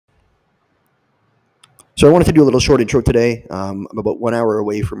So I wanted to do a little short intro today. I'm about 1 hour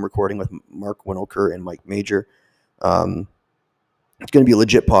away from recording with Mark Winokur and Mike Major. It's going to be a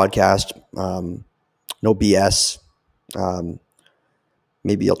legit podcast. No BS.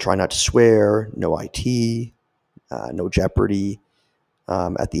 Maybe I'll try not to swear. No IT. No Jeopardy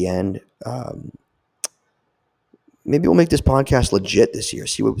at the end. Maybe we'll make this podcast legit this year.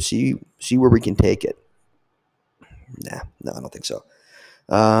 See where we can take it. No, I don't think so.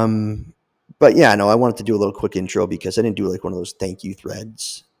 But yeah, no, I wanted to do a little quick intro because I didn't do like one of those thank you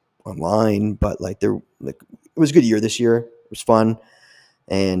threads online, but it was a good year this year. It was fun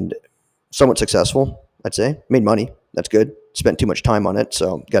and somewhat successful, I'd say. Made money. That's good. Spent too much time on it,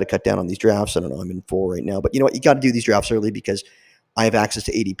 so got to cut down on these drafts. I don't know. I'm in 4 right now, but you know what? You got to do these drafts early because I have access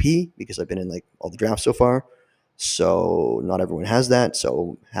to ADP because I've been in like all the drafts so far. So not everyone has that.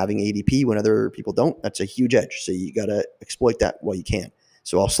 So having ADP when other people don't, that's a huge edge. So you got to exploit that while you can.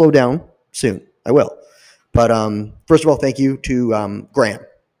 So I'll slow down soon. I will. But first of all, thank you to Graham,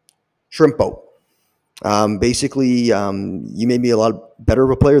 Shrimp Boat. Basically, you made me a lot better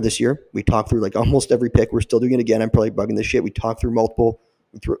of a player this year. We talked through like almost every pick. We're still doing it again. I'm probably bugging this shit. We talked through multiple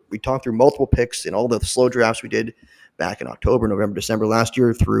picks in all the slow drafts we did back in October, November, December last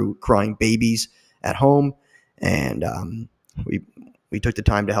year through crying babies at home. And we took the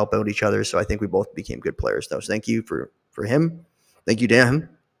time to help out each other. So I think we both became good players, though. So thank you for him. Thank you to him.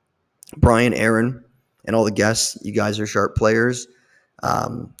 Brian, Aaron, and all the guests. You guys are sharp players.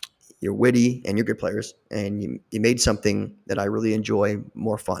 You're witty and you're good players. And you made something that I really enjoy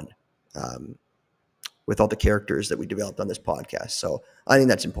more fun with all the characters that we developed on this podcast. So I think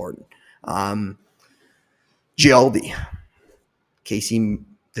that's important. Gialdi,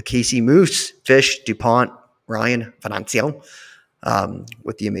 the Casey Moose, Fish, DuPont, Ryan, Financio,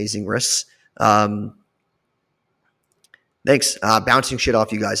 with the amazing risks. Thanks. Bouncing shit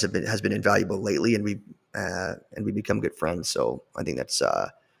off you guys has been invaluable lately, and we become good friends. So I think that's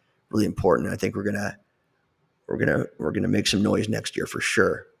really important. I think we're gonna make some noise next year for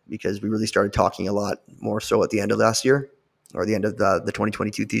sure because we really started talking a lot more so at the end of last year or the end of the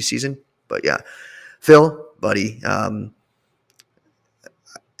 2022 season. But yeah, Phil, buddy,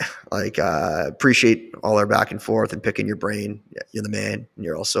 appreciate all our back and forth and picking your brain. You're the man, and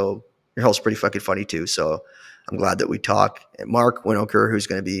you're also pretty fucking funny too. So I'm glad that we talk. And Mark Winokur, who's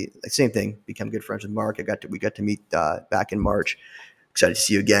going to be the same thing, become good friends with Mark. We got to meet back in March. Excited to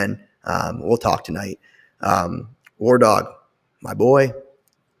see you again. We'll talk tonight. War Dog, my boy.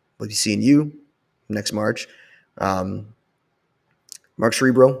 We'll be seeing you next March. Mark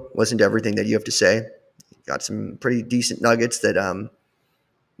Cerebro, listen to everything that you have to say. Got some pretty decent nuggets that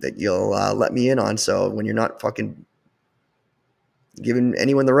you'll let me in on. So when you're not fucking giving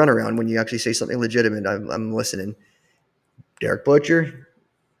anyone the runaround, when you actually say something legitimate, I'm listening. Derek Butcher,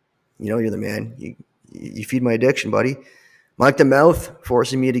 you're the man. You feed my addiction, buddy. Mike the Mouth,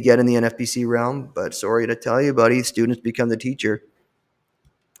 forcing me to get in the NFBC realm, but sorry to tell you, buddy, students become the teacher.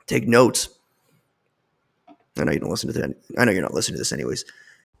 Take notes. I know you don't listen to that. I know you're not listening to this anyways.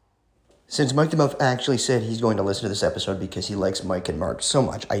 Since Mike the Mouth actually said he's going to listen to this episode because he likes Mike and Mark so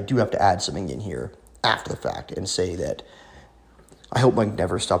much, I do have to add something in here after the fact and say that I hope Mike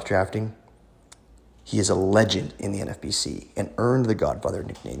never stops drafting. He is a legend in the NFBC and earned the Godfather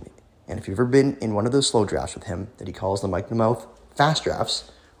nickname. And if you've ever been in one of those slow drafts with him that he calls the Mike the Mouth fast drafts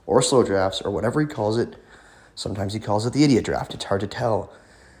or slow drafts or whatever he calls it, sometimes he calls it the idiot draft. It's hard to tell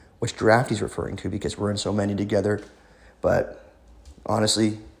which draft he's referring to because we're in so many together. But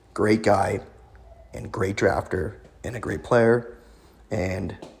honestly, great guy and great drafter and a great player,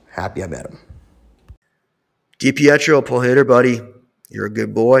 and happy I met him. DiPietro, pull hitter, buddy. You're a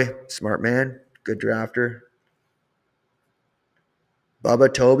good boy, smart man, good drafter.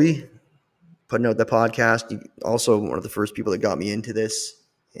 Bubba Toby, putting out the podcast. Also one of the first people that got me into this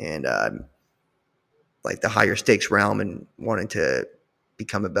and like the higher stakes realm and wanting to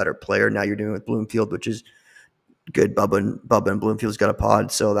become a better player. Now you're doing it with Bloomfield, which is good. Bubba and Bloomfield's got a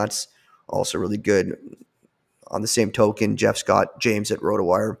pod, so that's also really good. On the same token, Jeff Scott James at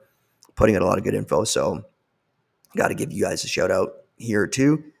RotoWire putting out a lot of good info, so got to give you guys a shout out here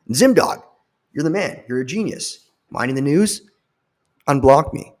too. Zimdog, you're the man. You're a genius. Minding the news,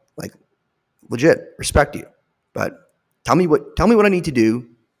 unblock me. Like legit, respect you. But tell me what I need to do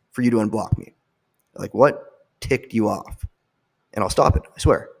for you to unblock me. Like what ticked you off? And I'll stop it, I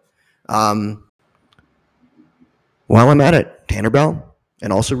swear. While I'm at it, Tanner Bell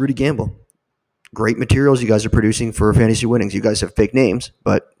and also Rudy Gamble. Great materials you guys are producing for Fantasy Winnings. You guys have fake names,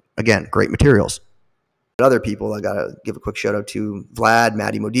 but again, great materials. Other people, I got to give a quick shout out to Vlad,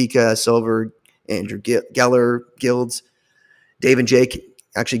 Maddie Modica, Silver, Andrew Geller, Guilds, Dave and Jake,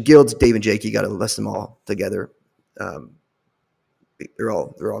 actually Guilds, Dave and Jake, you got to list them all together. They're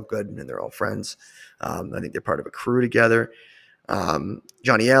all good and they're all friends. I think they're part of a crew together.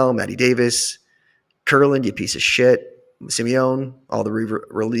 Johnny L, Matty Davis, Curlin, you piece of shit. Simeone, all the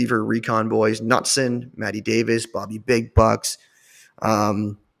reliever recon boys, Knutson, Matty Davis, Bobby Big Bucks,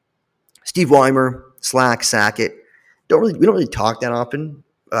 Steve Weimer, Slack, Sackett. We don't really talk that often,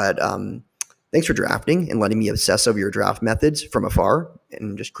 but thanks for drafting and letting me obsess over your draft methods from afar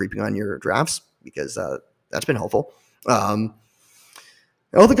and just creeping on your drafts, because that's been helpful.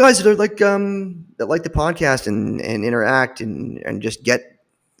 All the guys that are like that like the podcast and interact and just get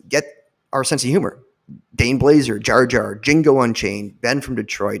our sense of humor. Dane Blazer, Jar Jar, Jingo Unchained, Ben from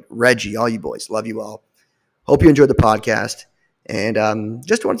Detroit, Reggie, all you boys. Love you all. Hope you enjoyed the podcast. And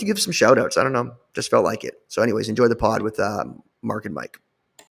just wanted to give some shout outs. I don't know. Just felt like it. So anyways, enjoy the pod with Mark and Mike.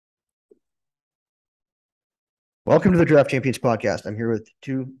 Welcome to the Draft Champions podcast. I'm here with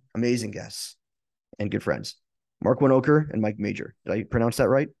two amazing guests and good friends, Mark Winokur and Mike Major. Did I pronounce that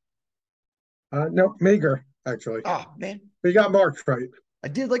right? No, Mager, actually. Oh, man. But you got Mark right. I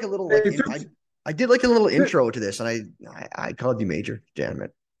did like a little I did like a little intro to this, and I called you Major. Damn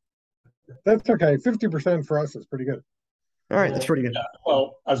it. That's okay. 50% for us is pretty good. All right, that's pretty good. Yeah.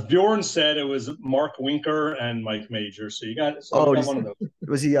 Well, as Bjorn said, it was Mark Winker and Mike Major. So you got, one of those.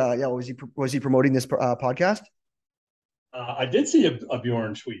 Was he? Was he promoting this podcast? I did see a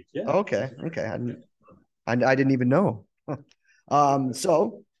Bjorn tweet. Yeah. Okay. I didn't even know.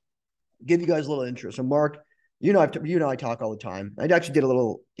 So give you guys a little intro. So Mark, you know I talk all the time. I actually did a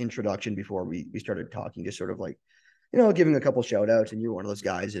little introduction before we started talking, just sort of like, giving a couple shout outs, and you're one of those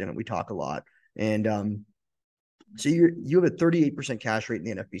guys, and we talk a lot. And so you have a 38% cash rate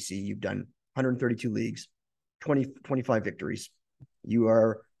in the NFBC. You've done 132 leagues, 25 victories. You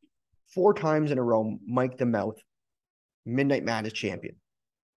are 4 times in a row Mike the Mouth Midnight Madness champion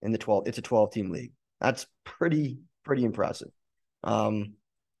in the 12. It's a 12-team league. That's pretty impressive.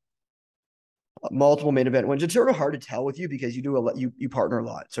 Multiple main event wins. It's sort of hard to tell with you because you do you partner a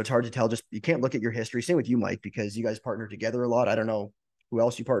lot. So it's hard to tell. Just, you can't look at your history. Same with you, Mike, because you guys partner together a lot. I don't know who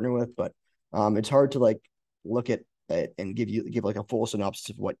else you partner with, but it's hard to like look at it and give like a full synopsis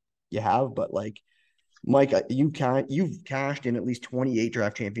of what you have. But like Mike, you've cashed in at least 28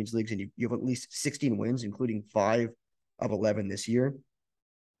 draft champions leagues, and you have at least 16 wins, including 5 of 11 this year.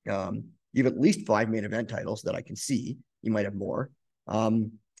 You have at least 5 main event titles that I can see. You might have more.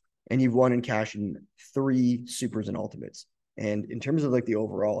 And you've won and cashed in 3 supers and ultimates. And in terms of like the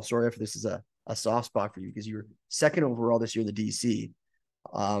overall, sorry if this is a soft spot for you, because you were 2nd overall this year in the DC,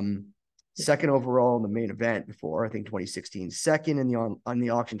 2nd overall in the main event before, I think 2016, 2nd on the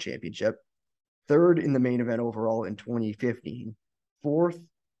auction championship, 3rd in the main event overall in 2015, 4th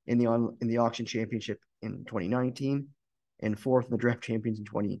in the auction championship in 2019, and 4th in the draft champions in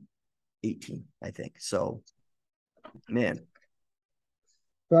 2018, I think. So, man.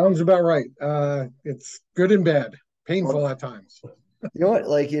 Sounds about right. It's good and bad, painful at times. You know what?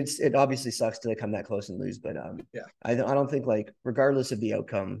 Like it obviously sucks to come that close and lose, but yeah, I don't think, like, regardless of the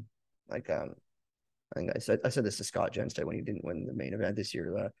outcome, like I think I said this to Scott Genstead when he didn't win the main event this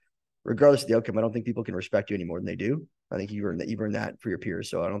year. Regardless of the outcome, I don't think people can respect you any more than they do. I think you've earned that for your peers.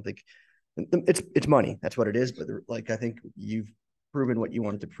 So I don't think it's money. That's what it is. But like, I think you've proven what you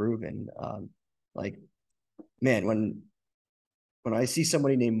wanted to prove, and like, man, when I see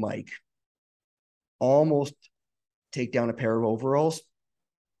somebody named Mike almost take down a pair of overalls,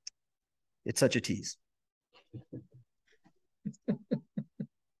 it's such a tease.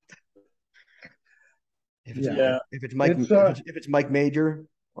 If it's Mike Major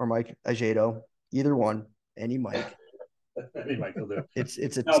or Mike Ajedo, either one, any Mike. Any Mike will do. It's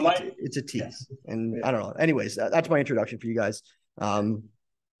a tease. Yeah. And I don't know. Anyways, that's my introduction for you guys.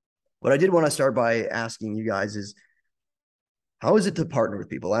 What I did want to start by asking you guys is, how is it to partner with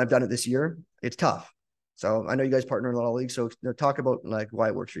people? I've done it this year. It's tough. So I know you guys partner in a lot of leagues. So talk about like why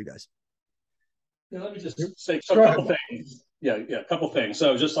it works for you guys. Yeah, let me just say a couple things. Yeah, a couple things.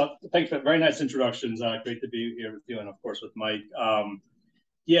 So just thanks for very nice introductions. Great to be here with you, and of course with Mike.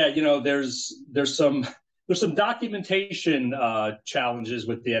 There's some documentation challenges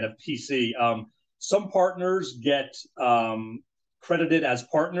with the NFPC. Some partners get credited as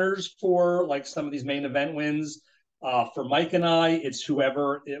partners for like some of these main event wins. For Mike and I, it's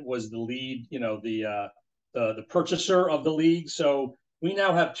whoever it was the lead, the purchaser of the league. So we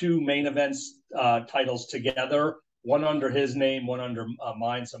now have 2 main events titles together, one under his name, one under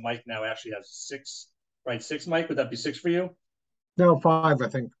mine. So Mike now actually has 6, right? 6, Mike? Would that be 6 for you? No, 5, I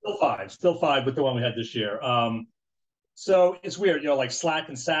think. Still 5 with the one we had this year. So it's weird, like Slack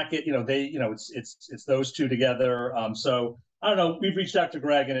and Sackett, it's those 2 together. So I don't know. We've reached out to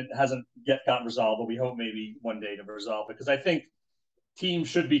Greg and it hasn't yet gotten resolved, but we hope maybe one day to resolve it because I think teams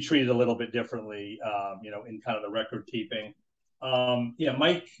should be treated a little bit differently, in kind of the record keeping. Yeah,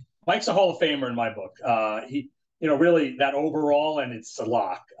 Mike's a Hall of Famer in my book. Really that overall, and it's a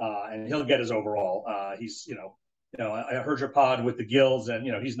lock, and he'll get his overall. I heard your pod with the Gills, and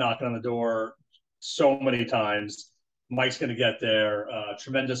he's knocking on the door so many times. Mike's going to get there.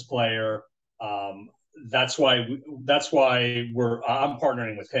 Tremendous player. That's why I'm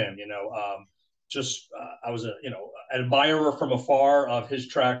partnering with him. I was an admirer from afar of his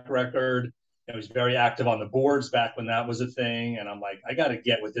track record. He's very active on the boards back when that was a thing, and I'm like, I got to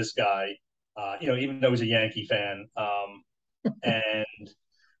get with this guy. Even though he's a Yankee fan, and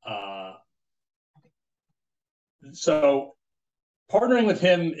so partnering with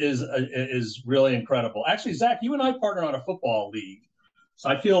him is really incredible. Actually, Zach, you and I partner on a football league, so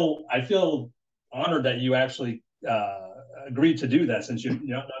I feel honored that you actually agreed to do that since you're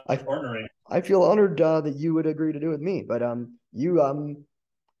not partnering. I feel honored that you would agree to do it with me, but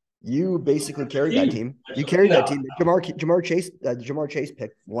you basically carried that team. You carried that team. Jamar Chase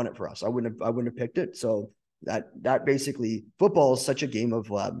pick won it for us. I wouldn't have picked it. So that basically, football is such a game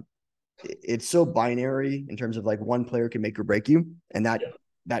of it's so binary in terms of like one player can make or break you, and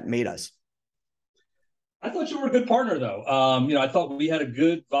that made us. I thought you were a good partner, though. I thought we had a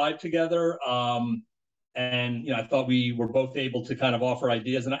good vibe together, and I thought we were both able to kind of offer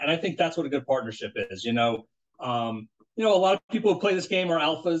ideas, and I think that's what a good partnership is. A lot of people who play this game are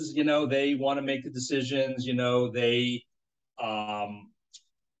alphas. They want to make the decisions. They want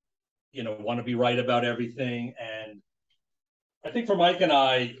to be right about everything, and I think for Mike and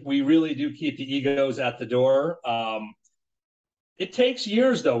I, we really do keep the egos at the door. It takes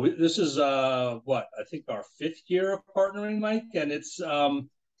years, though. This is I think our 5th year of partnering, Mike, and it's sounds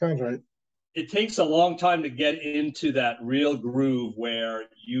right. It takes a long time to get into that real groove where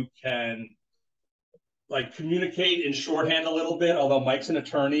you can like communicate in shorthand a little bit. Although Mike's an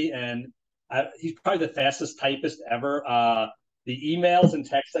attorney and he's probably the fastest typist ever. The emails and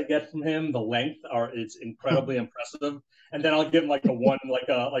texts I get from him, the length it's incredibly impressive. And then I'll give him like a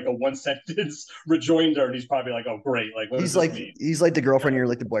one sentence rejoinder, and he's probably like, "Oh, great!" Like he's like the girlfriend, you're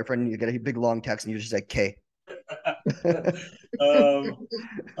like the boyfriend. You get a big long text, and you're just like, "K."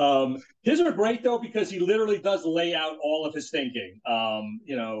 His are great though because he literally does lay out all of his thinking.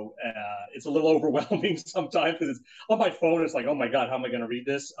 It's a little overwhelming sometimes because it's on my phone. It's like, oh my god, how am I going to read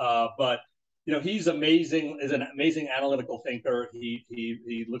this? But he's amazing. Is an amazing analytical thinker.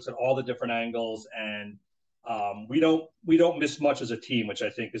 He looks at all the different angles, and we don't miss much as a team, which I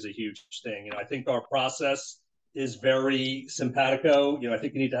think is a huge thing. I think our process is very simpatico. I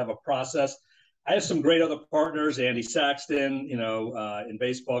think you need to have a process. I have some great other partners, Andy Saxton, in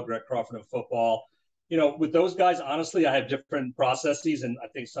baseball, Greg Crawford in football. With those guys, honestly, I have different processes, and I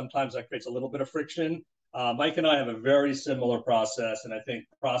think sometimes that creates a little bit of friction. Mike and I have a very similar process, and I think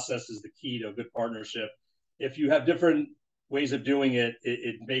process is the key to a good partnership. If you have different ways of doing it,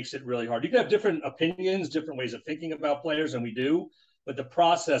 it makes it really hard. You can have different opinions, different ways of thinking about players, and we do, but the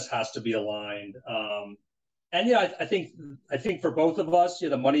process has to be aligned. And I think for both of us,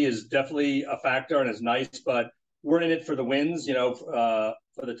 the money is definitely a factor and is nice, but we're in it for the wins, for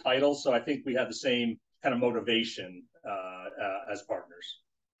the titles. So I think we have the same kind of motivation as partners.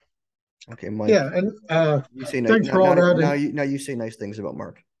 Okay, Mike. Yeah, and you say thanks for all that. Now you say nice things about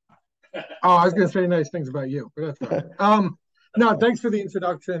Mark. Oh, I was going to say nice things about you, but that's fine. No, thanks for the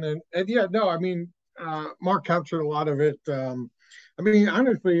introduction, and yeah, no, I mean, Mark captured a lot of it. I mean,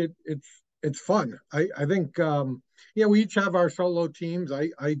 honestly, it's fun. I think we each have our solo teams.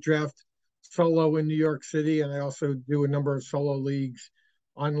 I draft solo in New York City, and I also do a number of solo leagues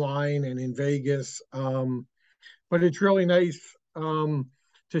online and in Vegas. But it's really nice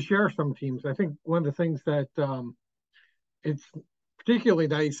to share some teams. I think one of the things that it's particularly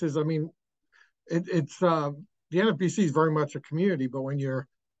nice is, I mean, it's the NFBC is very much a community, but when you're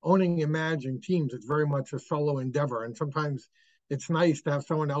owning and managing teams, it's very much a solo endeavor, and sometimes it's nice to have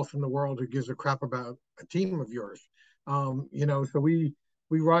someone else in the world who gives a crap about a team of yours. So we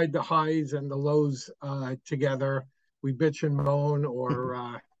ride the highs and the lows together. We bitch and moan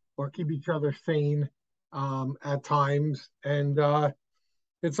or keep each other sane at times. And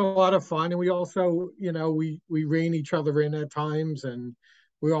it's a lot of fun. And we also, we rein each other in at times. And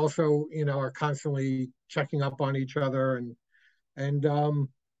we also, are constantly checking up on each other. And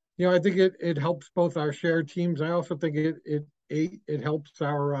I think it helps both our shared teams. I also think it helps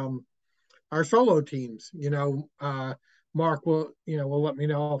our solo teams. Mark will let me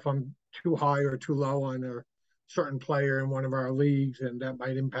know if I'm too high or too low on a certain player in one of our leagues, and that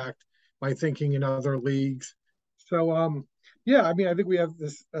might impact my thinking in other leagues. So Yeah, I mean, I think we have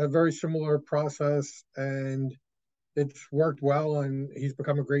this very similar process, and it's worked well, and he's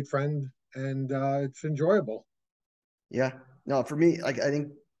become a great friend, and it's enjoyable. Yeah. No, for me, like I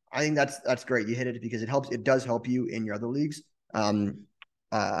think that's great. You hit it because it does help you in your other leagues. Um,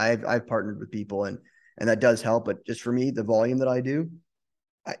 I've partnered with people and that does help. But just for me, the volume that I do,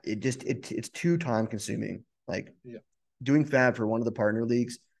 it's too time consuming. Like Yeah. doing fab for one of the partner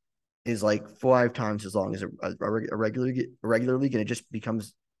leagues is like 5 times as long as a regular league, and it just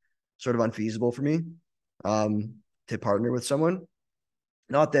becomes sort of unfeasible for me to partner with someone.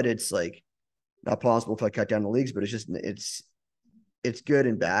 Not that it's like not possible if I cut down the leagues, but it's good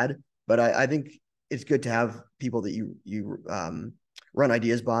and bad. But I think it's good to have people that you run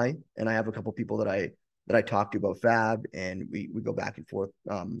ideas by, and I have a couple people that I talk to about fab, and we go back and forth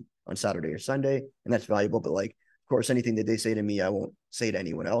on Saturday or Sunday, and that's valuable. But like, of course, anything that they say to me, I won't say to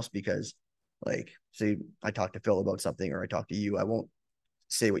anyone else because, like, say I talk to Phil about something or I talk to you, I won't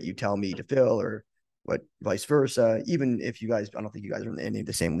say what you tell me to Phil or what vice versa. Even if you guys, I don't think you guys are in any of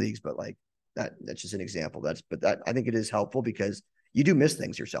the same leagues, but like that's just an example. But that I think it is helpful because you do miss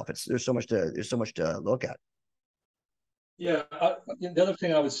things yourself. There's so much to look at. Yeah. The other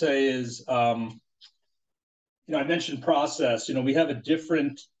thing I would say is, I mentioned process. We have a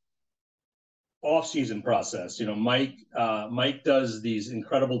different off-season process. Mike does these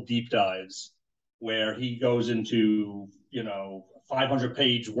incredible deep dives where he goes into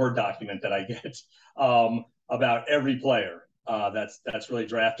 500-page Word document that I get about every player that's really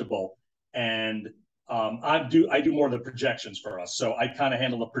draftable, and I do more of the projections for us. So I kind of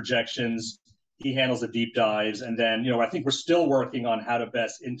handle the projections. He handles the deep dives, and then I think we're still working on how to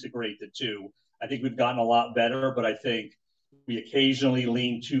best integrate the two. I think we've gotten a lot better, but I think we occasionally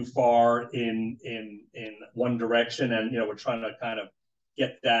lean too far in one direction, and we're trying to kind of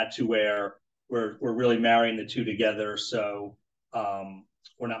get that to where we're really marrying the two together. So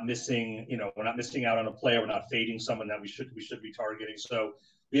we're not missing out on a player. We're not fading someone that we should be targeting. So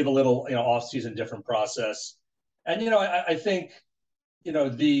we have a little off season different process, and I think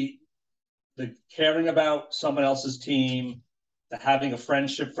the caring about someone else's team, the having a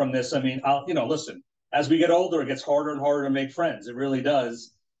friendship from this. I mean, listen, as we get older, it gets harder and harder to make friends. It really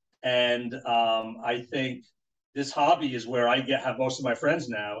does. And I think this hobby is where I have most of my friends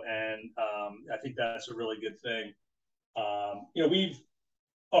now. And I think that's a really good thing. And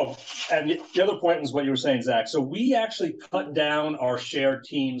the other point was what you were saying, Zach. So we actually cut down our shared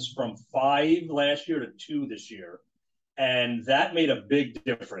teams from 5 last year to 2 this year. And that made a big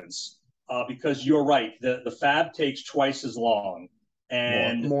difference. Because you're right, the fab takes twice as long,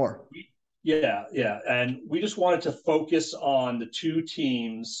 and more. Yeah, and we just wanted to focus on the 2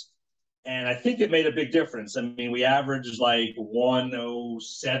 teams, and I think it made a big difference. I mean, we averaged like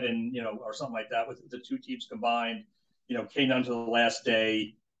 107, or something like that with the 2 teams combined. Came down to the last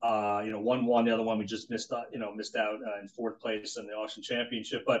day. 1-1. The other one we just missed out in 4th place in the auction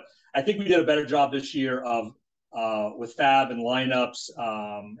championship. But I think we did a better job this year of with fab and lineups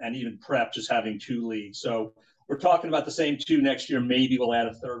and even prep, just having 2 leagues. So we're talking about the same 2 next year. Maybe we'll add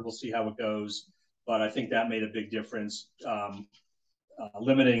a 3rd. We'll see how it goes. But I think that made a big difference,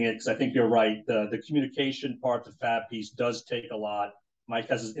 limiting it, because I think you're right. The communication part, the fab piece, does take a lot. Mike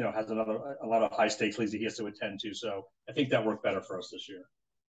has a lot of high stakes leagues that he has to attend to. So I think that worked better for us this year.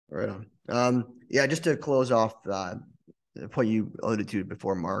 Right on. Yeah, just to close off the point you alluded to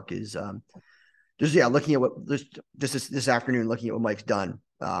before, Mark, is looking at what this afternoon, looking at what Mike's done.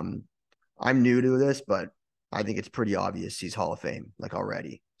 I'm new to this, but I think it's pretty obvious he's Hall of Fame like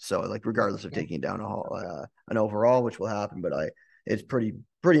already. So like regardless of taking down an overall, which will happen, but it's pretty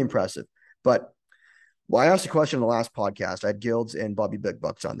impressive. But I asked a question in the last podcast. I had Guilds and Bobby Big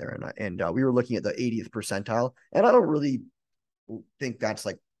Bucks on there, and we were looking at the 80th percentile, and I don't really think that's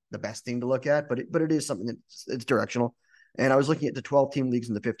like the best thing to look at, but it is something it's directional. And I was looking at the 12 team leagues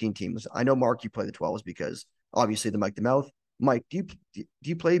and the 15 teams. I know, Mark, you play the 12s because obviously the Mike the Mouth. Mike, do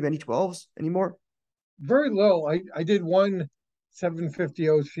you play many 12s anymore? Very little. I did one 750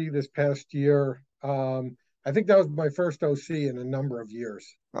 OC this past year. I think that was my first OC in a number of years.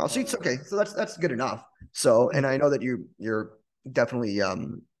 Oh, see, it's okay. So that's good enough. So, and I know that you're definitely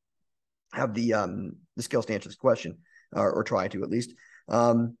have the skills to answer this question or try to at least.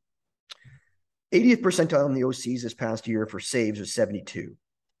 80th percentile in the OCs this past year for saves was 72.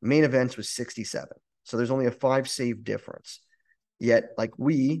 Main events was 67. So there's only a 5 save difference. Yet,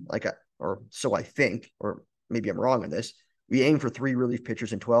 or so I think, or maybe I'm wrong on this, we aim for 3 relief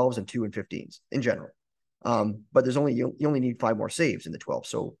pitchers in 12s and 2 in 15s in general. But there's you only need 5 more saves in the 12.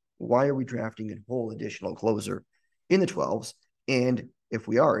 So why are we drafting a whole additional closer in the 12s? And if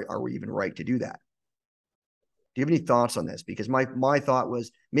we are we even right to do that? Do you have any thoughts on this? Because my thought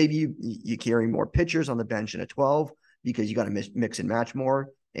was maybe you carry more pitchers on the bench in a 12 because you got to mix and match more,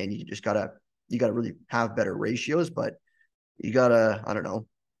 and you gotta really have better ratios. But you gotta, I don't know,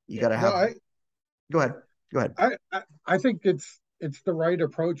 you gotta No, have. Go ahead. Go ahead. I think it's the right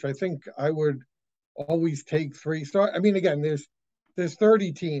approach. I think I would always take three. So I mean, again, there's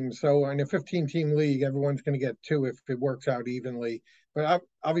 30 teams, so in a 15-team league, everyone's going to get two if it works out evenly. But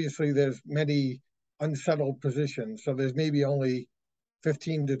obviously, there's many unsettled positions, so there's maybe only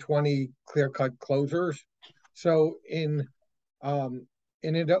 15 to 20 clear-cut closers. So in a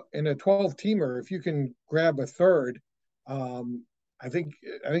 12-teamer, if you can grab a third, um, I think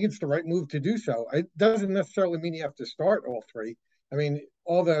it's the right move to do so. It doesn't necessarily mean you have to start all three. I mean,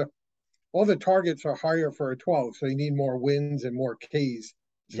 all the targets are higher for a 12, so you need more wins and more Ks.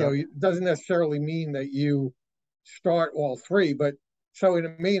 So Yep. it doesn't necessarily mean that you start all three. But so in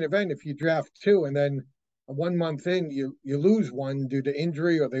a main event, if you draft two and then 1 month in you lose one due to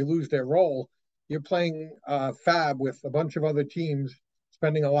injury or they lose their role, you're playing fab with a bunch of other teams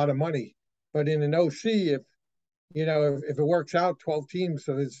spending a lot of money. But in an OC, if it works out, 12 teams,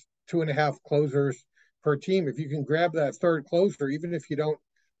 so there's 2.5 closers per team. If you can grab that third closer, even if you don't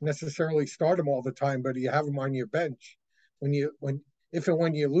necessarily start them all the time, but you have them on your bench, if and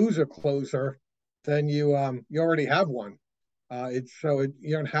when you lose a closer, then you already have one. You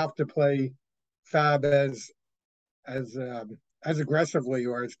don't have to play fab as aggressively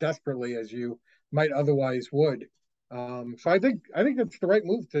or as desperately as you might otherwise would. So I think it's the right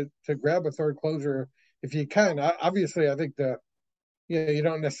move to grab a third closer if you can. Obviously, I think you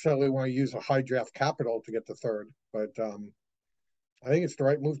don't necessarily want to use a high draft capital to get the third, but I think it's the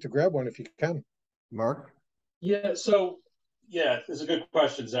right move to grab one if you can. Mark? Yeah, so yeah, it's a good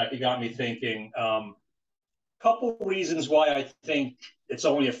question, Zach. You got me thinking. Couple reasons why I think it's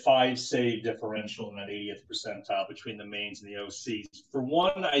only a 5 save differential in that 80th percentile between the mains and the OCs. For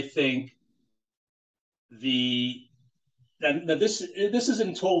one, I think now this isn't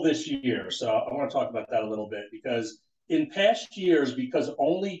until this year, so I want to talk about that a little bit because in past years, because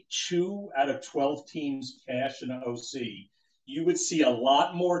only 2 out of 12 teams cash in an OC, you would see a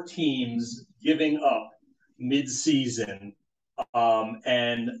lot more teams giving up mid-season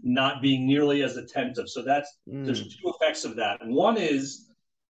and not being nearly as attentive. So there's 2 effects of that. One is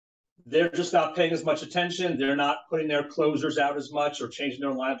they're just not paying as much attention. They're not putting their closers out as much or changing their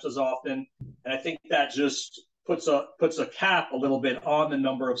lineups as often. And I think that just puts a cap a little bit on the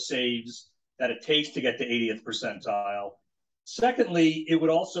number of saves that it takes to get to 80th percentile. Secondly, it would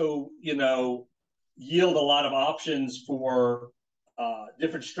also, yield a lot of options for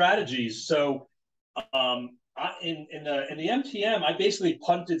different strategies. So in the MTM, I basically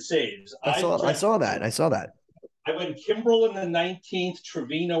punted saves. I saw that. I saw that. I went Kimbrel in the 19th,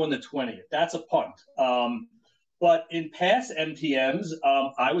 Trevino in the 20th. That's a punt. But in past MTMs,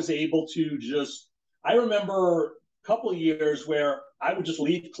 I was able to I remember a couple of years where I would just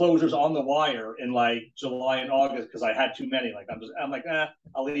leave closers on the wire in like July and August because I had too many. Like I'm like,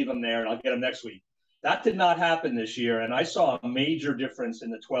 I'll leave them there and I'll get them next week. That did not happen this year, and I saw a major difference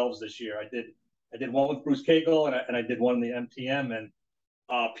in the 12s this year. I did one with Bruce Cagle and I did one in the MTM, and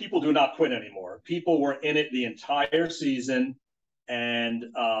people do not quit anymore. People were in it the entire season, and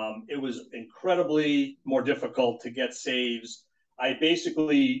it was incredibly more difficult to get saves. I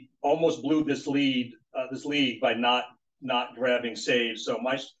basically almost blew this league by not grabbing saves. So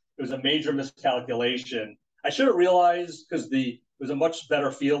it was a major miscalculation. I should have realized because it was a much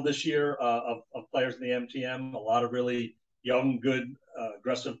better field this year of players in the MTM. A lot of really young, good,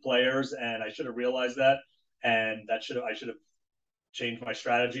 aggressive players, and I should have realized that. And I should have changed my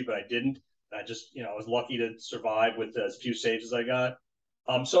strategy, but I didn't. I just, I was lucky to survive with as few saves as I got.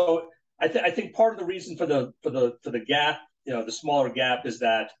 So I think part of the reason for the gap, the smaller gap, is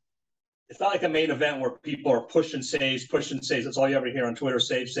that it's not like a main event where people are pushing saves. That's all you ever hear on Twitter: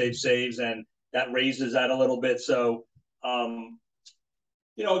 saves, and that raises that a little bit. So,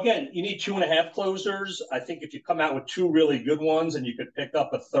 again, you need 2.5 closers. I think if you come out with 2 really good ones and you could pick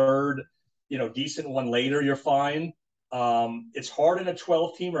up a third, decent one later, you're fine. It's hard in a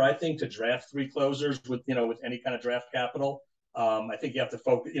 12-teamer, I think, to draft 3 closers with any kind of draft capital. I think you have to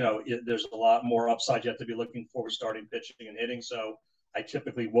focus. There's a lot more upside you have to be looking for starting pitching and hitting. So I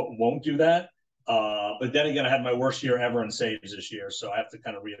typically won't do that. But then again, I had my worst year ever in saves this year, so I have to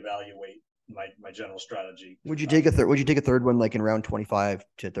kind of reevaluate my general strategy. Would you take a third? Would you take a third one like in round 25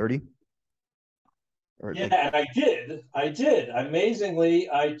 to 30? And I did. Amazingly,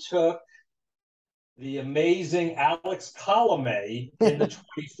 I took the amazing Alex Colomé in the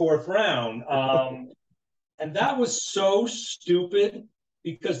 24th round. And that was so stupid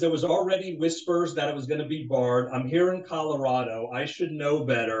because there was already whispers that it was going to be Bard. I'm here in Colorado. I should know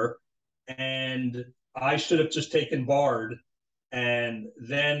better, and I should have just taken Bard. And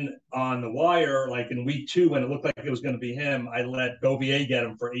then on the wire, like in week 2, when it looked like it was going to be him, I let Govier get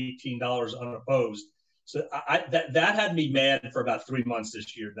him for $18 unopposed. So that had me mad for about 3 months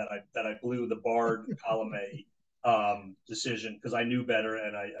this year that I blew the Bard column A decision because I knew better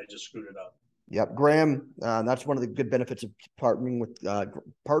and I just screwed it up. Yep, Graham. That's one of the good benefits of partnering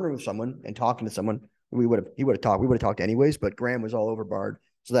with someone and talking to someone. He would have talked anyways, but Graham was all over Bard,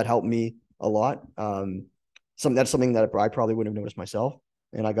 so that helped me a lot. That's something that I probably wouldn't have noticed myself,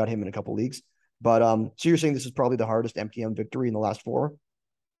 and I got him in a couple leagues. But so you're saying this is probably the hardest MTM victory in the last 4?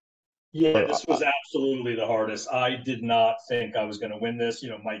 Yeah, this was absolutely the hardest. I did not think I was going to win this.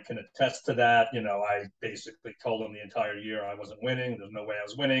 Mike can attest to that. I basically told him the entire year I wasn't winning. There's no way I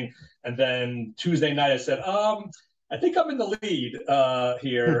was winning. And then Tuesday night I said, I think I'm in the lead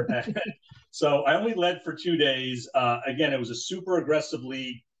here. So I only led for 2 days. Again, it was a super aggressive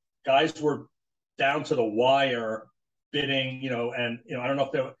league. Guys were down to the wire bidding, and I don't know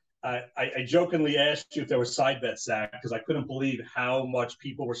if there I jokingly asked you if there was side bets, Zach, because I couldn't believe how much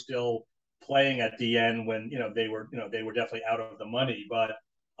people were still playing at the end when they were definitely out of the money. But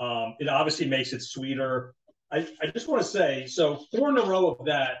it obviously makes it sweeter. I just want to say, so 4 in a row of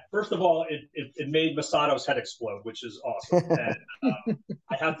that. First of all, it made Masato's head explode, which is awesome. And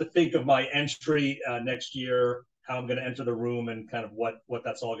I have to think of my entry next year, how I'm going to enter the room, and kind of what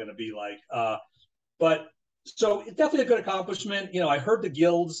that's all going to be like. But so it's definitely a good accomplishment. I heard the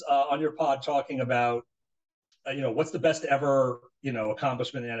guilds on your pod talking about, what's the best ever,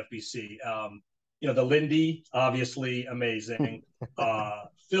 accomplishment in NFBC. The Lindy, obviously amazing.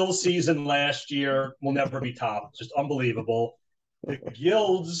 Phil's season last year will never be topped. Just unbelievable. The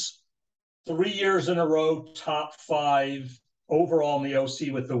guilds, 3 years in a row, top 5 overall in the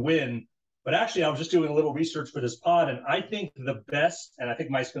OC with the win. But actually, I was just doing a little research for this pod, and I think the best, and I think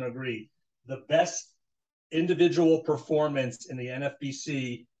Mike's going to agree, the best individual performance in the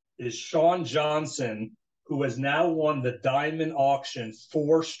NFBC is Sean Johnson, who has now won the Diamond Auction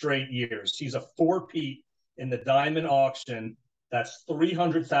 4 straight years. He's a 4-peat in the Diamond Auction. That's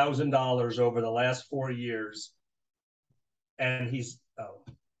 $300,000 over the last 4 years. And he's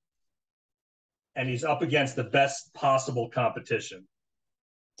up against the best possible competition.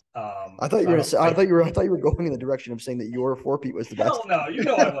 I thought you were going in the direction of saying that your 4-peat was the best. Hell no,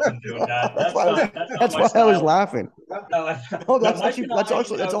 I wasn't doing that. That's why I was laughing. That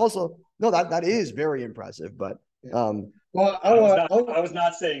is very impressive. But I was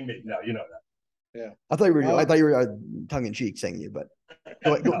not saying me. No, you know that. Yeah, I thought you were tongue in cheek saying you. But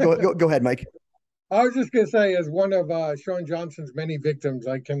go ahead, Mike. I was just gonna say, as one of Sean Johnson's many victims,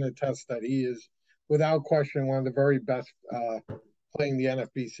 I can attest that he is, without question, one of the very best playing the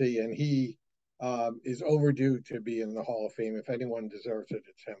NFBC, and he is overdue to be in the Hall of Fame. If anyone deserves it,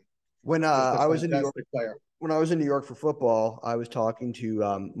 it's him. When I was in New York for football, I was talking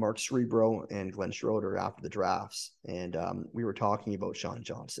to Mark Cerebro and Glenn Schroeder after the drafts, and we were talking about Sean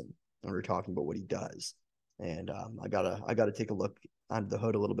Johnson, and we were talking about what he does. And I gotta take a look under the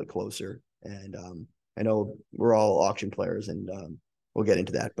hood a little bit closer. And I know we're all auction players, and we'll get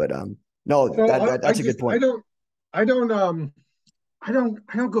into that. But that's a good point. I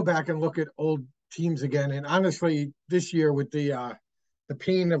don't go back and look at old teams again. And honestly, this year with the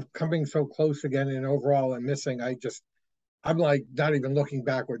pain of coming so close again and overall and missing, I'm like not even looking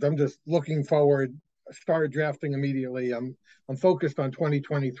backwards. I'm just looking forward. I started drafting immediately. I'm focused on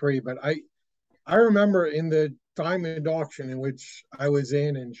 2023. But I remember in the Diamond Auction in which I was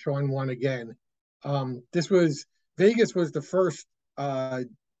in and Sean won again. Vegas was the first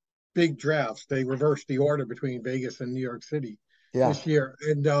big drafts. They reversed the order between Vegas and New York City this year.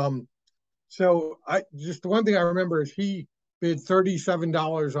 And so the one thing I remember is he bid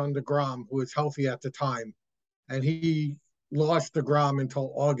 $37 on DeGrom, who was healthy at the time. And he lost DeGrom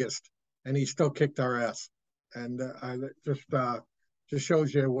until August, and he still kicked our ass. And just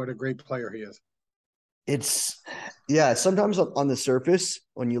shows you what a great player he is. Sometimes on the surface,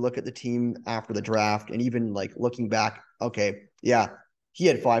 when you look at the team after the draft and even like looking back, okay, yeah, he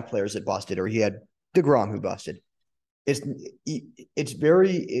had 5 players that busted, or he had DeGrom who busted. It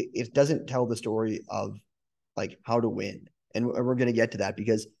doesn't tell the story of like how to win. And we're going to get to that,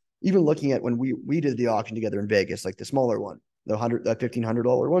 because even looking at when we did the auction together in Vegas, like the smaller one, the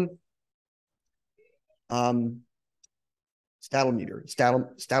 $1,500 one,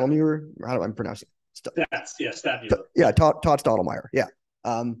 Stadelmuir, how do I pronounce it? Stadelmuir. Yeah, Todd Stottlemyre. Yeah.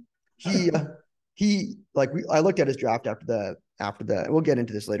 I looked at his draft after the we'll get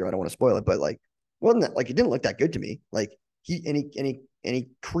into this later. I don't want to spoil it, but like, wasn't that like, it didn't look that good to me. Like he and he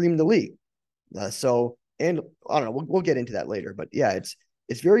creamed the league. So, and I don't know, we'll get into that later, but yeah,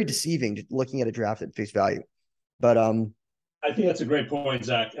 it's very deceiving looking at a draft at face value. But I think that's a great point,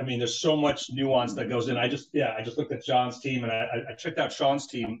 Zach. I mean, there's so much nuance that goes in. I just looked at John's team and I checked out Sean's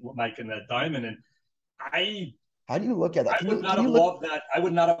team, Mike, and that Diamond, and I how do you look at that? I would not have loved that. I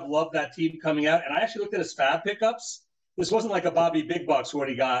would not have loved that team coming out. And I actually looked at his fab pickups. This wasn't like a Bobby Big Bucks where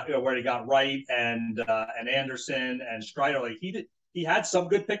he got Wright and Anderson and Strider. Like he had some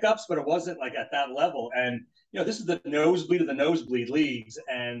good pickups, but it wasn't like at that level. And this is the nosebleed of the nosebleed leagues,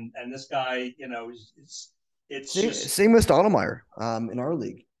 and this guy, it's just same with Stottlemyre in our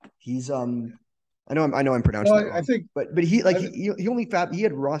league. He's I know I'm pronouncing that wrong. I think, but he only he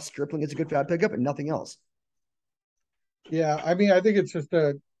had Ross Stripling as a good fab pickup and nothing else. Yeah, I mean, I think it's just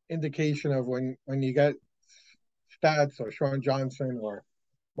an indication of when you get stats or Sean Johnson or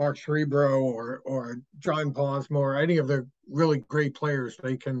Mark Cerebro or John Posmore, any of the really great players,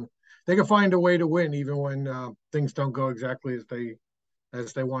 they can find a way to win even when things don't go exactly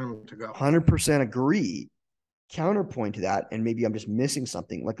as they want them to go. 100% agree. Counterpoint to that, and maybe I'm just missing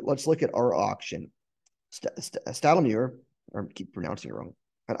something. Like, let's look at our auction. Stottlemyre, or I keep pronouncing it wrong.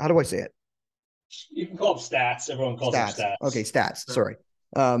 How do I say it? You can call them stats. Everyone calls them stats. Okay, stats. Sorry.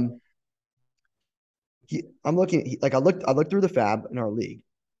 I'm looking. I looked through the fab in our league.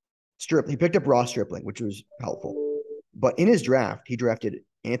 He picked up Ross Stripling, which was helpful. But in his draft, he drafted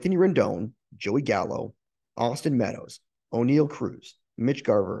Anthony Rendon, Joey Gallo, Austin Meadows, O'Neal Cruz, Mitch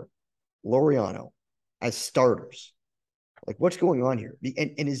Garver, Laureano as starters. Like, what's going on here?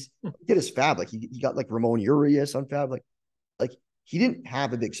 And his fab, like he got like Ramon Urias on fab, like he didn't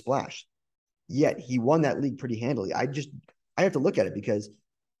have a big splash, yet he won that league pretty handily. I have to look at it because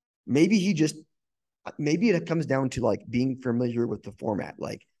maybe it comes down to like being familiar with the format,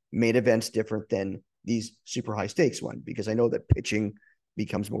 like main events different than these super high stakes one, because I know that pitching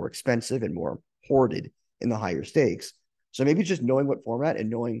becomes more expensive and more hoarded in the higher stakes. So maybe it's just knowing what format and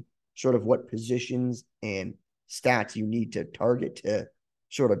knowing sort of what positions and stats you need to target to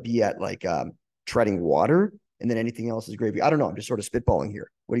sort of be at like treading water, and then anything else is gravy. I don't know. I'm just sort of spitballing here.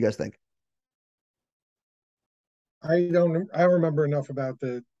 What do you guys think? I don't remember enough about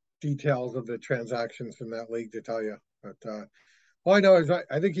the details of the transactions from that league to tell you. But all I know is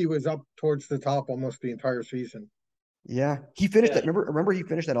I think he was up towards the top almost the entire season. Yeah, he finished that. Remember, he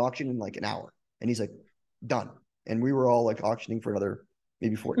finished that auction in like an hour, and he's like done. And we were all like auctioning for another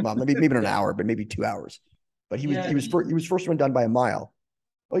maybe maybe not an hour, but maybe 2 hours. But he was first one done by a mile.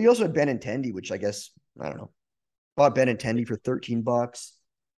 Well, you also had Benintendi, which I guess I don't know. Bought Benintendi for $13.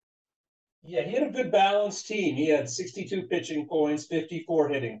 Yeah, he had a good balanced team. He had 62 pitching points, 54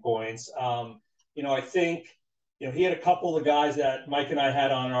 hitting points. I think he had a couple of guys that Mike and I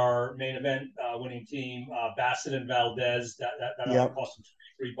had on our main event winning team, Bassett and Valdez. That cost him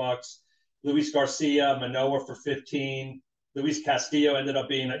 $23. Luis Garcia, Manoah for 15. Luis Castillo ended up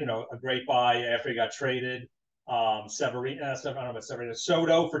being a great buy after he got traded. Severino,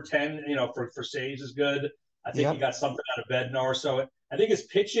 Soto for 10. For Sage is good. I think he got something out of Bednar. So I think his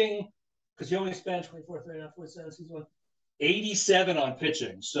pitching, because he only spent 24, 39, 47, he's won 87 on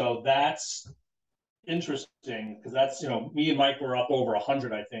pitching. So that's interesting because that's me and Mike were up over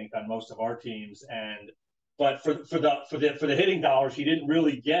 100, I think, on most of our teams. But for the hitting dollars, he didn't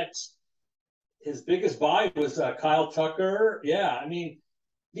really get. His biggest buy was Kyle Tucker. Yeah, I mean,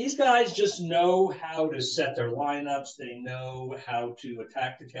 these guys just know how to set their lineups. They know how to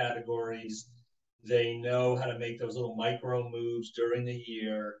attack the categories. They know how to make those little micro moves during the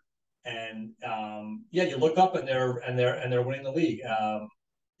year. And you look up and they're winning the league.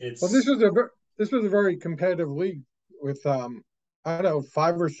 This was a very competitive league with I don't know,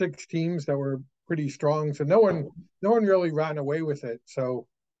 5 or 6 teams that were pretty strong. So no one really ran away with it. So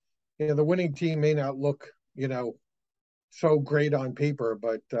the winning team may not look so great on paper,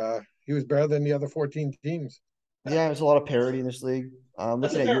 but he was better than the other 14 teams. Yeah, there's a lot of parity in this league.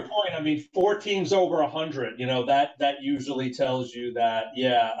 That's a fair point. I mean, 4 teams over 100. That usually tells you that.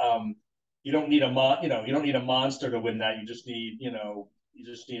 Yeah, you don't need a monster to win that. You just need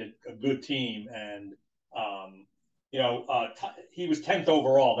a good team. And he was 10th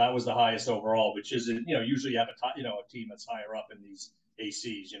overall. That was the highest overall, which isn't usually you have a team that's higher up in these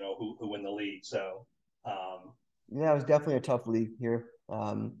ACs. Who win the league. So yeah, it was definitely a tough league here.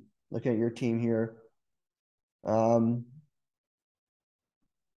 Looking at your team here.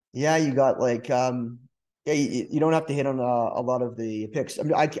 You got like you don't have to hit on a lot of the picks. I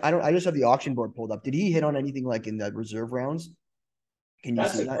mean, I just have the auction board pulled up. Did he hit on anything like in the reserve rounds? Can you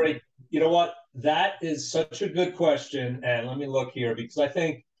see that? Great. You know what? That is such a good question. And let me look here because I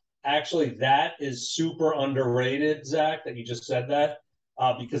think actually that is super underrated, Zach, that you just said that.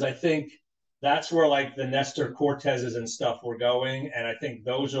 because I think that's where like the Nestor Cortezes and stuff were going, and I think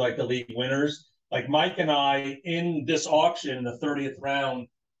those are like the league winners. Like Mike and I in this auction, the 30th round,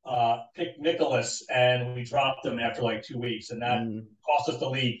 picked Nicholas, and we dropped him after like 2 weeks, and that cost us the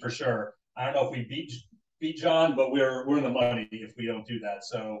league for sure. I don't know if we beat John, but we're in the money if we don't do that.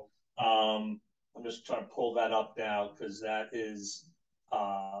 So I'm just trying to pull that up now because that is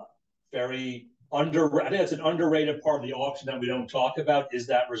very under. I think it's an underrated part of the auction that we don't talk about is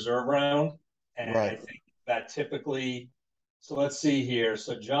that reserve round, and I think that typically. So let's see here.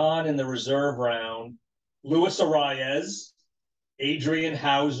 So John in the reserve round, Luis Arias, Adrian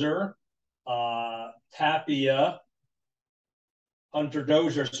Hauser, Tapia, Hunter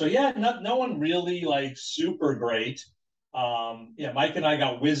Dozier. So yeah, no one really like super great. Yeah, Mike and I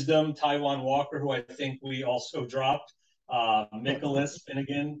got Wisdom, Taiwan Walker, who I think we also dropped. Nicholas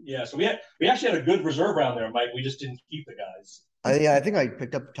Finnegan. Yeah, so we actually had a good reserve round there, Mike. We just didn't keep the guys. I think I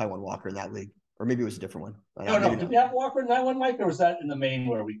picked up Taiwan Walker in that league, or maybe it was a different one. No. Did we have Walker in that one, Mike, or was that in the main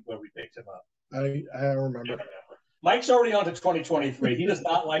where we picked him up? I don't remember. Mike's already on to 2023. He does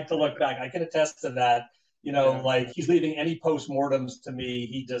not like to look back. I can attest to that. Like he's leaving any postmortems to me.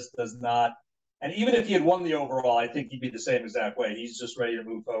 He just does not. And even if he had won the overall, I think he'd be the same exact way. He's just ready to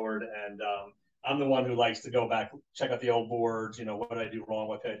move forward. And I'm the one who likes to go back, check out the old boards. What did I do wrong?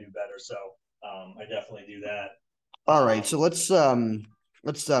 What can I do better? So I definitely do that. All right, so let's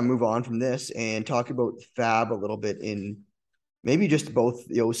move on from this and talk about Fab a little bit in maybe just both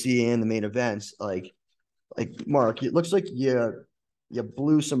the OC and the main events. Like Mark, it looks like you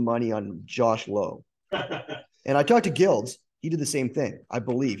blew some money on Josh Lowe. And I talked to Guilds. He did the same thing. I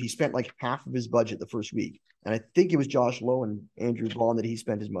believe he spent like half of his budget the first week. And I think it was Josh Lowe and Andrew Vaughn that he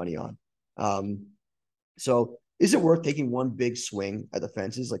spent his money on. So is it worth taking one big swing at the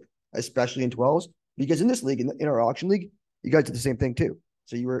fences, like especially in 12s? Because in this league, in our auction league, you guys did the same thing too.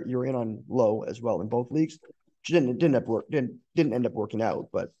 So you were in on Lowe as well in both leagues. Which didn't end up working out,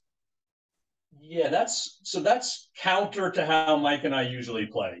 but yeah, that's counter to how Mike and I usually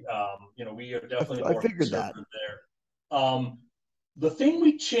play. We are definitely more conservative there. The thing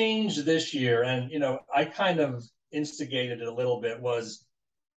we changed this year, and I kind of instigated it a little bit, was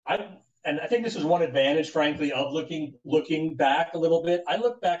I think this is one advantage, frankly, of looking back a little bit. I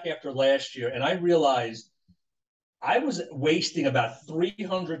look back after last year, and I realized I was wasting about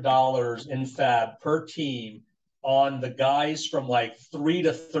 $300 in Fab per team on the guys from like $3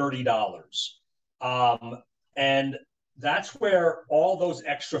 to $30. And that's where all those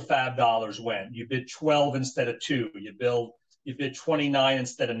extra Fab dollars went. You bid 12 instead of 2. You bid 29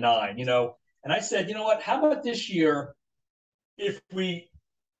 instead of 9. And I said, you know what? How about this year? If we're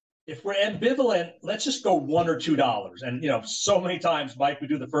ambivalent, let's just go $1 or $2. And so many times Mike would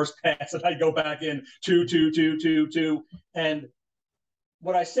do the first pass, and I go back in 2. And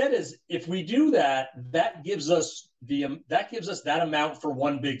what I said is, if we do that, that gives us that amount for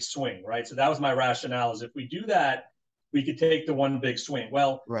one big swing, right? So that was my rationale: is if we do that, we could take the one big swing.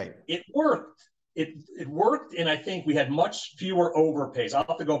 Well, right. It worked. It worked, and I think we had much fewer overpays. I'll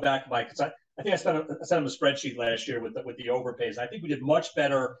have to go back, Mike, because I think I sent him a spreadsheet last year with the overpays. I think we did much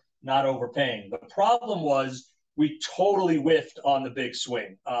better not overpaying. The problem was we totally whiffed on the big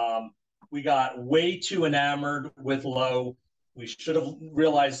swing. We got way too enamored with Lowe. We should have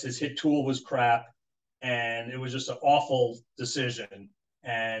realized his hit tool was crap, and it was just an awful decision.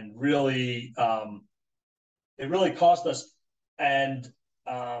 And really, it really cost us. And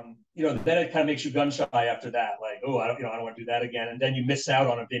then it kind of makes you gun shy after that. Like, I don't want to do that again. And then you miss out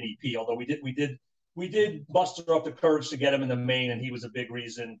on a Vinny P. Although we did muster up the courage to get him in the main, and he was a big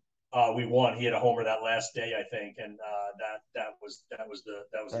reason we won. He had a homer that last day, I think, and that was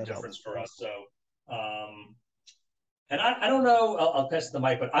the difference for us. So. And I don't know, I'll pass the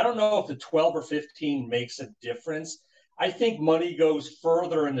mic, but I don't know if the 12 or 15 makes a difference. I think money goes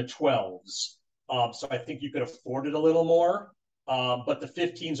further in the 12s. So I think you could afford it a little more. But the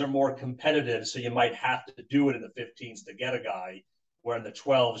 15s are more competitive, so you might have to do it in the 15s to get a guy. Where in the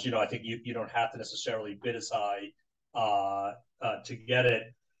 12s, I think you don't have to necessarily bid as high to get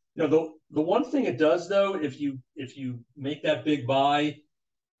it. The one thing it does, though, if you make that big buy,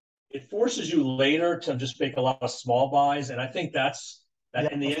 it forces you later to just make a lot of small buys. And I think that's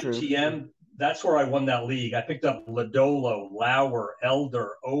in the MTM, true. That's where I won that league. I picked up Lodolo, Lauer,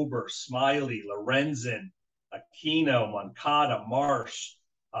 Elder, Ober, Smiley, Lorenzen, Aquino, Moncada, Marsh,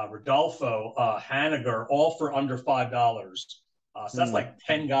 Rodolfo, Haniger, all for under $5. So that's like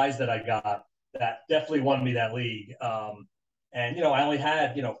 10 guys that I got that definitely won me that league. And, I only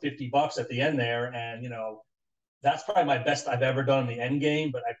had, $50 at the end there. And, that's probably my best I've ever done in the end game,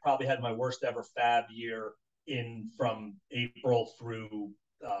 but I probably had my worst ever Fab year from April through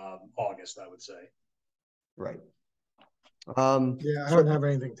August, I would say. Right. Yeah, I don't have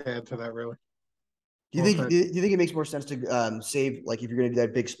anything to add to that really. Do you think it makes more sense to save, like, if you're going to do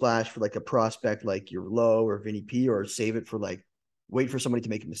that big splash for like a prospect like your Lowe or Vinny P, or save it for like wait for somebody to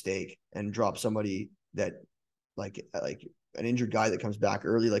make a mistake and drop somebody that like an injured guy that comes back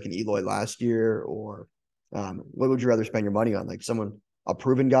early, like an Eloy last year, or what would you rather spend your money on? Like a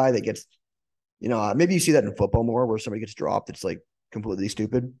proven guy that gets, maybe you see that in football more where somebody gets dropped. It's like completely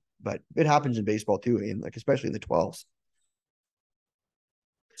stupid, but it happens in baseball too, and like especially in the 12s.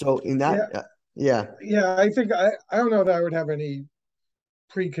 So in that, yeah, I think I don't know that I would have any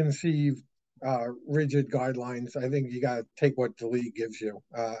preconceived rigid guidelines. I think you got to take what the league gives you.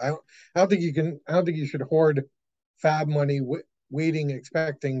 I don't think you should hoard fab money waiting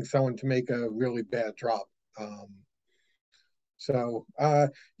expecting someone to make a really bad drop. I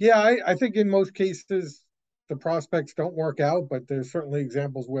think in most cases the prospects don't work out, but there's certainly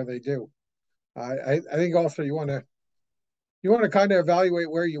examples where they do. I think also you want to kind of evaluate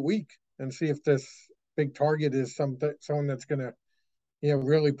where you're weak and see if this big target is someone that's going to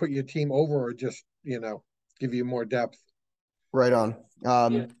really put your team over, or just give you more depth. Right on.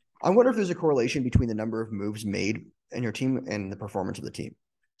 I wonder if there's a correlation between the number of moves made in your team and the performance of the team.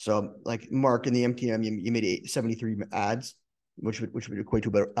 So, like Mark in the MTM, you made 73 ads, which would equate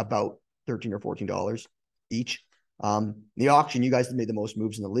to about $13 or $14 each. The auction, you guys made the most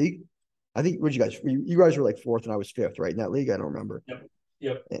moves in the league. I think you guys were like fourth and I was fifth, right, in that league. I don't remember.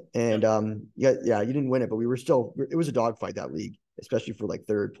 Yep. And you didn't win it, but it was a dogfight, that league, especially for like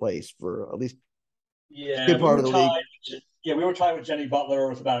third place for at least a good part of the league. Yeah, we were tied with Jenny Butler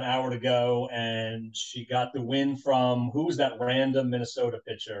with about an hour to go, and she got the win from who was that random Minnesota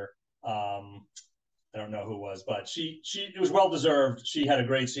pitcher? I don't know who it was, but it was well deserved. She had a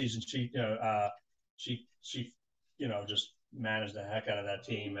great season. She just managed the heck out of that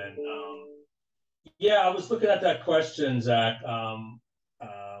team. And I was looking at that question, Zach.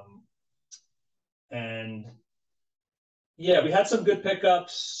 And yeah, we had some good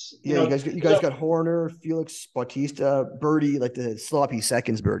pickups. You guys got Horner, Felix Bautista, Birdie, like the sloppy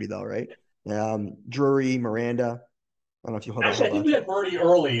seconds Birdie though, right? Drury, Miranda. I don't know if you actually. I think we had Birdie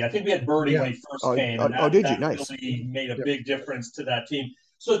early. I think we had Birdie when he first came. And did you? Nice. Really made a big difference to that team.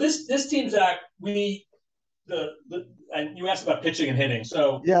 So this team, Zach, and you asked about pitching and hitting.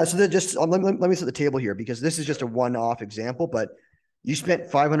 So let me set the table here, because this is just a one-off example, but you spent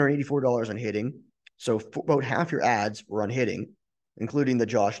 $584 on hitting. So about half your ads were on hitting, including the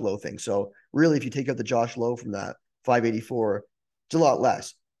Josh Lowe thing. So really, if you take out the Josh Lowe from that 584, it's a lot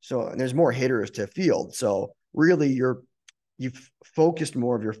less. So, and there's more hitters to field. So really you've focused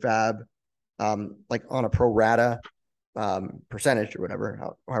more of your fab, like on a pro rata percentage or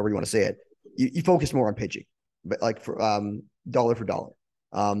whatever, however you want to say it. You focus more on pitching, but like for dollar for dollar.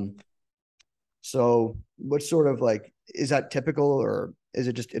 So what sort of like, is that typical, or is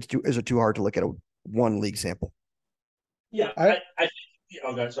it just is it too hard to look at a one league sample? Yeah, go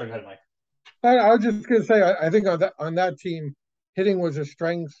ahead, Mike. I was just gonna say, I think on that team, hitting was a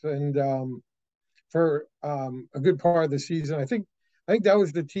strength, and for a good part of the season, I think that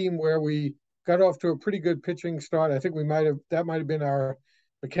was the team where we got off to a pretty good pitching start. I think that might have been our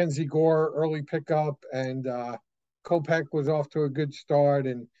Mackenzie Gore early pickup, and Kopech was off to a good start.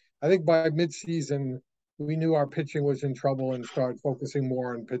 And I think by midseason, we knew our pitching was in trouble and started focusing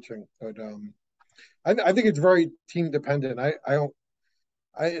more on pitching. But I think it's very team dependent.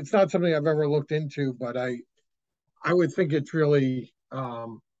 It's not something I've ever looked into, but I would think it's really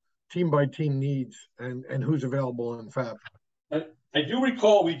team by team needs and who's available in FAB. I do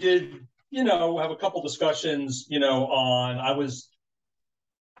recall we did, have a couple discussions,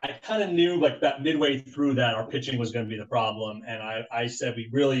 I kind of knew like that midway through that our pitching was going to be the problem. And I said, we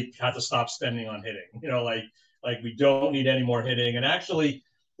really had to stop spending on hitting, like we don't need any more hitting. And actually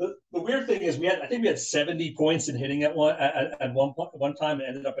the weird thing is I think we had 70 points in hitting at one time, and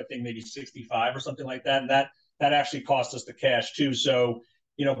ended up, I think maybe 65 or something like that. And that actually cost us the cash too. So,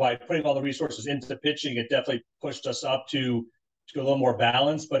 by putting all the resources into pitching, it definitely pushed us up to a little more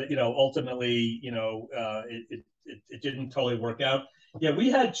balance, but ultimately, it didn't totally work out. Yeah, we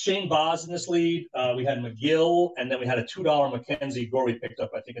had Shane Boz in this lead. We had McGill, and then we had a $2 Mackenzie Gore we picked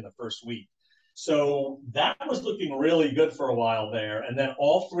up, I think, in the first week. So that was looking really good for a while there. And then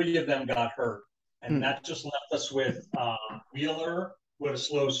all three of them got hurt. And that just left us with Wheeler, who had a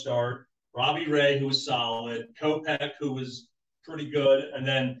slow start, Robbie Ray, who was solid, Kopech, who was pretty good, and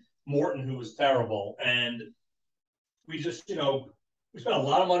then Morton, who was terrible. And we just, we spent a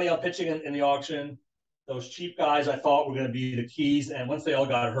lot of money on pitching in the auction. Those cheap guys I thought were going to be the keys. And once they all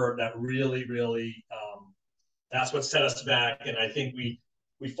got hurt, that really, really That's what set us back. And I think we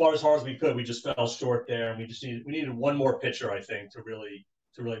fought as hard as we could. We just fell short there, and we needed one more pitcher, I think, to really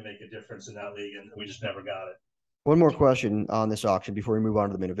make a difference in that league, and we just never got it. One more question on this auction before we move on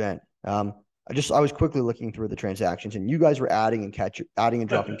to the main event. I was quickly looking through the transactions, and you guys were adding and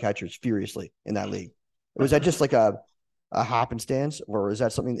dropping catchers furiously in that league. Was that just like a happenstance, or is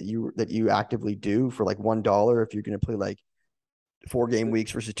that something that you actively do for like $1 if you're going to play like 4-game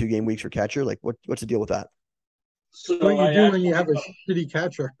weeks versus 2-game weeks for catcher? Like what's the deal with that? So what you do when you have a shitty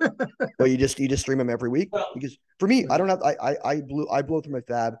catcher? Well, you just stream them every week. Well, because for me, I don't have I blow through my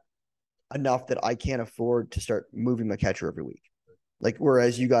fab enough that I can't afford to start moving my catcher every week. Like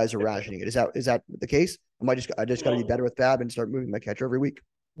whereas you guys are rationing it. Is that the case? I just got to be better with fab and start moving my catcher every week?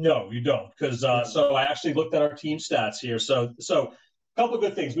 No, you don't, because so I actually looked at our team stats here. So a couple of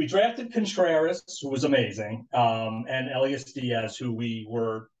good things. We drafted Contreras, who was amazing, and Elias Diaz, who we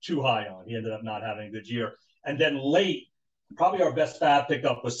were too high on. He ended up not having a good year. And then late, probably our best fab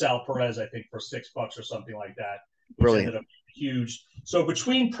pickup was Sal Perez, I think, for $6 or something like that, which Brilliant. ended up huge. So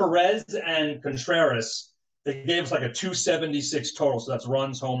between Perez and Contreras, they gave us like a 276 total. So that's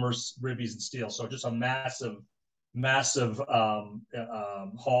runs, homers, ribbies, and steals. So just a massive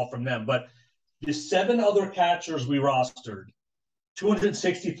haul from them. But the 7 other catchers we rostered,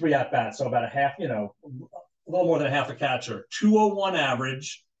 263 at bats, so about a half, a little more than a half a catcher, 201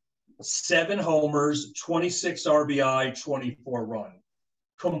 average, 7 homers, 26 RBI, 24 run.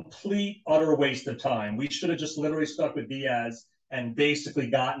 Complete, utter waste of time. We should have just literally stuck with Diaz and basically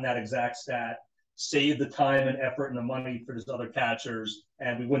gotten that exact stat, saved the time and effort and the money for those other catchers,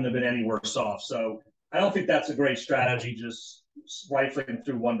 and we wouldn't have been any worse off. So I don't think that's a great strategy, just rifling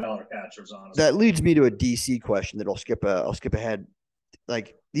through $1 catchers, honestly. That leads me to a DC question that I'll skip ahead.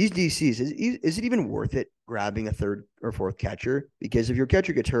 Like these DCs, is it even worth it grabbing a 3rd or 4th catcher? Because if your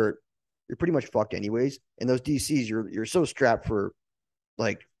catcher gets hurt, you're pretty much fucked anyways. And those DCs, you're so strapped for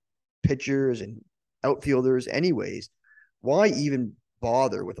like pitchers and outfielders anyways. Why even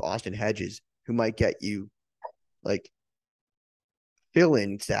bother with Austin Hedges, who might get you like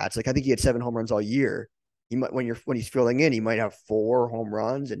fill-in stats? Like I think he had 7 home runs all year. He might when he's filling in, he might have 4 home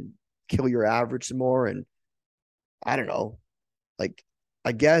runs and kill your average some more. And I don't know. Like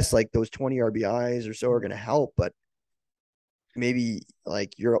I guess like those 20 RBIs or so are going to help, but maybe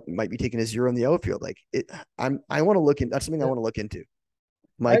like Europe might be taking a 0 in the outfield. Like I want to look in. That's something I want to look into.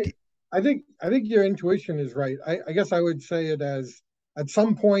 Mike, I think your intuition is right. I guess I would say it as at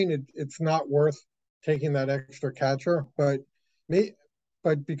some point it's not worth taking that extra catcher, but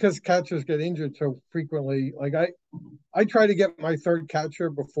because catchers get injured so frequently, like I try to get my 3rd catcher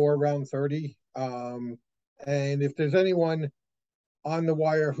before round 30. And if there's anyone on the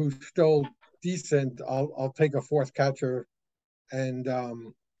wire who's still decent, I'll take a 4th catcher. And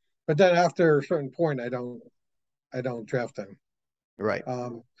but then after a certain point, I don't draft him. right.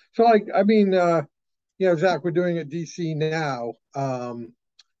 So like I mean, Zach, we're doing a DC now.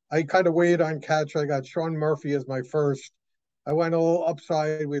 I kind of waited on catcher. I got Sean Murphy as my first. I went a little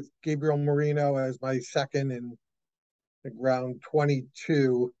upside with Gabriel Moreno as my second in like round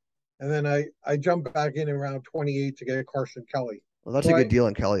 22. And then I jumped back in round 28 to get Carson Kelly. Well, that's a good deal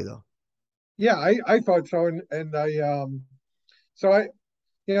on Kelly, though. Yeah, I thought so. And so I,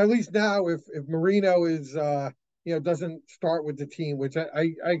 at least now if Moreno is, doesn't start with the team, which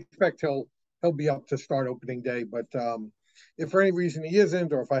I expect he'll be up to start opening day. But if for any reason he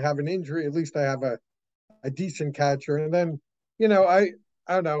isn't, or if I have an injury, at least I have a decent catcher. And then, I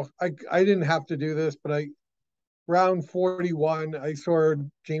don't know, I didn't have to do this, but round 41, I saw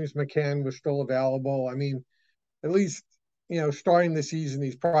James McCann was still available. I mean, at least, starting the season,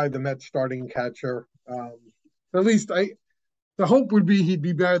 he's probably the Mets starting catcher. At least the hope would be he'd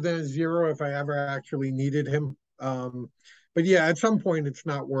be better than a 0 if I ever actually needed him. But yeah, at some point it's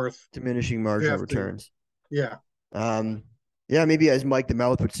not worth diminishing marginal returns. Yeah. Yeah, maybe as Mike the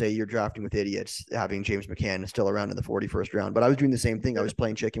Mouth would say, you're drafting with idiots, having James McCann still around in the 41st round. But I was doing the same thing. I was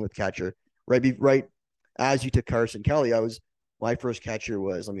playing chicken with catcher. Right as you took Carson Kelly, my first catcher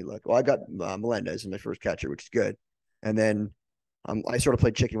was, let me look. Well, I got Melendez as my first catcher, which is good. And then I sort of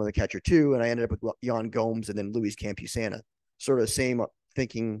played chicken with a catcher too, and I ended up with Yan Gomes and then Luis Campusana. Sort of same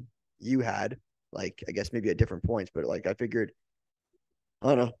thinking you had, like I guess maybe at different points, but like I figured,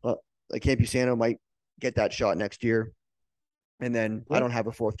 I don't know, like Campusano might get that shot next year. And then I don't have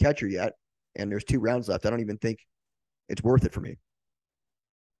a 4th catcher yet, and there's 2 rounds left. I don't even think it's worth it for me.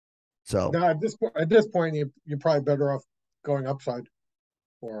 So no, at this point, you're probably better off going upside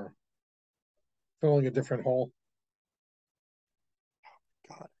or filling a different hole.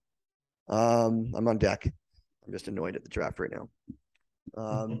 God, I'm on deck. I'm just annoyed at the draft right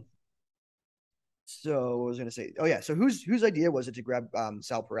now. So what was I going to say? Oh yeah. So whose idea was it to grab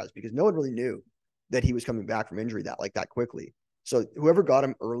Sal Perez? Because no one really knew that he was coming back from injury that quickly. So whoever got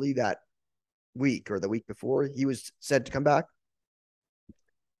him early that week or the week before, he was said to come back.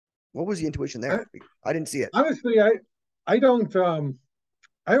 What was the intuition there? I didn't see it. Honestly, I don't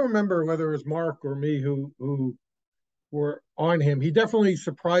I don't remember whether it was Mark or me who were on him. He definitely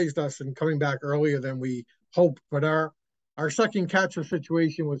surprised us in coming back earlier than we hoped, but our second catcher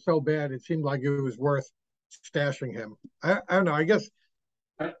situation was so bad it seemed like it was worth stashing him. I don't know. I guess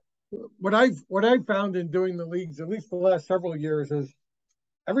what I've found in doing the leagues, at least the last several years, is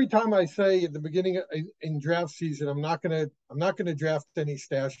every time I say at the beginning in draft season, I'm not gonna draft any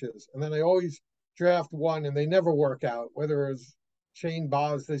stashes, and then I always draft one, and they never work out. Whether it was Shane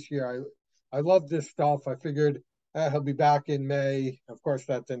Baz this year, I love this stuff. I figured he'll be back in May. Of course,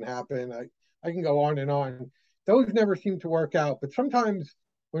 that didn't happen. I can go on and on. Those never seem to work out, but sometimes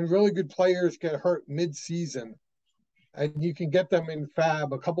when really good players get hurt mid-season, and you can get them in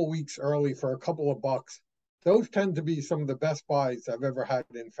Fab a couple weeks early for a couple of bucks, those tend to be some of the best buys I've ever had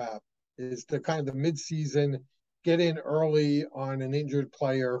in Fab. Is the kind of the mid-season, get in early on an injured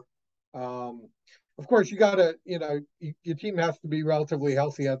player. Of course, you gotta, your team has to be relatively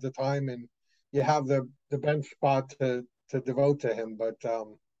healthy at the time, and you have the bench spot to devote to him. But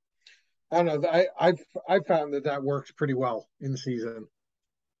I don't know. I found that works pretty well in season.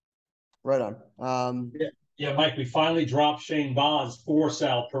 Right on. Yeah, Mike, we finally dropped Shane Baz for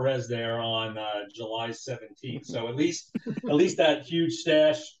Sal Perez there on July 17th. So at least that huge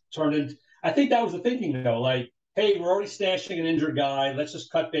stash turned into. I think that was the thinking though. Like, hey, we're already stashing an injured guy. Let's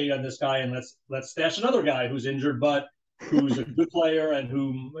just cut bait on this guy and let's stash another guy who's injured but who's a good player and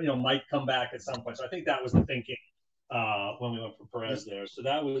who might come back at some point. So I think that was the thinking when we went for Perez there. So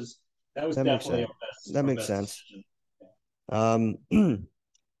that was definitely our best. That makes sense.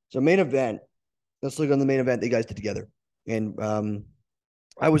 So main event. Let's look on the main event that you guys did together. And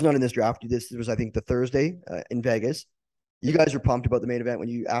I was not in this draft. This was, I think, the Thursday in Vegas. You guys were pumped about the main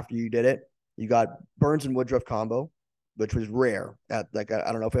event after you did it. You got Burns and Woodruff combo, which was rare. I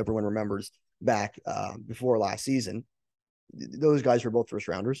don't know if everyone remembers back before last season. Those guys were both first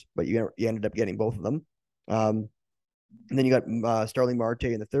rounders, but you ended up getting both of them. And then you got Starling Marte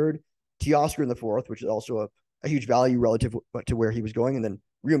in the third, Teoscar in the fourth, which is also a huge value relative to where he was going, and then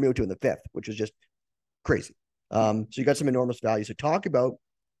Real Muto in the fifth, which was just crazy. So you got some enormous value. So talk about,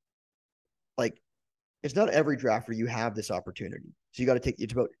 it's not every draft where you have this opportunity. So you got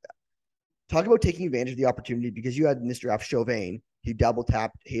to talk about taking advantage of the opportunity, because you had in this draft Chauvin, he double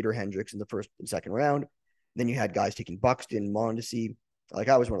tapped Hader Hendricks in the first and second round. Then you had guys taking Buxton, Mondesi.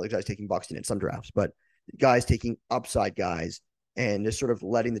 I was one of those guys taking Buxton in some drafts, but guys taking upside guys and just sort of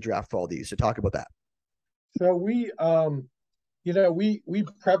letting the draft fall to you. So talk about that. So we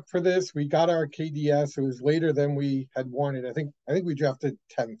prepped for this. We got our KDS. It was later than we had wanted. I think we drafted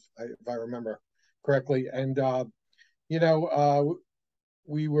 10th, if I remember correctly. And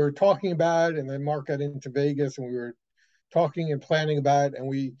we were talking about it, and then Mark got into Vegas, and we were talking and planning about it, and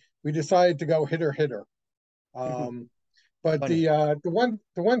we decided to go hitter. But the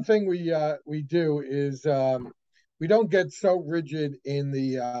one thing we do is we don't get so rigid in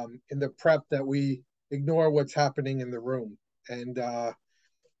the prep that we ignore what's happening in the room. And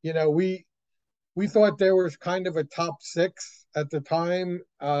we thought there was kind of a top six at the time,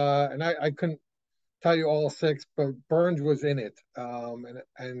 and I couldn't tell you all six, but Burns was in it,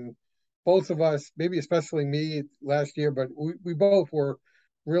 and both of us, maybe especially me last year, but we both were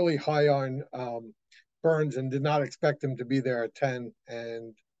really high on Burns and did not expect him to be there at 10.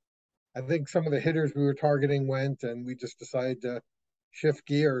 And I think some of the hitters we were targeting went, and we just decided to shift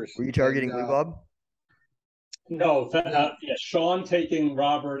gears. Were you targeting Lou Bob? No, Sean taking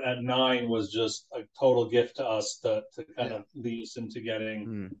Robert at 9 was just a total gift to us to kind of lead us into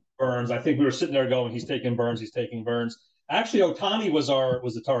getting Burns. I think we were sitting there going, he's taking Burns. Actually, Ohtani was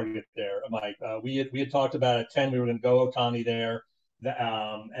the target there, Mike. We had talked about at 10 we were going to go Ohtani there,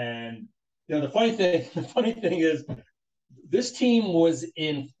 and the funny thing is, this team was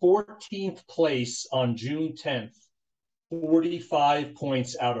in 14th place on June 10th, 45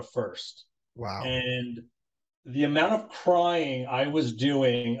 points out of first. Wow! And the amount of crying I was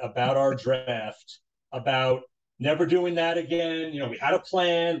doing about our draft, about never doing that again. We had a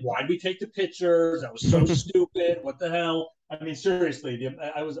plan. Why'd we take the pitchers? That was so stupid. What the hell? I mean, seriously,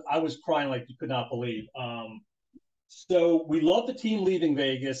 I was crying like you could not believe. So we love the team leaving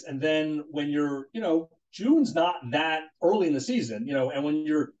Vegas. And then when you're, June's not that early in the season, and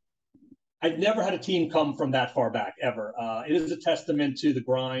when I've never had a team come from that far back ever. It is a testament to the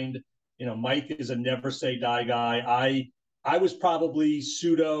grind. Mike is a never say die guy. I was probably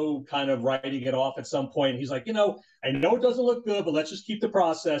pseudo kind of writing it off at some point. He's like, I know it doesn't look good, but let's just keep the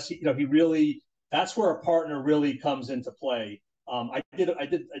process. He really, that's where a partner really comes into play. I did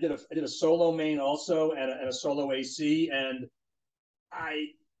a solo main also and a solo AC, and I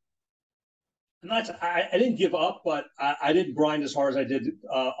didn't give up, but I didn't grind as hard as I did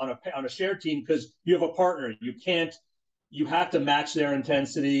on a shared team, because you have a partner. You have to match their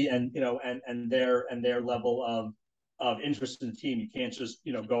intensity and their level of interest in the team. You can't just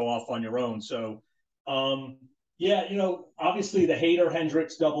go off on your own. So yeah, obviously the Hader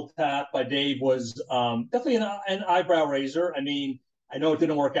Hendricks double tap by Dave was definitely an eyebrow raiser. I mean, I know it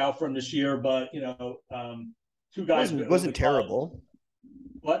didn't work out for him this year, but two guys wasn't terrible.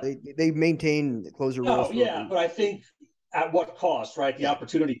 What? They maintain the closer rules. Yeah, but I think at what cost, right? The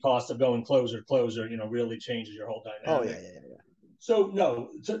opportunity cost of going closer, really changes your whole dynamic. Oh yeah. So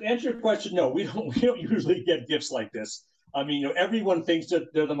no, to answer your question, no, we don't usually get gifts like this. I mean, everyone thinks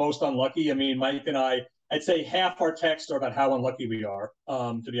that they're the most unlucky. I mean, Mike and I'd say half our texts are about how unlucky we are,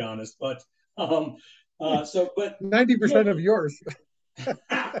 to be honest. But but 90% of yours.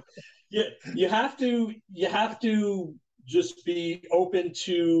 you have to just be open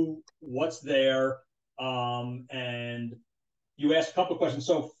to what's there. And you asked a couple of questions.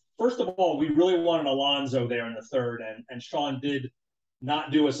 So first of all, we really wanted Alonso there in the third, and Sean did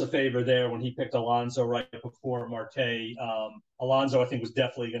not do us a favor there when he picked Alonso right before Marte. Alonso, I think, was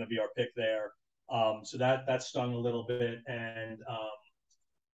definitely going to be our pick there. So that stung a little bit. And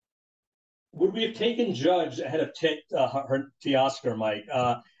would we have taken Judge ahead of Teoscar, Mike?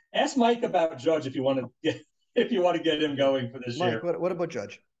 Ask Mike about Judge if you want to get him going for this year. Mike, what about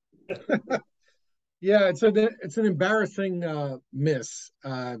Judge? Yeah, it's an embarrassing miss.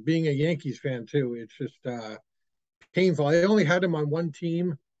 Being a Yankees fan too, it's just painful. I only had him on one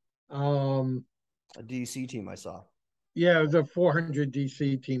team. A DC team I saw. Yeah, it was a 400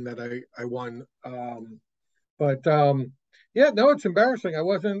 DC team that I won. Yeah, no, it's embarrassing. I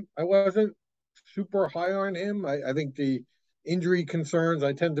wasn't super high on him. I think the injury concerns.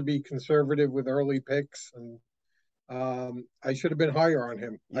 I tend to be conservative with early picks, and I should have been higher on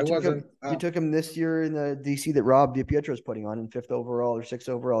him. You took him this year in the DC that Rob DiPietro is putting on in 5th overall or 6th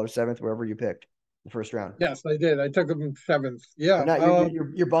overall or 7th, wherever you picked the first round. Yes, I did. I took him 7th. Yeah.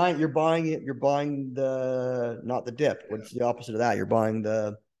 You're buying the not the dip. What's the opposite of that? You're buying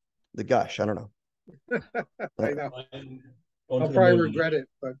the gush. I don't know. I know. I'll probably regret it,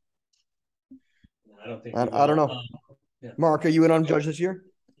 but I don't think. I don't know. Yeah. Mark, are you in on Judge this year?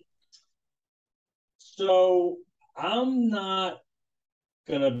 So I'm not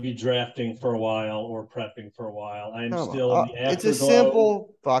gonna be drafting for a while or prepping for a while. I'm still in the afterglow. It's a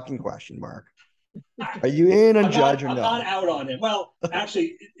simple fucking question, Mark. Are you in on Judge or no? I'm not out on him. Well,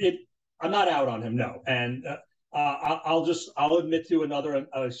 actually, I'm not out on him. No, and I'll admit to another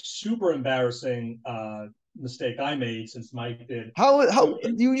super embarrassing mistake I made since Mike did.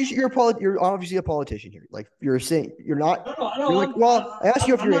 You're obviously a politician here. Like you're saying, you're not. No, you're like, well, I asked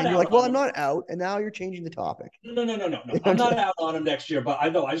you if you're in. You're like, well, I'm not out, and now you're changing the topic. No. I'm not out on him next year, but I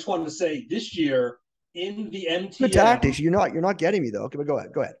know. I just wanted to say this year in the MTM. The tactics. You're not getting me though. Okay, but go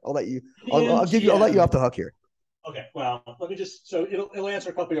ahead. I'll let you. I'll let you off the hook here. Okay. Well, let me just. So it'll answer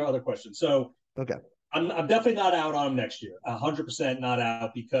a couple of your other questions. So okay. I'm definitely not out on him next year. 100% not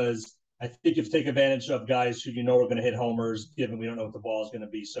out, because I think you have to take advantage of guys who are going to hit homers, given we don't know what the ball is going to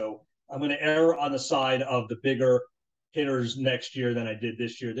be. So I'm going to err on the side of the bigger hitters next year than I did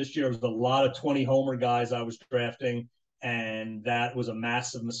this year. This year was a lot of 20-homer guys I was drafting, and that was a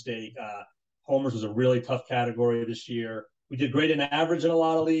massive mistake. Homers was a really tough category this year. We did great in average in a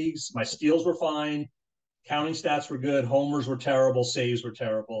lot of leagues. My steals were fine. Counting stats were good. Homers were terrible. Saves were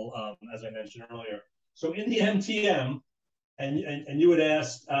terrible, as I mentioned earlier. So in the MTM, and you had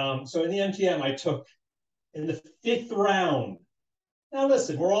asked, so in the MTM, I took in the 5th round. Now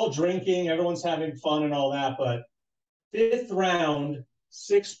listen, we're all drinking, everyone's having fun and all that, but 5th round,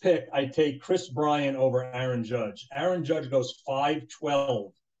 6th pick, I take Chris Bryant over Aaron Judge. Aaron Judge goes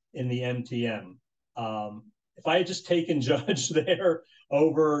 5-12 in the MTM. If I had just taken Judge there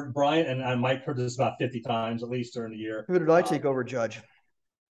over Bryant, and I might heard this about 50 times at least during the year. Who did I take over Judge?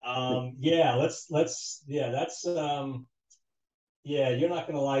 You're not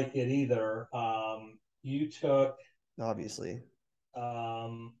going to like it either. You took obviously.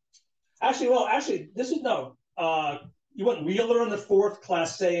 This is no. You went Wheeler in the 4th,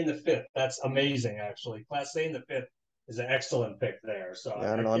 Class A in the 5th. That's amazing, actually. Class A in the 5th is an excellent pick there. So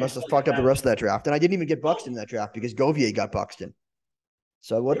yeah, I don't know. I must have fucked up the rest of that draft, and I didn't even get Buxton in that draft because Govier got Buxton.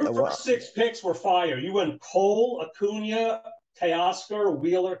 So what? Your first 6 picks were fire. You went Cole, Acuna, Teoscar,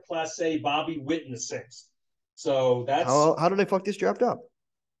 Wheeler, Class A, Bobby Witt in the 6th. So that's How did I fuck this draft up?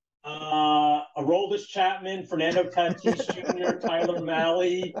 Aroldis Chapman, Fernando Tatis Jr., Tyler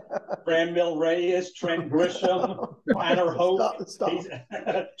Mahle, Franmil Reyes, Trent Grisham, Tanner Hope, Stop.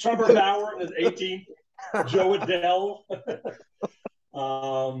 Trevor Bauer in his 18th, Joe Adele.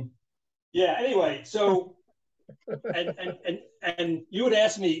 Yeah. Anyway, so and you would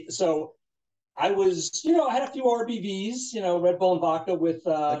ask me. So I was, I had a few RBVs, Red Bull and vodka with.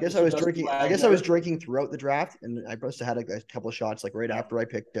 I guess I was drinking. I guess I was drinking throughout the draft, and I must have had a couple of shots like right after I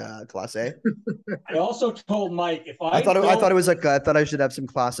picked Class A. I also told Mike if I thought it was like I thought I should have some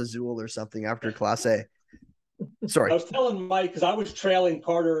Class Azul or something after Class A. Sorry. I was telling Mike because I was trailing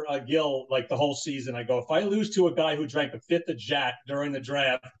Carter Gill like the whole season. I go, if I lose to a guy who drank a fifth of Jack during the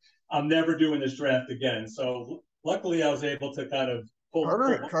draft, I'm never doing this draft again. So luckily, I was able to kind of pull.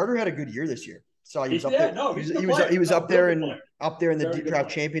 Carter had a good year this year. So he was up there. No, he was up there in the draft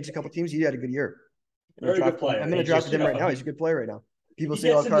champions a couple teams. He had a good year. Very good player. I'm going to draft him right now. He's a good player right now. People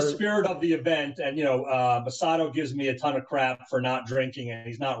say, "Oh, Carter." The spirit of the event, and Masato gives me a ton of crap for not drinking, and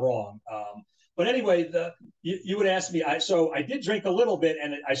he's not wrong. But anyway, you would ask me. So I did drink a little bit,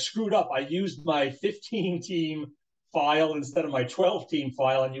 and I screwed up. I used my 15-team file instead of my 12-team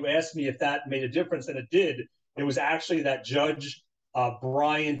file, and you asked me if that made a difference, and it did. It was actually that Judge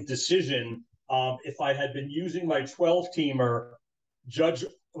Bryant decision. If I had been using my 12-teamer, Judge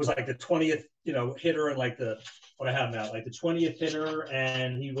was like the 20th, hitter, and like what I have now, like the 20th hitter,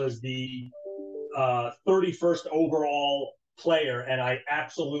 and he was the 31st overall player, and I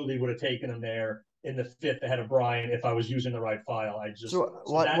absolutely would have taken him there in the 5th ahead of Brian if I was using the right file. That's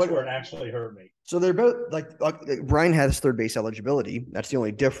where it actually hurt me. So they're both like Brian has third base eligibility. That's the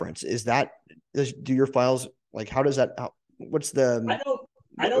only difference. Do your files like how does that? What's the?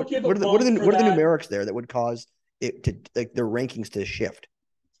 I don't give. What are the numerics there that would cause it to like their rankings to shift?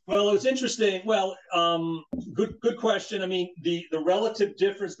 Well, it was interesting. Well, good question. I mean, the relative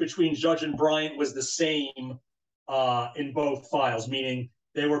difference between Judge and Bryant was the same in both files, meaning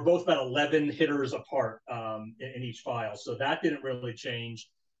they were both about 11 hitters apart in each file. So that didn't really change.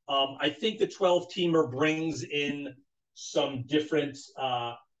 I think the 12-teamer brings in some different.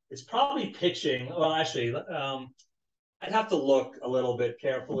 It's probably pitching. Well, actually, I'd have to look a little bit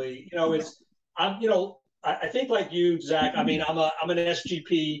carefully. I think like you, Zach. I mean, I'm an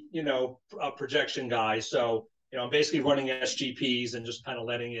SGP, projection guy. So I'm basically running SGPs and just kind of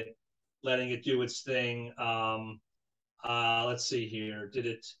letting it do its thing. Let's see here. Did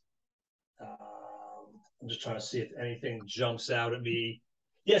it? I'm just trying to see if anything jumps out at me.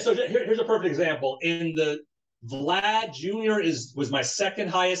 Yeah. So here's a perfect example. In the Vlad Jr. was my second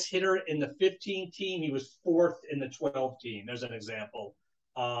highest hitter in the 15 team. He was 4th in the 12 team. There's an example.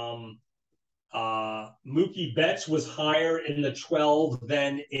 Mookie Betts was higher in the 12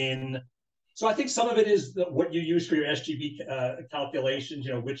 than in. So I think some of it is what you use for your SGB calculations.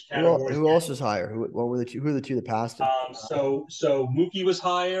 Which categories. Who else is higher? Who are the two that passed it? So Mookie was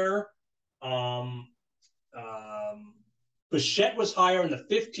higher. Bichette was higher in the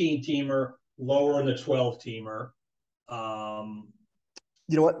 15-teamer, lower in the 12-teamer.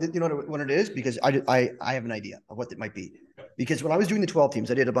 You know what it is? Because I have an idea of what it might be. Because when I was doing the 12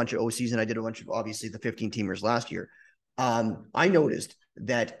 teams, I did a bunch of OCs and I did a bunch of obviously the 15-teamers last year. I noticed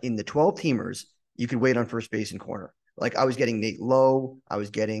that in the 12-teamers, you could wait on first base and corner. Like I was getting Nate Lowe, I was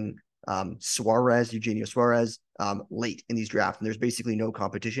getting Eugenio Suarez late in these drafts, and there's basically no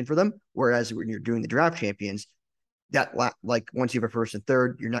competition for them. Whereas when you're doing the draft champions, that like once you have a first and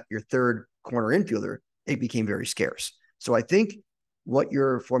third, you're not your third corner infielder. It became very scarce. So I think what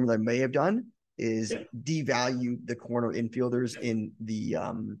your formula may have done is devalue the corner infielders in the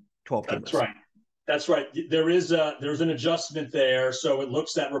 12 teamers. That's right. There's an adjustment there. So it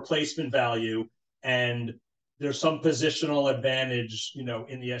looks at replacement value, and there's some positional advantage,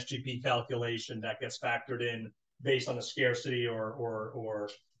 in the SGP calculation that gets factored in based on the scarcity or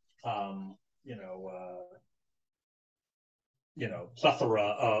plethora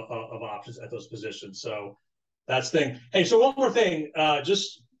of options at those positions. So that's the thing. Hey, so one more thing,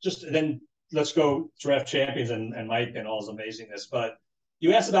 just then let's go draft champions and Mike and all his amazingness. But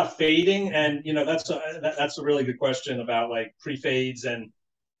you asked about fading, and that's a really good question about like pre-fades, and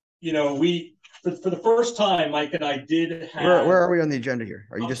we for the first time, Mike and I did have. Where are we on the agenda here?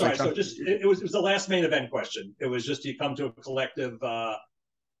 Are you just sorry? So it was the last main event question. It was just you come to a collective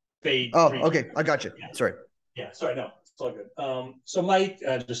fade. Oh, okay, I got you. Yeah. Sorry. Yeah, sorry, no. It's all good. So Mike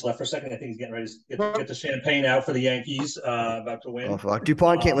just left for a second. I think he's getting ready to get the champagne out for the Yankees, about to win. Oh, fuck.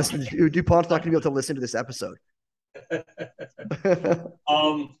 DuPont can't listen. DuPont's not going to be able to listen to this episode.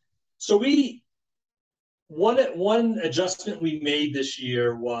 So we one adjustment we made this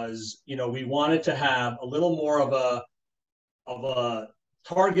year was, we wanted to have a little more of a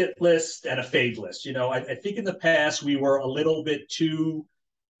target list and a fade list. I think in the past we were a little bit too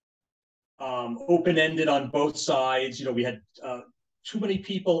open ended on both sides. We had too many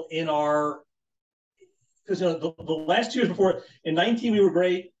people in our, because the last 2 years before, in 19 we were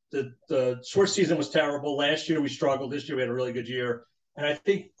great. The short season was terrible. Last year we struggled. This year we had a really good year, and I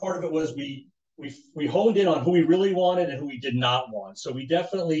think part of it was we honed in on who we really wanted and who we did not want. So we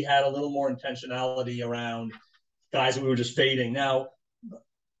definitely had a little more intentionality around guys that we were just fading. Now,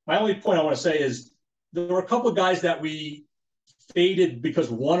 my only point I want to say is there were a couple of guys that we faded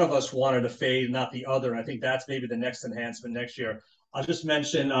because one of us wanted to fade, not the other. And I think that's maybe the next enhancement next year. I'll just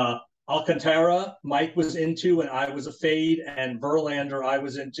mention Alcantara, Mike was into, and I was a fade, and Verlander, I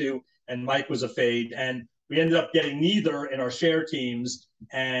was into, and Mike was a fade. And we ended up getting neither in our share teams,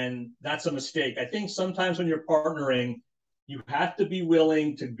 and that's a mistake. I think sometimes when you're partnering, you have to be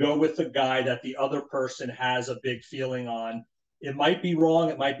willing to go with the guy that the other person has a big feeling on. It might be wrong,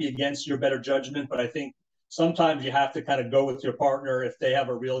 it might be against your better judgment, but I think sometimes you have to kind of go with your partner if they have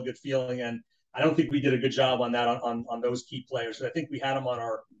a real good feeling. And I don't think we did a good job on that on those key players. I think we had them on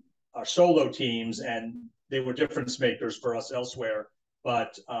our solo teams, and they were difference makers for us elsewhere.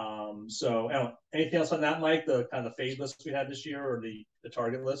 But so anything else on that, Mike? The kind of the fade list we had this year, or the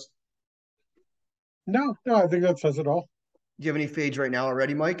target list? No, I think that says it all. Do you have any fades right now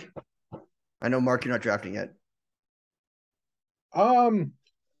already, Mike? I know, Mark, you're not drafting yet.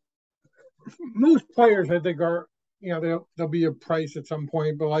 Most players I think are, there'll be a price at some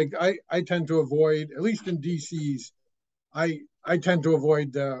point, but like I tend to avoid, at least in DCs, I tend to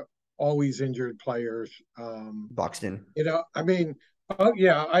avoid the always injured players. Buxton. I mean,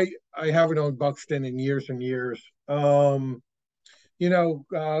 yeah, I haven't owned Buxton in years and years. We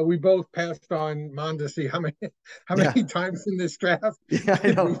both passed on Mondesi how many times in this draft? Yeah,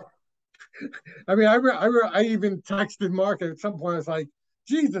 I know. I mean, I even texted Mark at some point. I was like,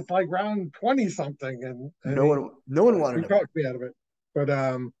 "Geez, it's like round 20 something," and no one wanted he talked me out of it. But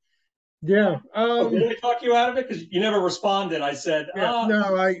yeah. Did we talk you out of it because you never responded? I said, no,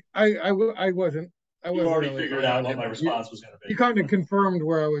 I wasn't. You already really figured out what my response was going to be. You kind of confirmed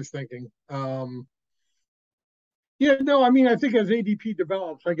where I was thinking. Yeah, no, I mean, I think as ADP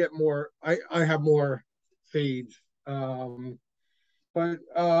develops, I get more. I have more fades. But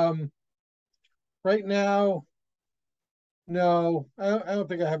right now, no, I don't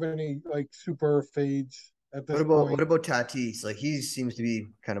think I have any like super fades at this point. What about Tatis? Like, he seems to be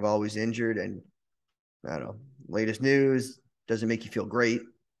kind of always injured, and I don't know. Latest news doesn't make you feel great.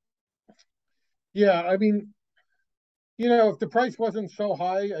 Yeah, I mean, if the price wasn't so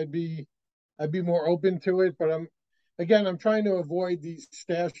high, I'd be more open to it. But I'm trying to avoid these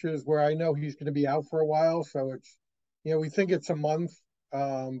stashes where I know he's going to be out for a while. So it's, we think it's a month,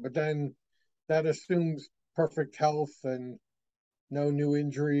 but then that assumes perfect health and no new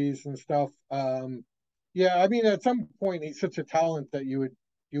injuries and stuff. Yeah, I mean, at some point he's such a talent that you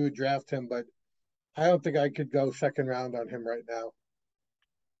would draft him, but I don't think I could go second round on him right now.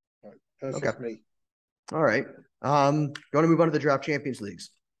 But that's just me. All right. You want to move on to the draft champions leagues?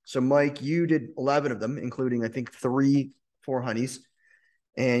 So, Mike, you did 11 of them, including I think 3 for honeys,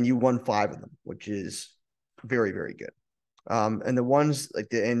 and you won 5 of them, which is very, very good. And the ones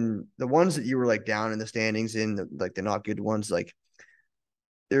the ones that you were like down in the standings in, the not good ones, like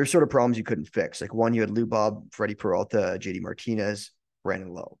there are sort of problems you couldn't fix. Like one, you had Lou Bob, Freddie Peralta, JD Martinez,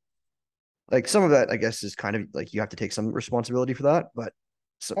 Brandon Lowe. Like some of that, I guess, is kind of like you have to take some responsibility for that, but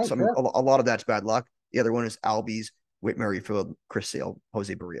sure. a lot of that's bad luck. The other one is Albies, Whit Merrifield, Chris Sale,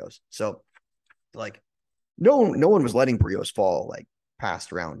 Jose Barrios. So like no one was letting Barrios fall like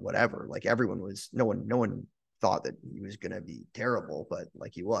past round whatever. Like no one thought that he was going to be terrible, but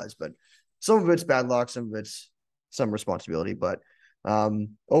like he was. But some of it's bad luck, some of it's some responsibility. But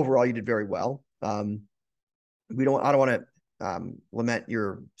overall, you did very well. I don't want to lament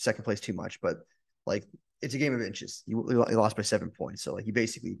your second place too much, but like it's a game of inches. You lost by 7 points, so like you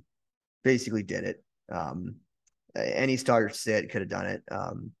basically did it. Any star sit could have done it.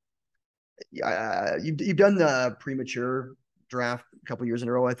 You've done the premature draft a couple years in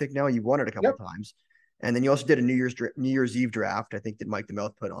a row. I think now you've won it a couple times, and then you also did a New Year's Eve draft. I think that Mike the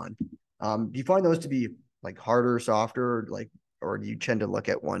Mouth put on. Do you find those to be like harder, softer, or do you tend to look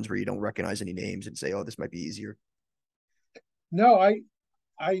at ones where you don't recognize any names and say, "Oh, this might be easier"? No,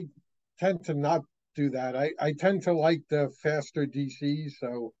 I tend to not do that. I tend to like the faster DCs.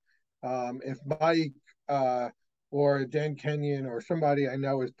 So if Mike or Dan Kenyon or somebody I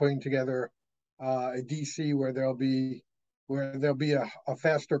know is putting together a DC where there'll be a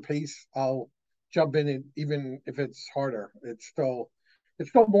faster pace, I'll jump in it, even if it's harder. It's still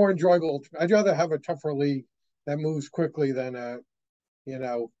more enjoyable. I'd rather have a tougher league that moves quickly than you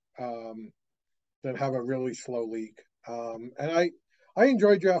know, than have a really slow league. And I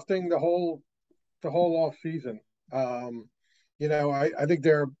enjoy drafting the whole off season. I think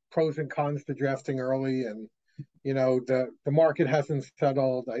there are pros and cons to drafting early, and the market hasn't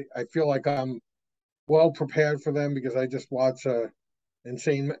settled. I feel like I'm well prepared for them because I just watch a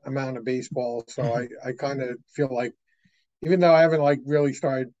insane amount of baseball. So I kind of feel like, even though I haven't like really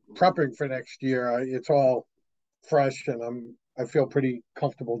started prepping for next year, it's all fresh, and I feel pretty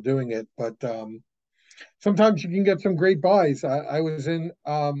comfortable doing it. But sometimes you can get some great buys. I was in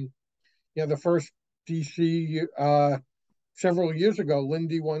the first DC several years ago.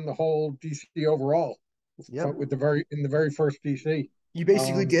 Lindy won the whole DC overall. Yep. With the very first DC. You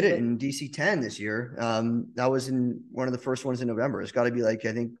basically did it in DC 10 this year. That was in one of the first ones in November. It's got to be like,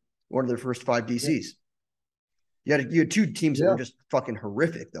 I think, one of the first 5 DCs. Yeah. You had 2 teams that were just fucking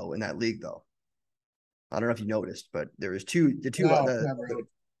horrific though in that league though. I don't know if you noticed, but there was the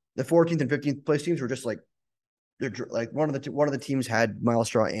 14th and 15th place teams were just like, they're like one of the teams had Miles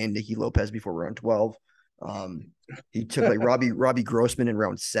Straw and Nicky Lopez before round 12. He took like Robbie Grossman in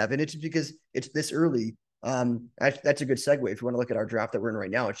round 7. It's because it's this early. That's a good segue. If you want to look at our draft that we're in right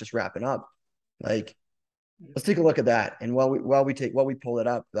now, it's just wrapping up. Like, let's take a look at that. And while we pull it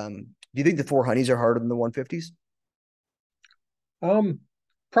up, do you think the 4 honeys are harder than the 150s?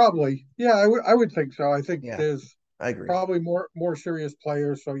 Probably. Yeah, I would think so. I think there's I agree. Probably more serious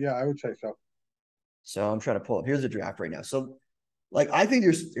players. So yeah, I would say so. So I'm trying to pull up. Here's the draft right now. So like, I think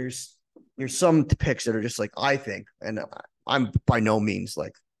there's some picks that are just like, I think, and I'm by no means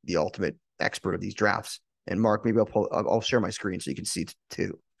like the ultimate expert of these drafts. And Mark, maybe I'll share my screen so you can see it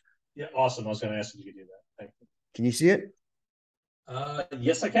too. Yeah, awesome. I was going to ask if you could do that. Thank you. Can you see it?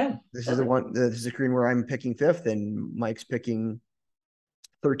 Yes, I can. This is the one. This is the screen where I'm picking 5th and Mike's picking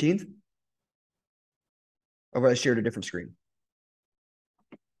 13th. Or I shared a different screen.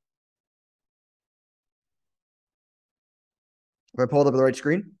 Have I pulled up the right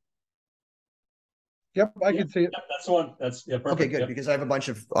screen? Yep, I can see it. Yep, that's the one. That's perfect. Okay, good. Yep. Because I have a bunch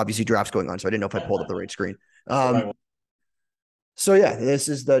of obviously drafts going on, so I didn't know if I pulled up the right screen. So yeah, this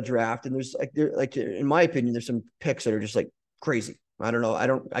is the draft, and there's like in my opinion, there's some picks that are just like crazy. I don't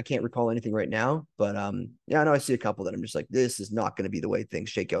know. I can't recall anything right now, but yeah, I know I see a couple that I'm just like, this is not going to be the way things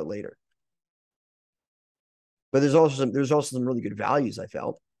shake out later. But there's also some really good values I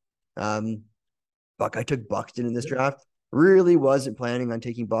felt. I took Buxton in this draft. Really wasn't planning on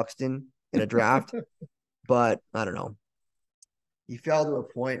taking Buxton in a draft, but I don't know. He fell to a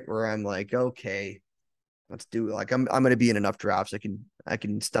point where I'm like, okay, let's do it. Like I'm going to be in enough drafts. I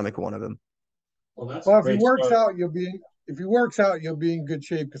can stomach one of them. Well, if he works out, you'll be in good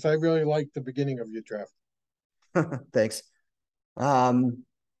shape, because I really like the beginning of your draft. Thanks.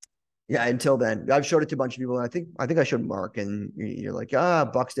 Yeah, until then, I've showed it to a bunch of people. And I think I showed Mark, and you're like,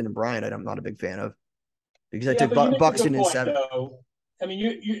 Buxton and Bryant, I'm not a big fan of, because I took Buxton in 7. Though. I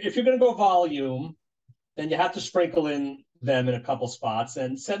mean, if you're going to go volume, then you have to sprinkle in them in a couple spots.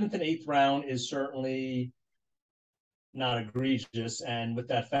 And 7th and 8th round is certainly not egregious. And with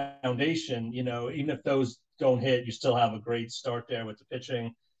that foundation, even if those don't hit, you still have a great start there with the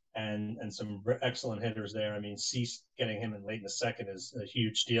pitching and some excellent hitters there. I mean, Cease, getting him in late in the 2nd is a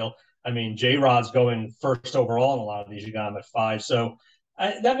huge deal. I mean, J-Rod's going 1st overall in a lot of these. You got him at 5. So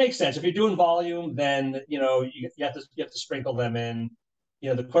that makes sense. If you're doing volume, then, you have to sprinkle them in.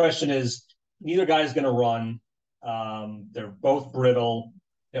 The question is, neither guy's going to run. They're both brittle.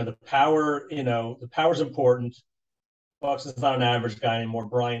 The power's important. Buxton's not an average guy anymore.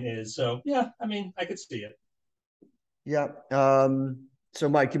 Bryant is. So yeah, I mean, I could see it. Yeah. So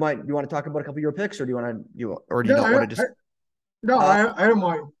Mike, you want to talk about a couple of your picks, or do you want to just? I don't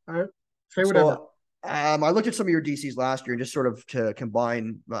mind. Say whatever. So, I looked at some of your DCs last year, and just sort of to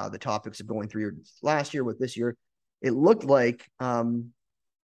combine the topics of going through your last year with this year, it looked like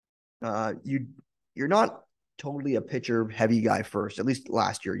you're not totally a pitcher heavy guy first. At least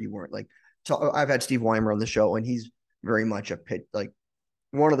last year you weren't. Like, so I've had Steve Weimer on the show, and he's very much a pitch. Like,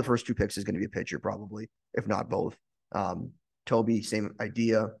 one of the first 2 picks is going to be a pitcher, probably, if not both. Toby, same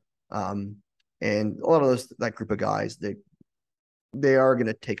idea. And a lot of that group of guys, they are going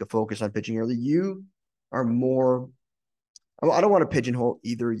to take a focus on pitching early. You are more, I don't want to pigeonhole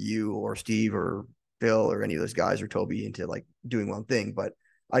either you or Steve or Phil or any of those guys or Toby into like doing one thing, but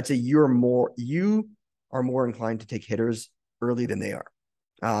I'd say you are more inclined to take hitters early than they are.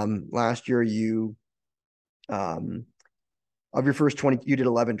 Last year, of your first 20, you did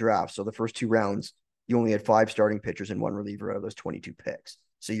 11 drafts. So the first 2 rounds, you only had 5 starting pitchers and 1 reliever out of those 22 picks.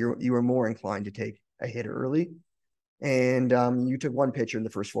 So you were more inclined to take a hitter early, and you took one pitcher in the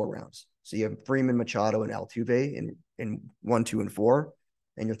first 4 rounds. So you have Freeman, Machado, and Altuve in 1, 2, and 4,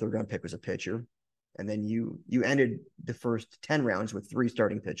 and your third round pick was a pitcher. And then you ended the first 10 rounds with 3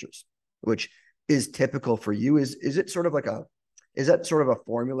 starting pitchers, which is typical for you. Is it sort of like is that sort of a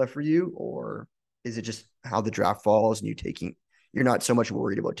formula for you, or is it just how the draft falls and you're not so much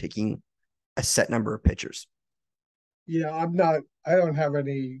worried about taking a set number of pitchers? Yeah, I don't have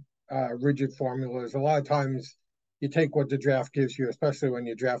any rigid formulas. A lot of times you take what the draft gives you, especially when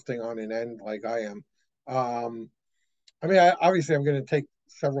you're drafting on an end like I am. Um, I mean, obviously I'm going to take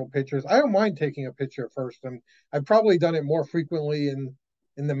several pitchers. I don't mind taking a pitcher first, and I've probably done it more frequently in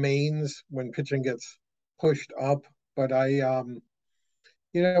the mains when pitching gets pushed up. But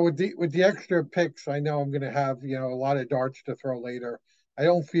with the extra picks, I know I'm going to have a lot of darts to throw later. I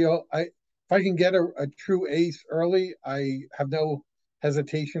don't feel I if I can get a true ace early, I have no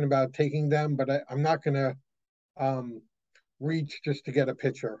hesitation about taking them. But I'm not going to um, reach just to get a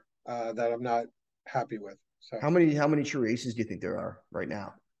pitcher that I'm not happy with. So How many true aces do you think there are right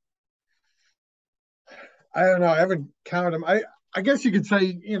now? I don't know. I haven't counted them. I guess you could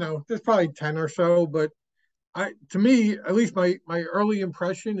say there's probably 10 or so, but to me, at least my early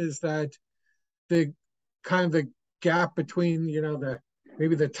impression is that the kind of the gap between the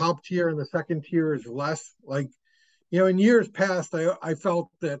maybe the top tier and the second tier is less. Like in years past, I felt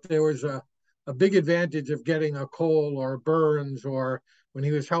that there was a big advantage of getting a Cole or a Burns, or when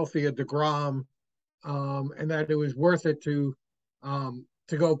he was healthy, a DeGrom, and that it was worth it to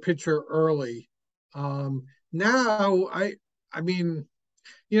go pitcher early. Now I mean,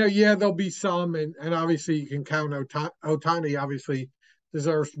 yeah, there'll be some, and obviously you can count Otani. Obviously,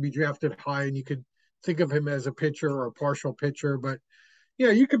 deserves to be drafted high, and you could think of him as a pitcher or a partial pitcher. But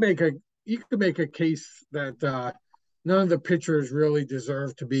yeah, you could make a case that none of the pitchers really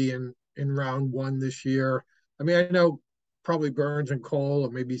deserve to be in round one this year. I mean, I know probably Burns and Cole, or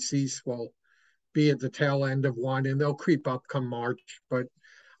maybe Cease will be at the tail end of one, and they'll creep up come March. But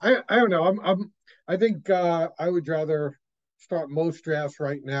I don't know. I think I would rather start most drafts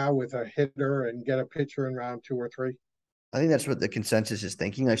right now with a hitter and get a pitcher in round 2 or 3. I think that's what the consensus is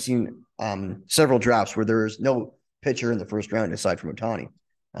thinking. I've seen several drafts where there's no pitcher in the first round aside from Otani.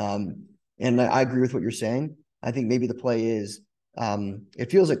 And I agree with what you're saying. I think maybe the play is it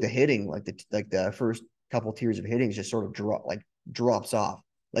feels like the hitting, like the first couple tiers of hitting just sort of drops off.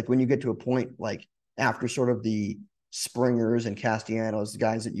 Like when you get to a point like after sort of the Springers and Castellanos, the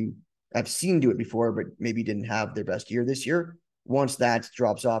guys that you have seen do it before, but maybe didn't have their best year this year. Once that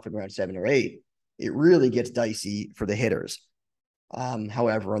drops off in round 7 or 8, it really gets dicey for the hitters.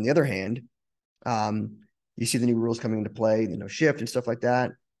 However, on the other hand, you see the new rules coming into play, shift and stuff like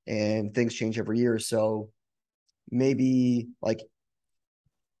that, and things change every year. So maybe like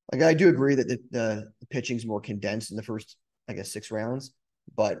I do agree that the pitching is more condensed in the first, I guess, 6 rounds,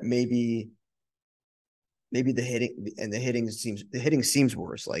 but maybe the hitting seems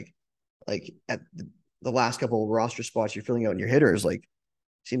worse. Like at the last couple of roster spots you're filling out in your hitters, like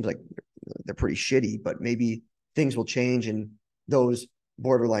seems like they're pretty shitty, but maybe things will change and those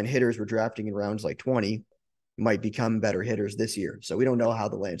borderline hitters we're drafting in rounds like 20 might become better hitters this year. So we don't know how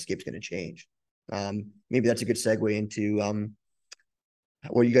the landscape's going to change. Maybe that's a good segue into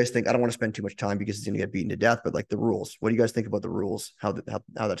what do you guys think? I don't want to spend too much time because it's going to get beaten to death, but like the rules, what do you guys think about the rules? How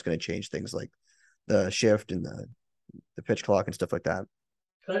that's going to change things like the shift and the pitch clock and stuff like that?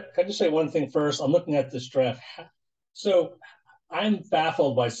 Can I just say one thing first? I'm looking at this draft. So I'm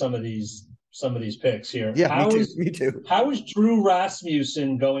baffled by some of these picks here. Yeah, me too. How is Drew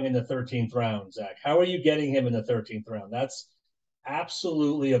Rasmussen going in the 13th round, Zach? How are you getting him in the 13th round? That's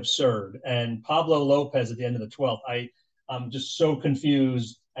absolutely absurd. And Pablo Lopez at the end of the 12th. I'm just so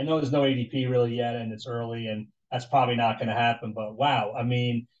confused. I know there's no ADP really yet, and it's early, and that's probably not going to happen. But wow, I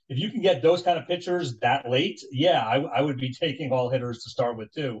mean, if you can get those kind of pitchers that late, yeah, I would be taking all hitters to start with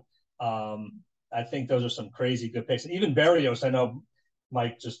too. I think those are some crazy good picks. And even Berrios, I know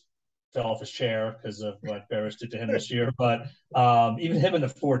Mike just fell off his chair because of what Berrios did to him this year, but even him in the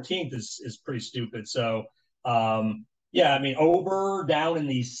 14th is pretty stupid. So yeah, I mean, over down in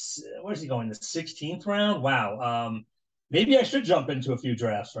the where's he going? The 16th round? Wow. Maybe I should jump into a few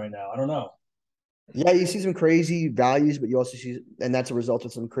drafts right now. I don't know. Yeah, you see some crazy values, but you also see, and that's a result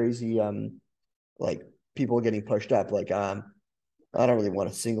of some crazy, like people getting pushed up. Like, I don't really want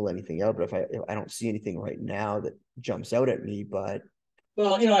to single anything out, but if I don't see anything right now that jumps out at me, but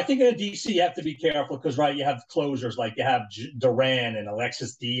well, I think in a DC you have to be careful because right, you have closers like you have Duran and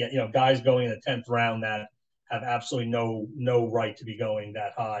Alexis D. Guys going in the 10th round that have absolutely no right to be going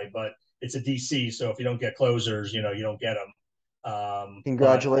that high. But it's a DC, so if you don't get closers, you don't get them. But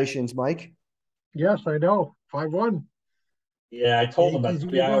Congratulations, Mike. Yes, I know. 5-1. yeah, I told them about Yankees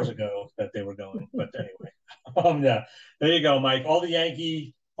 3 move hours on. ago that they were going. But anyway, yeah, there you go, Mike. All the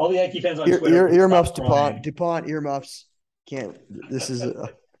Yankee fans on Twitter can stop Earmuffs, crying. DuPont, earmuffs. Can't. This is.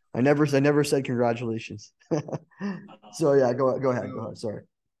 I never said congratulations. So yeah, go ahead. Sorry.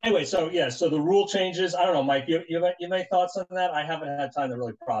 Anyway, so yeah, so the rule changes. I don't know, Mike. You have any thoughts on that? I haven't had time to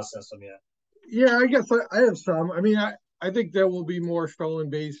really process them yet. Yeah, I guess I have some. I mean, I think there will be more stolen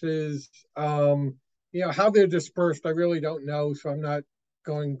bases. How they're dispersed, I really don't know, so I'm not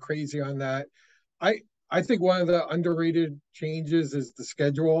going crazy on that. I think one of the underrated changes is the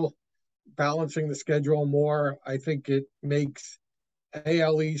schedule, balancing the schedule more. I think it makes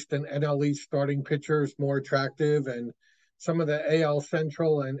AL East and NL East starting pitchers more attractive, and some of the AL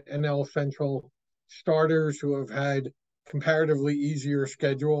Central and NL Central starters who have had comparatively easier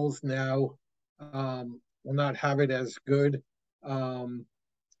schedules now will not have it as good. Um,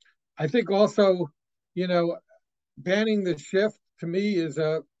 I think also, you know, banning the shift to me is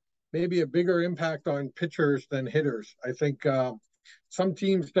maybe a bigger impact on pitchers than hitters. I think some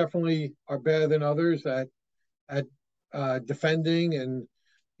teams definitely are better than others at defending, and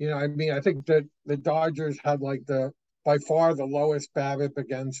I mean, I think that the Dodgers had like the by far the lowest BABIP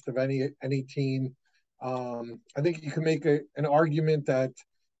against of any team. I think you can make an argument that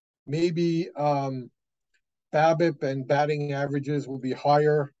maybe BABIP and batting averages will be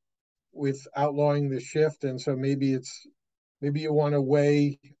higher with outlawing the shift, and so maybe you want to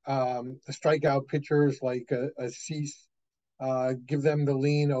weigh the strikeout pitchers like a Cease, give them the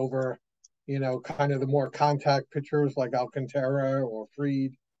lean over, kind of the more contact pitchers like Alcantara or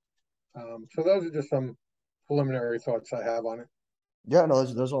Fried. So those are just some preliminary thoughts I have on it. Yeah, no,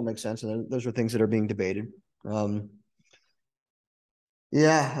 those all make sense, and those are things that are being debated. Um,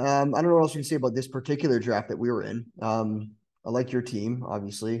 yeah, I don't know what else you can say about this particular draft that we were in. I like your team,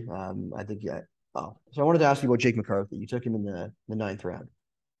 obviously. I think yeah. Oh, so I wanted to ask you about Jake McCarthy. You took him in the ninth round,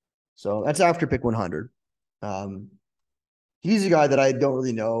 so that's after pick 100. Um, he's a guy that I don't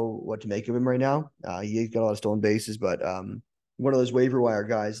really know what to make of him right now. He's got a lot of stolen bases, but one of those waiver wire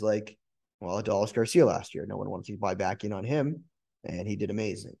guys like, well, Adolis Garcia last year. No one wanted to buy back in on him, and he did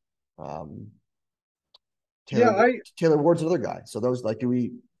amazing. Um, Yeah, Taylor Ward's another guy. So those like, do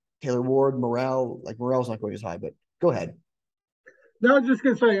we Taylor Ward, Morel? Like Morel's not going as high, but go ahead. no, I was just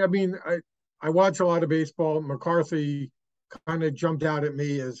gonna say. I mean, I watch a lot of baseball. McCarthy kind of jumped out at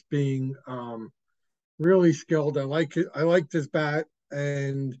me as being really skilled. I liked his bat,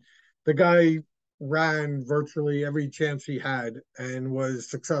 and the guy ran virtually every chance he had and was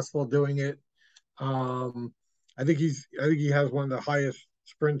successful doing it. Um, I think he has one of the highest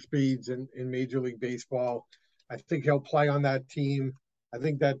sprint speeds in Major League Baseball. I think he'll play on that team. I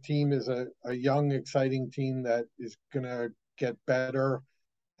think that team is a young, exciting team that is gonna get better,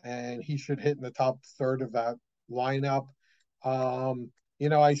 and he should hit in the top third of that lineup.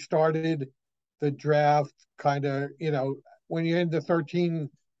 I started the draft kind of, when you're in the 13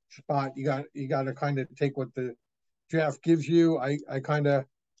 spot, you got to kind of take what the draft gives you. I kind of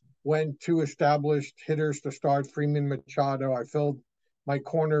went to established hitters to start. Freeman, Machado. I filled my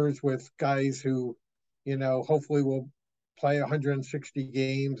corners with guys who, hopefully will play 160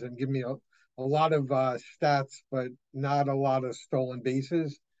 games and give me a lot of stats, but not a lot of stolen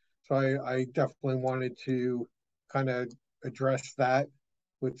bases. So I definitely wanted to kind of address that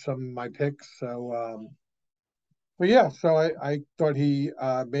with some of my picks. But yeah, so I thought he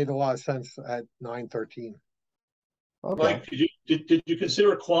made a lot of sense at 9-13. Okay. Mike, did you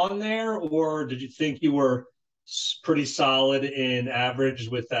consider Quan there, or did you think you were pretty solid in average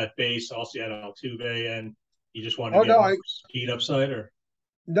with that base? Also, you had Altuve, and you just wanted Oh to get no, more speed upside, or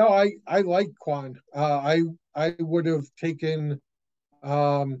I like Quan. I would have taken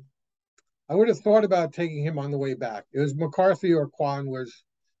um I would have thought about taking him on the way back. It was McCarthy or Quan was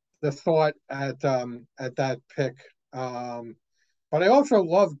the thought at that pick. Um, but I also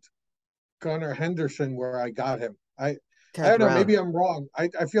loved Gunnar Henderson where I got him. I Tenth don't know, round. maybe I'm wrong.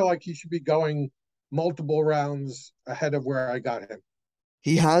 I feel like he should be going multiple rounds ahead of where I got him.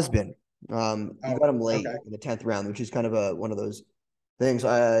 He has been. You Oh, got him late okay. in the 10th round, which is kind of a one of those things.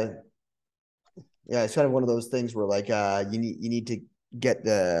 Yeah, it's kind of one of those things where like you need to get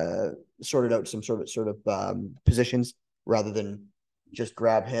the sorted out some sort of positions rather than just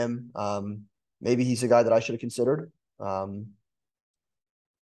grab him. Maybe he's a guy that I should have considered. Yeah,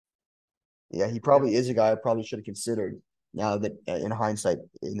 he Yeah. probably is a guy I probably should have considered now that in hindsight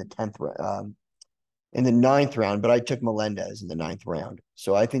in the 10th in the ninth round, but I took Melendez in the ninth round.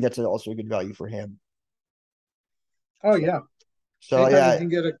 So I think that's also a good value for him. Oh So, yeah. so Anytime you yeah, can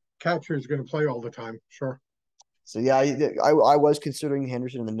get a catcher who's going to play all the time, sure. So yeah, I was considering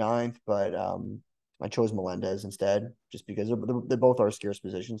Henderson in the ninth, but I chose Melendez instead, just because they both are scarce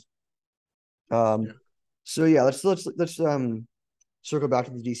positions. Yeah. So yeah, let's circle back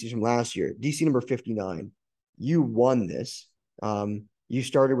to the DCs from last year. DC number 59. You won this. You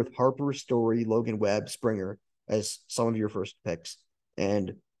started with Harper, Story, Logan Webb, Springer as some of your first picks, and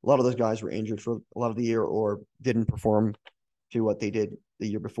a lot of those guys were injured for a lot of the year or didn't perform to what they did the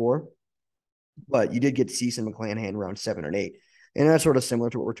year before. But you did get Cease and McClanahan around 7 and 8, and that's sort of similar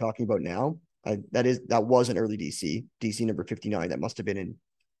to what we're talking about now. That was an early DC number 59. That must have been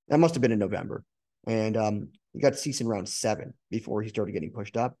in November, and you got Cease in round 7 before he started getting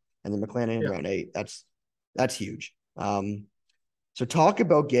pushed up, and then McClanahan in Yeah. round 8. That's huge. So talk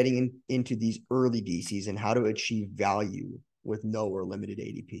about getting into these early DCs and how to achieve value with no or limited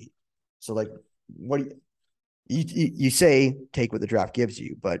ADP. So like, what do you say take what the draft gives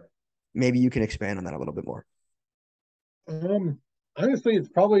you, but maybe you can expand on that a little bit more. Honestly, it's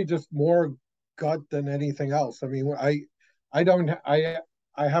probably just more gut than anything else. I mean, I don't, I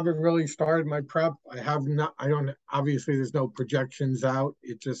haven't really started my prep. I don't, obviously there's no projections out.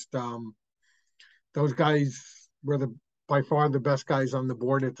 It just, those guys were by far the best guys on the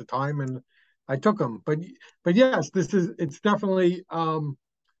board at the time. And I took them, but yes, it's definitely,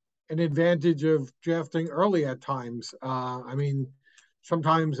 an advantage of drafting early at times. I mean,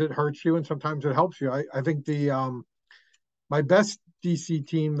 sometimes it hurts you and sometimes it helps you. I think my best DC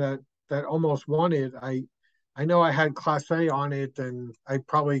team that almost won it, I know I had Class A on it and I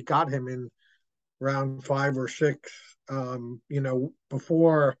probably got him in round 5 or 6,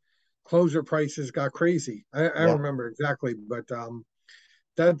 before closer prices got crazy. I don't remember exactly, but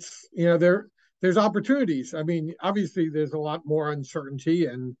that's there's opportunities. I mean, obviously there's a lot more uncertainty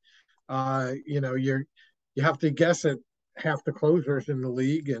and you have to guess at half the closers in the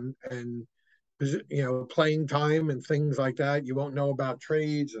league and playing time and things like that. You won't know about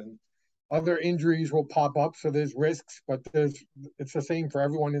trades and other injuries will pop up. So there's risks, but it's the same for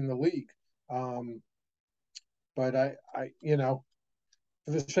everyone in the league. But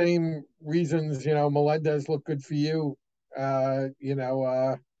for the same reasons, Melendez looked good for you.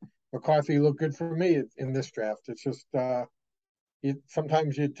 McCarthy looked good for me in this draft. It's just,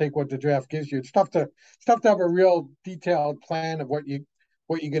 sometimes you take what the draft gives you. It's tough to have a real detailed plan of what you're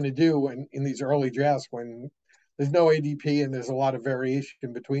going to do in these early drafts when there's no ADP and there's a lot of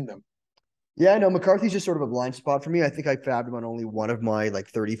variation between them. Yeah, no, McCarthy's just sort of a blind spot for me. I think I fabbed him on only one of my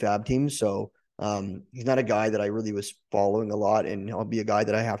 30 fab teams. So he's not a guy that I really was following a lot, and he'll be a guy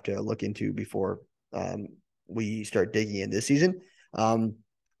that I have to look into before we start digging in this season.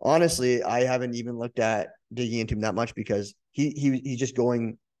 Honestly, I haven't even looked at digging into him that much because he's just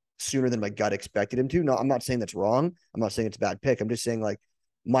going sooner than my gut expected him to. No, I'm not saying that's wrong. I'm not saying it's a bad pick. I'm just saying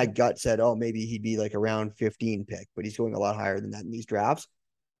my gut said, oh, maybe he'd be around 15 pick, but he's going a lot higher than that in these drafts.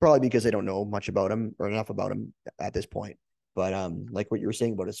 Probably because I don't know much about him or enough about him at this point. But like what you were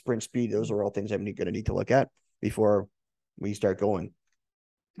saying about his sprint speed, those are all things I'm going to need to look at before we start going.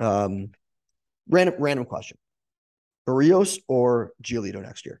 Random question: Berrios or Giolito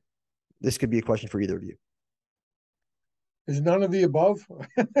next year? This could be a question for either of you. Is none of the above?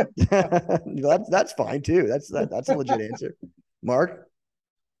 That's fine too. That's a legit answer. Mark?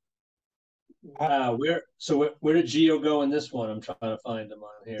 Where did Gio go in this one? I'm trying to find him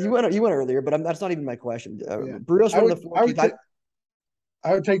on here. You went earlier, but that's not even my question. Yeah. Berrios went the 14th.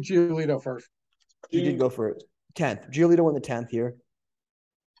 I would take Giolito first. You did go for it. 10th. Giolito won the 10th here.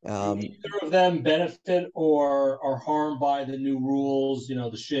 Do either of them benefit or are harmed by the new rules?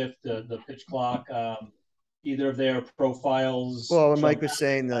 The shift, the pitch clock. Either of their profiles. Well, Mike was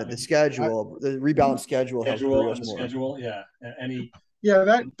saying the schedule, the rebalance schedule helps Berrios more. Schedule, yeah. Yeah,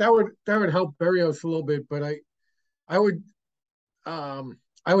 that would help Berrios a little bit, but I would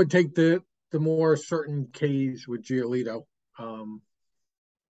take the more certain Ks with Giolito. Then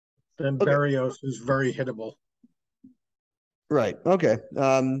Berrios is very hittable. Right. Okay.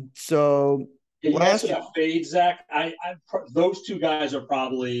 So you asked about fades, Zach. Those two guys are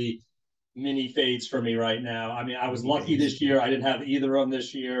probably mini fades for me right now. I mean, I was lucky this year. I didn't have either of them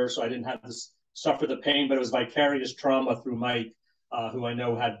this year, so I didn't have to suffer the pain, but it was vicarious trauma through Mike, who I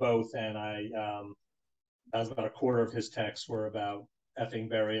know had both, and that was about a quarter of his texts were about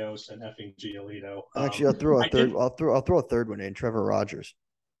effing Berrios and effing Giolito. Actually, I'll throw a third. I'll throw a third one in. Trevor Rogers.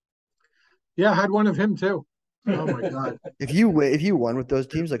 Yeah, I had one of him too. Oh my god! If you won with those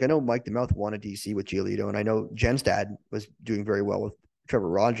teams, I know Mike the Mouth won a DC with Giolito, and I know Genstad was doing very well with Trevor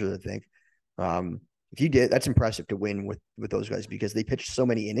Rogers. I think. If you did, that's impressive to win with those guys because they pitched so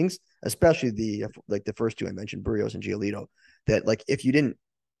many innings, especially the first two I mentioned, Berrios and Giolito, that if you didn't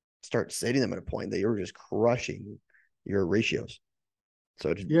start sitting them at a point that you're just crushing your ratios.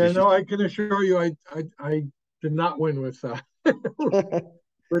 So Yeah, no, I can assure you, I did not win with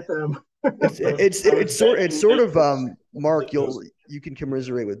with them. it's sort of Mark, you can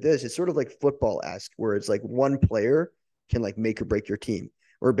commiserate with this. It's sort of like football-esque, where it's like one player can like make or break your team.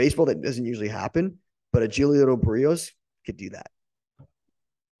 Or baseball, that doesn't usually happen, but a Giolito Barrios could do that.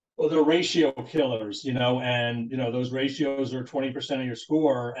 Well, they're ratio killers, and those ratios are 20% of your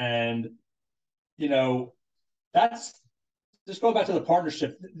score, and you know that's just going back to the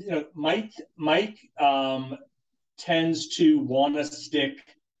partnership. Mike tends to want to stick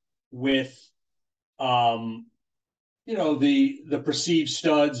with the perceived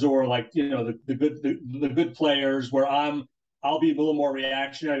studs, or like the good players, where I'll be a little more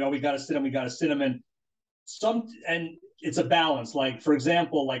reactionary. Oh, we got to sit him, and it's a balance. Like, for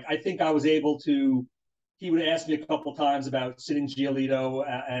example, like I think I was able to. He would ask me a couple times about sitting Giolito,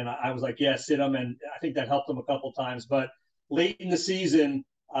 and I was like, yeah, sit him, and I think that helped him a couple times. But late in the season,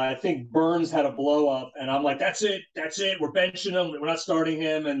 I think Burns had a blow up, and I'm like, that's it, we're benching him, we're not starting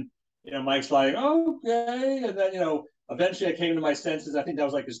him, and Mike's like, oh, okay, and then eventually I came to my senses. I think that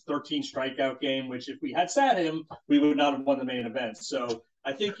was like his 13 strikeout game, which if we had sat him, we would not have won the main event. So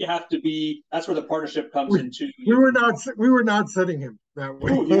I think you have to be. That's where the partnership comes into. We were not setting him that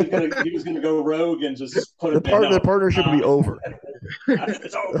way. Ooh, he was gonna go rogue and just put it. The partnership would be over.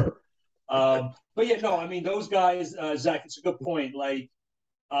 It's over. But yeah, no, I mean those guys, Zach. It's a good point. Like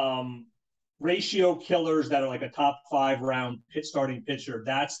ratio killers that are like a top 5 round starting pitcher.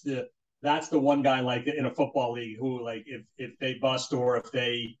 That's the one guy like in a football league who, like, if they bust or if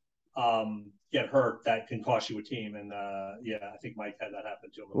they get hurt, that can cost you a team. And yeah, I think Mike had that happen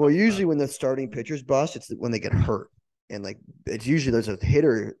to him. Well, usually when the starting pitchers bust, it's when they get hurt, and like it's usually there's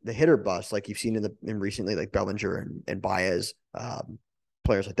the hitter bust, like you've seen in recently, like Bellinger and Baez,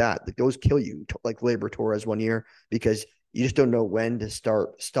 players like that. Like those kill you, like Gleyber Torres one year, because you just don't know when to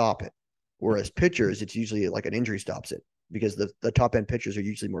stop it. Whereas pitchers, it's usually like an injury stops it, because the top end pitchers are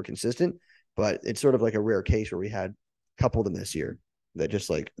usually more consistent. But it's sort of like a rare case where we had a couple of them this year that just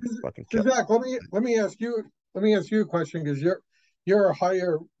like fucking kill. Zach, let me ask you a question, because you're a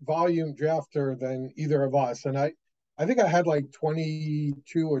higher volume drafter than either of us, and I think I had like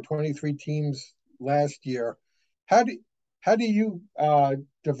 22 or 23 teams last year. How do you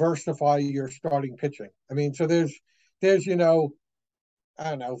diversify your starting pitching? I mean, so there's I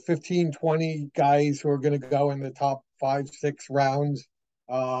don't know, 15, 20 guys who are going to go in the top 5, 6 rounds.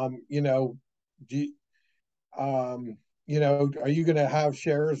 Are you going to have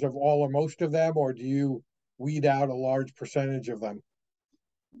shares of all or most of them, or do you weed out a large percentage of them?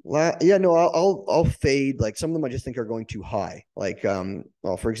 Yeah, no, I'll fade. Like some of them I just think are going too high. Like,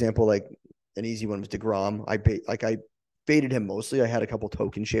 well, for example, like an easy one was DeGrom. I faded him mostly. I had a couple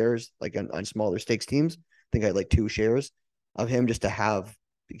token shares, like on smaller stakes teams. I think I had like 2 shares of him just to have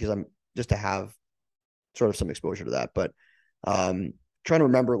sort of some exposure to that. But trying to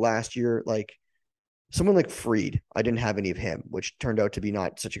remember last year, like someone like Fried, I didn't have any of him, which turned out to be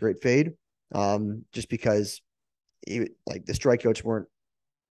not such a great fade. Just because like the strikeouts weren't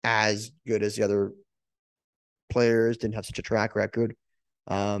as good as the other players, didn't have such a track record.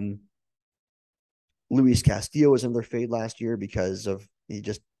 Luis Castillo was another fade last year because of he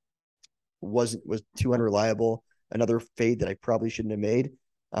just was too unreliable. Another fade that I probably shouldn't have made.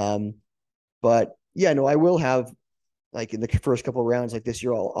 But yeah, no, I will have, like in the first couple of rounds, like this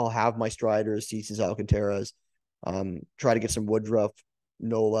year, I'll have my Striders, Ceases, Alcantaras, try to get some Woodruff,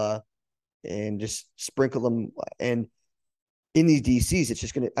 Nola, and just sprinkle them. And in these DCs,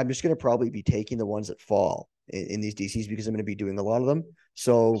 I'm just gonna probably be taking the ones that fall in these DCs, because I'm gonna be doing a lot of them.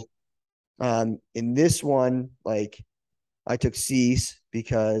 So in this one, like I took Cease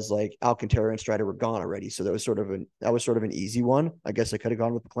because like Alcantara and Strider were gone already. So that was sort of an easy one. I guess I could have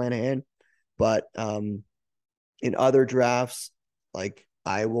gone with McClanahan. But in other drafts, like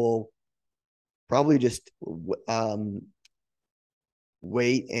I will probably just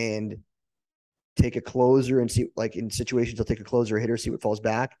wait and take a closer and see, like in situations, I'll take a closer hitter, see what falls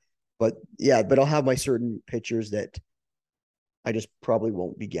back. But yeah, I'll have my certain pitchers that I just probably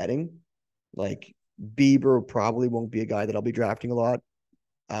won't be getting. Like Bieber probably won't be a guy that I'll be drafting a lot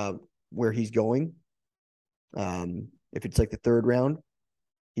where he's going. If it's like the 3rd round,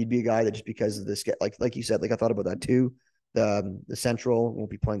 he'd be a guy that just because of this, like you said, like I thought about that too. The Central won't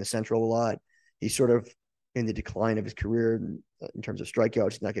be playing the Central a lot. He's sort of in the decline of his career in terms of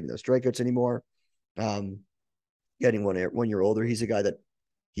strikeouts. He's not getting those strikeouts anymore. Getting 1 year older, he's a guy that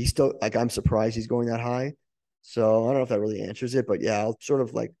he's still like, I'm surprised he's going that high. So I don't know if that really answers it, but yeah, I'll sort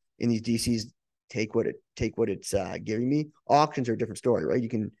of like in these DCs take what it's giving me. Auctions are a different story, right? You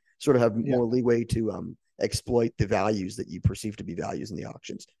can sort of have Yeah. more leeway to exploit the values that you perceive to be values in the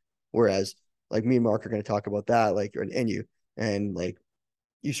auctions. Whereas like me and Mark are going to talk about that, like and you and like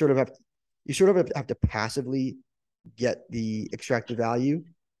you sort of have to passively get the extractive value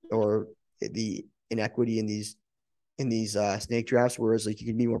or the inequity in these snake drafts, whereas like you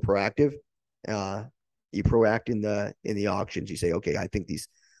can be more proactive. Uh, you proact in the auctions. You say, okay, I think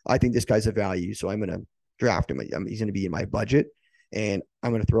this guy's a value, so I'm gonna draft him. He's gonna be in my budget, and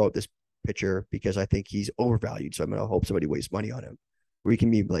I'm gonna throw out this pitcher because I think he's overvalued. So I'm gonna hope somebody wastes money on him. We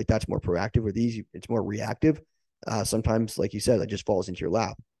can be like that's more proactive. With these, it's more reactive. Sometimes, like you said, it just falls into your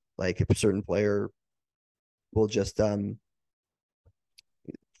lap. Like if a certain player will just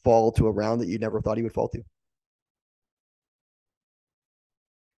fall to a round that you never thought he would fall to.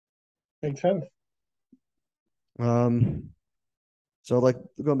 Makes sense. Um, so like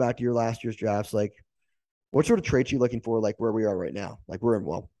going back to your last year's drafts, like what sort of traits are you looking for? Like where we are right now, like we're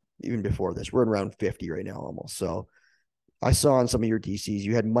in even before this, we're in round 50 right now almost. So I saw on some of your DCs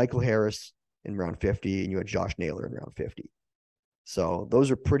you had Michael Harris in round 50 and you had Josh Naylor in round 50. So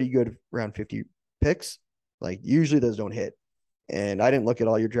those are pretty good round 50 picks. Like usually those don't hit. And I didn't look at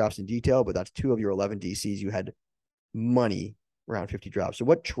all your drafts in detail, but that's 2 of your 11 DCs. You had money round 50 drafts. So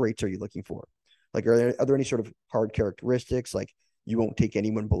what traits are you looking for? Like, are there any sort of hard characteristics? Like you won't take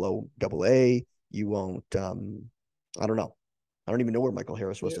anyone below double A. You won't, I don't know. I don't even know where Michael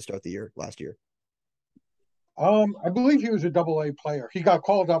Harris was Yeah. to start the year last year. I believe he was a double A player. He got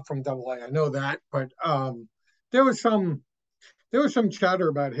called up from double A. I know that, but there was some there was some chatter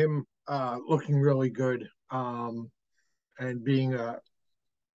about him looking really good and being a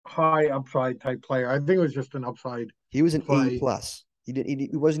high upside type player. I think it was just an upside He was an A play. plus. He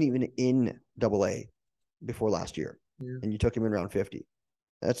wasn't even in double A before last year. Yeah. And you took him in round 50.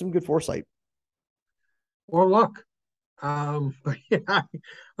 That's some good foresight. Or luck. But yeah,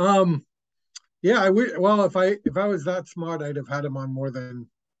 um, yeah. Well, if I was that smart, I'd have had him on more than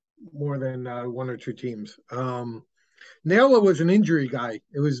one or two teams. Naylor was an injury guy.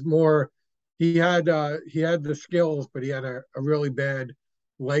 It was more he had the skills, but he had a really bad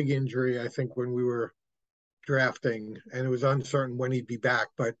leg injury, I think, when we were drafting, and it was uncertain when he'd be back.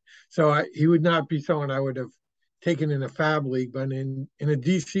 But he would not be someone I would have taken in a fab league, but in a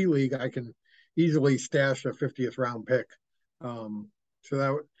DC league, I can easily stash a 50th round pick.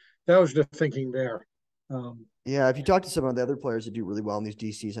 So that was the thinking there. Yeah, if you talk to some of the other players that do really well in these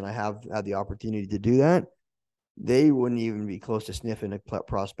DCs, and I have had the opportunity to do that, they wouldn't even be close to sniffing a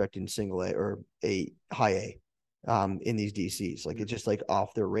prospect in single A or a high A in these DCs. Like it's just like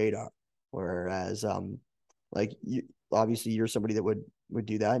off their radar. Whereas like you obviously you're somebody that would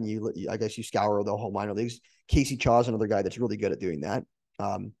do that, and I guess you scour the whole minor leagues. Casey Chaw's another guy that's really good at doing that.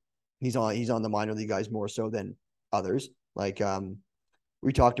 He's on the minor league guys more so than others. Like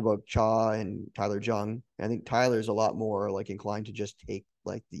we talked about Chaw and Tyler Jung. I think Tyler's a lot more like inclined to just take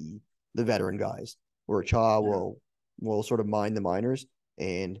like the veteran guys, where Chaw will sort of mind the minors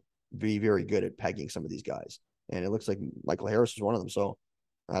and be very good at pegging some of these guys. And it looks like Michael Harris is one of them. So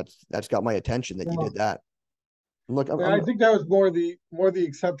that's got my attention that you did that. Look, I think that was more the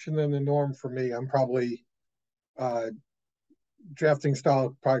exception than the norm for me. I'm probably uh, drafting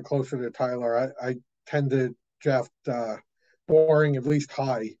style probably closer to Tyler. I tend to draft boring, at least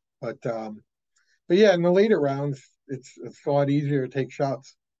high, but yeah, in the later rounds, it's a lot easier to take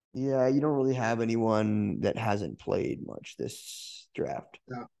shots. yeah, you don't really have anyone that hasn't played much this draft.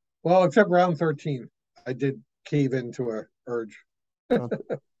 Yeah. Well, except round 13, I did cave into a urge.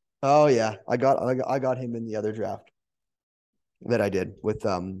 Oh yeah, I got him in the other draft that I did with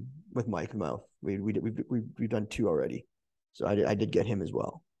Mike Mouth. We've done 2 already, so I did get him as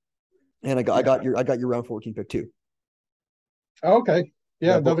well, and I got your round 14 pick too. Okay,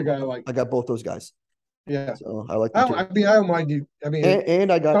 yeah, another both, guy I like. I got both those guys. Yeah, so I like them too. I mean, I don't mind you. I mean,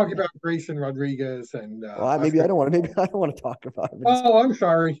 and I got talking about Grayson Rodriguez and well, maybe I don't want to. Maybe I don't want to talk about him. Oh, I'm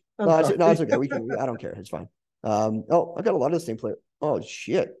sorry. No, it's okay. I don't care. It's fine. Oh, I got a lot of the same player. Oh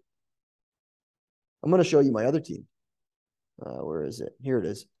shit! I'm gonna show you my other team. Where is it? Here it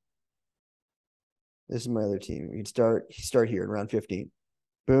is. This is my other team. You can start here in round 15.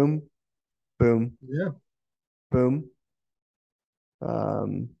 Boom, boom, Yeah, boom,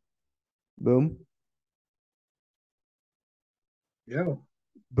 boom, yeah,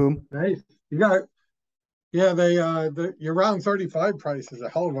 boom. nice. You got yeah. Your round 35 price is a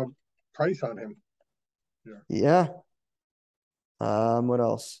hell of a price on him. Yeah. What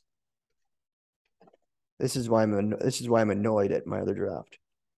else? This is why I'm annoyed at my other draft.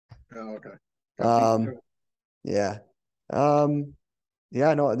 Oh, okay. Yeah.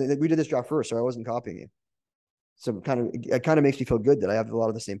 Yeah, no, we did this draft first, so I wasn't copying you. So it kind of makes me feel good that I have a lot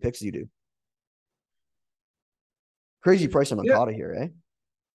of the same picks as you do. Crazy price on Yeah, Moncada here, eh?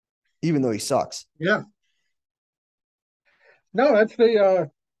 Even though he sucks. yeah. No, that's the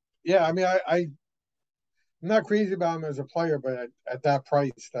yeah. I mean, I'm not crazy about him as a player, but at that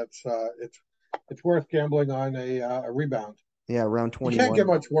price, that's it's worth gambling on a rebound. Yeah, around You can't get 21.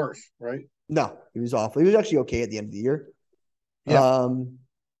 much worse, right? No, he was awful. He was actually okay at the end of the year. Yeah.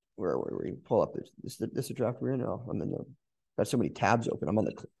 Where were we? Pull up this a draft we're in. Oh, I'm in the got so many tabs open. I'm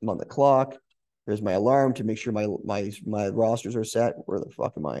on the clock. There's my alarm to make sure my rosters are set. Where the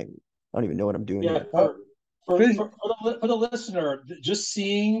fuck am I? I don't even know what I'm doing Yeah, here. for the listener, just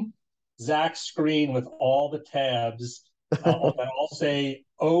seeing Zach's screen with all the tabs that all say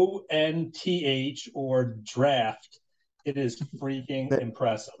ONTH or draft, it is freaking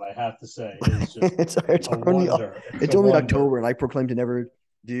impressive. I have to say, it is just it's a wonder. It's only October, and I proclaim to never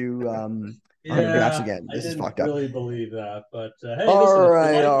do 100 drafts Yeah, again. I This is didn't fucked up. really believe that, but hey, All listen, if you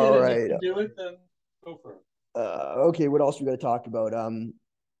right, like all it and right. you can do it, then go for it. Okay, what else we got to talk about?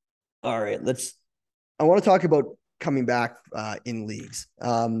 All right, I want to talk about coming back in leagues.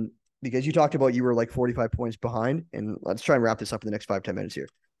 Because you talked about you were like 45 points behind, and let's try and wrap this up in the next 5-10 minutes here.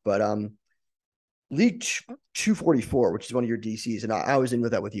 But League 244, which is one of your DCs, and I was in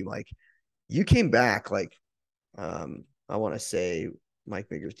with that with you, Mike. You came back like I want to say Mike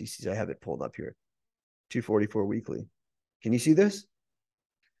Bigger's DCs. I have it pulled up here. 244 weekly. Can you see this?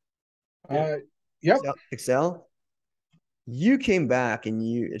 Yep. Excel. You came back and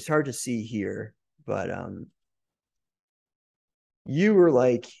it's hard to see here, but you were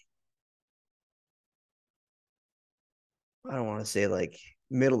like, I don't want to say like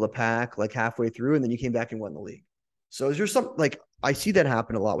middle of the pack, like halfway through, and then you came back and won the league. So is there some like I see that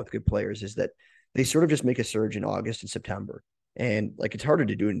happen a lot with good players is that they sort of just make a surge in August and September. And like it's harder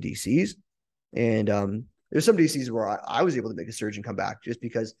to do in DCs. And there's some DCs where I was able to make a surge and come back just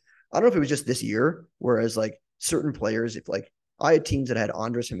because I don't know if it was just this year, whereas like certain players, if like I had teams that had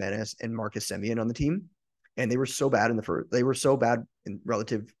Andres Jimenez and Marcus Semien on the team, and they were so bad in the first, they were so bad in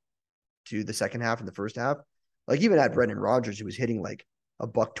relative to the second half and the first half. Like even at Brendan Rodgers, who was hitting like a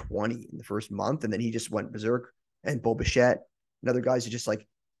 $120 in the first month, and then he just went berserk. And Bo Bichette and other guys who just like, if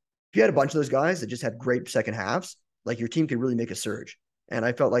you had a bunch of those guys that just had great second halves, like your team could really make a surge. And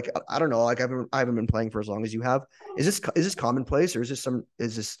I felt like I don't know, like I haven't been playing for as long as you have. Is this commonplace, or is this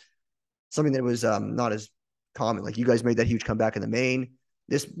something that was not as common? Like you guys made that huge comeback in the main.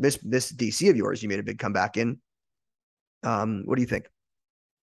 This DC of yours, you made a big comeback in. What do you think?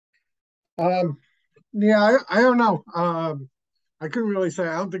 Yeah, I don't know. I couldn't really say.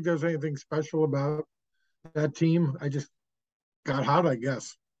 I don't think there's anything special about that team. I just got hot, I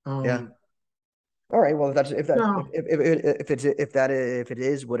guess. Yeah. All right. Well, if No. it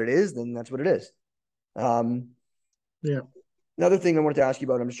is what it is, then that's what it is. Yeah. Another thing I wanted to ask you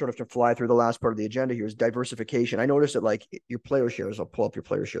about, I'm just sort of to fly through the last part of the agenda here, is diversification. I noticed that like your player shares, I'll pull up your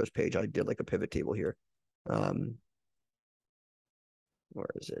player shares page. I did like a pivot table here. Where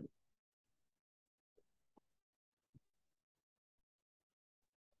is it?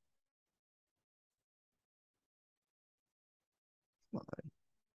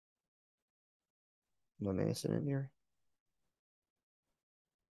 Am I missing in here?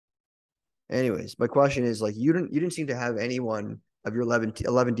 Anyways, my question is like you didn't seem to have anyone of your 11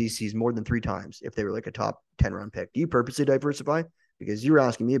 DCs more than 3 times if they were like a top 10 round pick. Do you purposely diversify? Because you were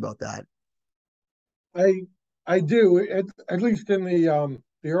asking me about that. I do at least in the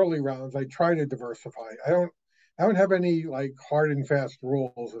early rounds. I try to diversify. I don't have any like hard and fast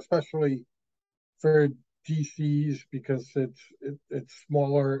rules, especially for DCs because it's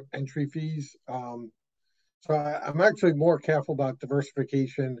smaller entry fees. So I'm actually more careful about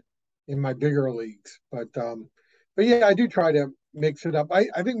diversification in my bigger leagues. But yeah, I do try to mix it up. I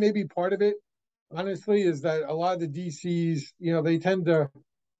think maybe part of it, honestly, is that a lot of the DCs, they tend to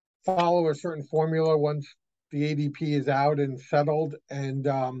follow a certain formula once the ADP is out and settled. And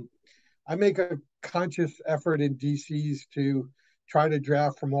I make a conscious effort in DCs to try to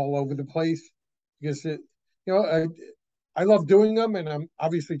draft from all over the place because I love doing them, and I'm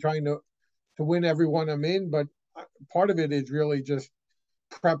obviously trying to win every one I'm in. But part of it is really just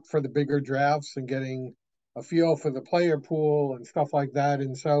prep for the bigger drafts and getting a feel for the player pool and stuff like that.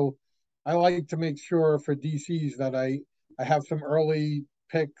 And so I like to make sure for DCs that I have some early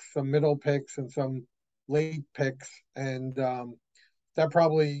picks, some middle picks, and some late picks, and that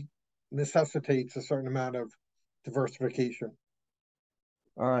probably necessitates a certain amount of diversification.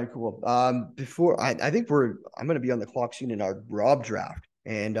 All right, cool. Before I think I'm going to be on the clock soon in our Rob draft,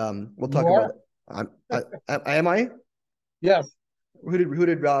 and we'll talk about. Am I? Yes. Who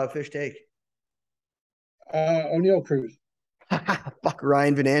did Fish take? O'Neal Cruz. Fuck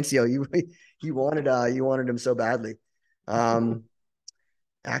Ryan Venancio. You wanted him so badly.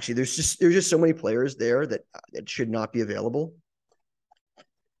 Actually, there's just so many players there that should not be available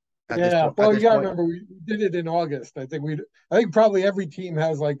at this Yeah, point. well, you gotta remember we did it in August. I think probably every team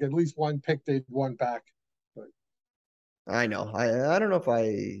has like at least one pick they'd want back. But I know. I don't know if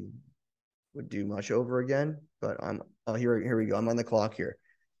I would do much over again, but here we go. I'm on the clock here.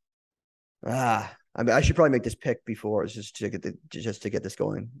 I mean, I should probably make this pick before just to get this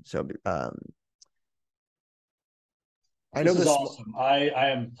going. So I know this is awesome. I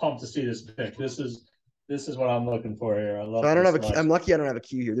am pumped to see this pick. This is what I'm looking for here. I love. So I don't have a. I'm lucky I don't have a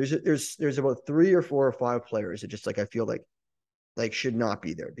queue here. There's about 3 or 4 or 5 players that just like I feel like should not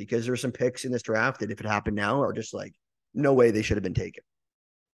be there because there's some picks in this draft that if it happened now are just like no way they should have been taken.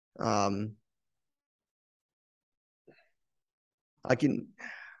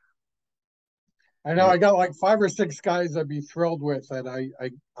 I know I got like 5 or 6 guys I'd be thrilled with, and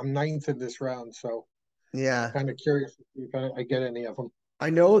I'm 9th in this round, so yeah, kind of curious if I get any of them. I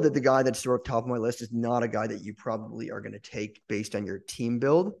know that the guy that's sort of top of my list is not a guy that you probably are going to take based on your team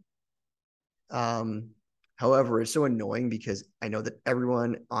build. However, it's so annoying because I know that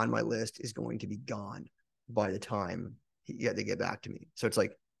everyone on my list is going to be gone by the time they get back to me. So it's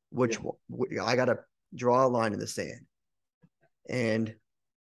like, I got to draw a line in the sand. And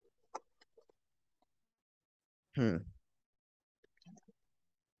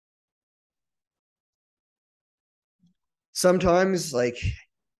sometimes like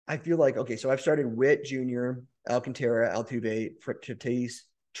I feel like, okay, so I've started Witt Jr., Alcantara, Altuve, Tatis,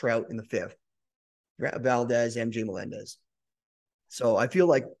 Trout in the 5th, Valdez, MJ Melendez. So I feel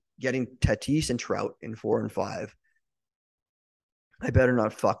like getting Tatis and Trout in 4 and 5, I better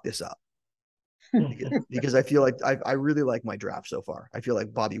not fuck this up. because I feel like I really like my draft so far. I feel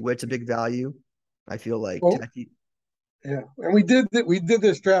like Bobby Witt's a big value. I feel like Tatis. Yeah, and we did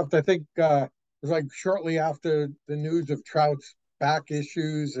this draft. I think it was like shortly after the news of Trout's back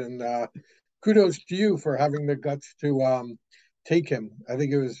issues, and kudos to you for having the guts to take him. I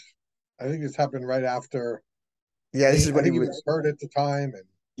think this happened right after. Yeah, this is when he was hurt at the time, and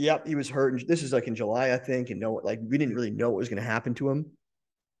yep, he was hurt. This is like in July, I think, and we didn't really know what was going to happen to him,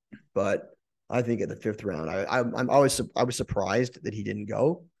 but I think at the 5th round, I was surprised that he didn't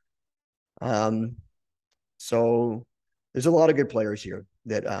go. So there's a lot of good players here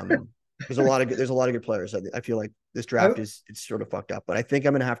that there's a lot of good players. I feel like this draft it's sort of fucked up, but I think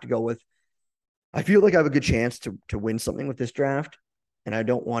I'm gonna have to go with. I feel like I have a good chance to win something with this draft, and I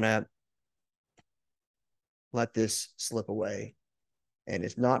don't want to let this slip away. And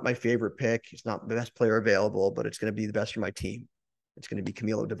it's not my favorite pick. It's not the best player available, but it's going to be the best for my team. It's going to be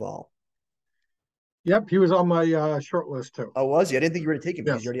Camilo Doval. Yep, he was on my short list too. Oh, was he? I didn't think you were going to take him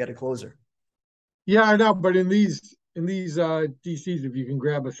because you already had a closer. Yeah, I know, but in these DCs, if you can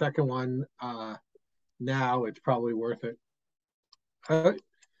grab a second one now, it's probably worth it.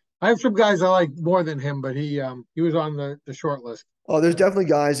 I have some guys I like more than him, but he was on the short list. Oh, there's definitely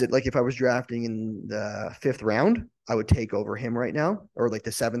guys that like if I was drafting in the 5th round, I would take over him right now, or like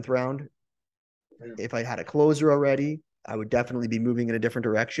the 7th round. Yeah. If I had a closer already, I would definitely be moving in a different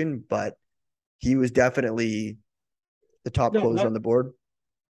direction. But he was definitely the top closer on the board.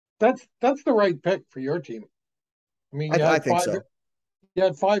 That's the right pick for your team. I mean, I think so. You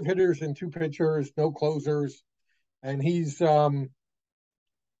had 5 hitters and 2 pitchers, no closers, and he's I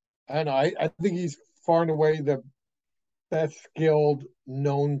think he's far and away the best skilled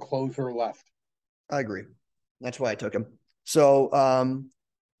known closer left. I agree. That's why I took him. So,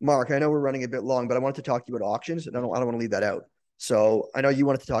 Mark, I know we're running a bit long, but I wanted to talk to you about auctions, and I don't want to leave that out. So I know you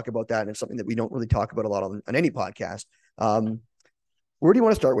wanted to talk about that, and it's something that we don't really talk about a lot on any podcast. Where do you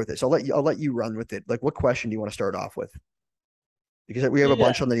want to start with this? I'll let you run with it. Like, what question do you want to start off with? Because we have a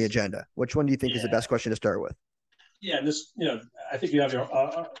bunch on the agenda. Which one do you think is the best question to start with? Yeah, this, I think you have your,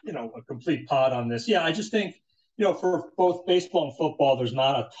 a complete pod on this. Yeah, I just think, for both baseball and football, there's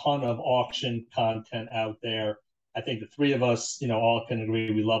not a ton of auction content out there. I think the 3 of us, all can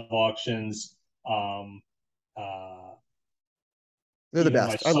agree we love auctions. They're the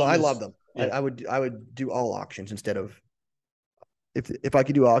best. I love them. Yeah. I would do all auctions instead of if I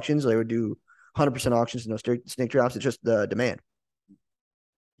could do auctions, I would do 100% auctions, no snake drafts. It's just the demand.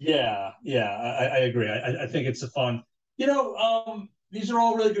 Yeah, I agree. I think it's a fun. These are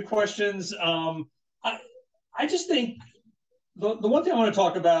all really good questions. I just think the one thing I want to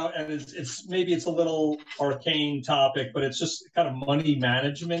talk about, and it's maybe it's a little arcane topic, but it's just kind of money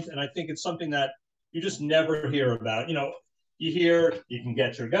management, and I think it's something that you just never hear about. You hear you can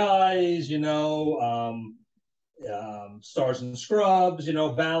get your guys, stars and scrubs,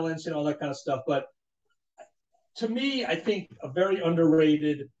 balance, all that kind of stuff, but to me, I think a very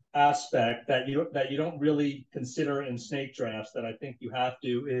underrated aspect that you don't really consider in snake drafts that I think you have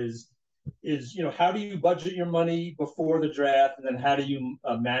to is how do you budget your money before the draft, and then how do you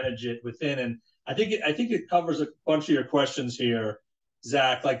manage it within. And I think it covers a bunch of your questions here,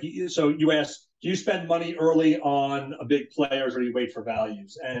 Zach. Like, so you asked, do you spend money early on a big players, or do you wait for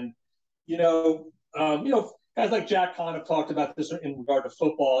values? And guys like Jack Kahn have talked about this in regard to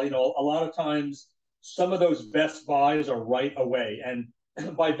football. A lot of times some of those best buys are right away, and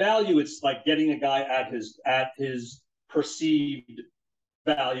by value, it's like getting a guy at his perceived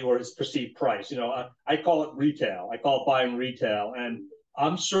value or his perceived price. I call it retail. I call it buying retail, and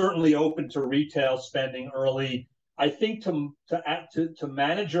I'm certainly open to retail spending early. I think to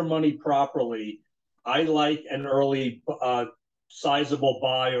manage your money properly, I like an early sizable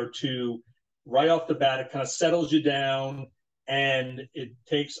buy or two right off the bat. It kind of settles you down, and it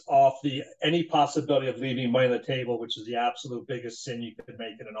takes off any possibility of leaving money on the table, which is the absolute biggest sin you could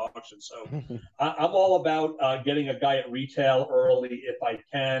make in an auction. So I'm all about getting a guy at retail early if I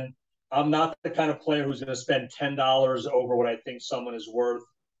can. I'm not the kind of player who's going to spend $10 over what I think someone is worth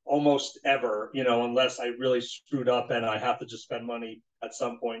almost ever, unless I really screwed up and I have to just spend money at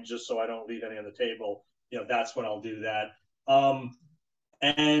some point just so I don't leave any on the table. That's when I'll do that.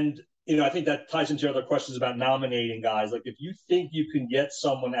 And I think that ties into other questions about nominating guys. Like, if you think you can get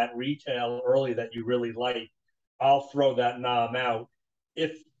someone at retail early that you really like, I'll throw that nom out.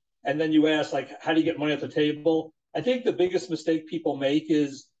 And then you ask, like, how do you get money at the table? I think the biggest mistake people make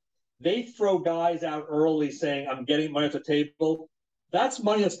is they throw guys out early saying, I'm getting money at the table. That's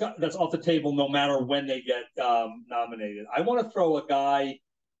money that's off the table no matter when they get nominated. I want to throw a guy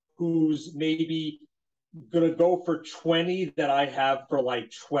who's maybe going to go for 20 that I have for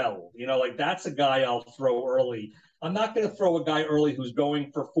like 12. Like, that's a guy I'll throw early. I'm not going to throw a guy early who's going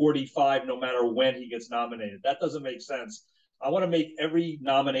for 45 no matter when he gets nominated. That doesn't make sense. I want to make every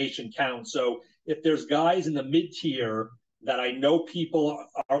nomination count. So if there's guys in the mid-tier that I know people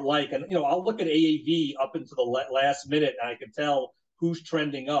are like, and I'll look at AAV up into the last minute and I can tell who's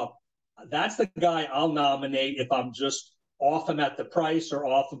trending up. That's the guy I'll nominate if I'm just off him at the price or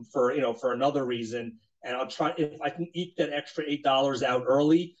off him for another reason. And I'll try, if I can eke that extra $8 out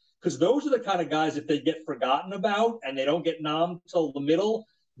early, because those are the kind of guys, if they get forgotten about and they don't get nommed till the middle,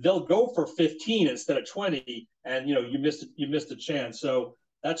 they'll go for 15 instead of 20, and you missed a chance. So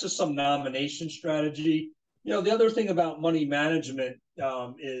that's just some nomination strategy. The other thing about money management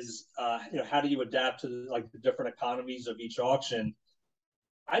is how do you adapt to the different economies of each auction.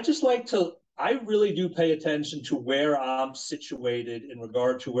 I really do pay attention to where I'm situated in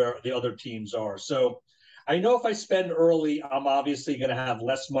regard to where the other teams are. So I know if I spend early, I'm obviously going to have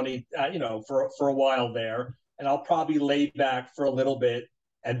less money, for a while there, and I'll probably lay back for a little bit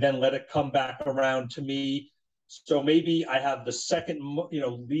and then let it come back around to me. So maybe I have the second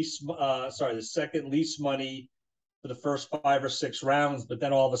least money for the first 5 or 6 rounds, but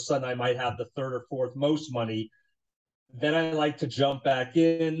then all of a sudden I might have the third or fourth most money. Then I like to jump back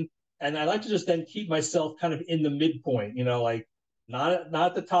in, and I like to just then keep myself kind of in the midpoint, like not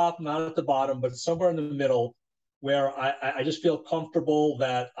at the top, not at the bottom, but somewhere in the middle, where I just feel comfortable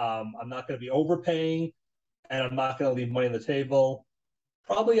that I'm not going to be overpaying, and I'm not going to leave money on the table.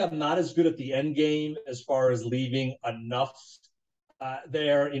 Probably I'm not as good at the end game as far as leaving enough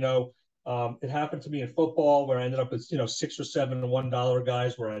there. It happened to me in football where I ended up with 6 or 7 $1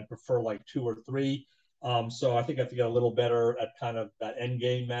 guys where I'd prefer like 2 or 3. So I think I have to get a little better at kind of that end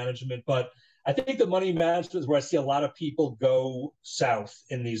game management. But I think the money management is where I see a lot of people go south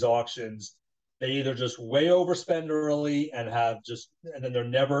in these auctions. They either just way overspend early and then they're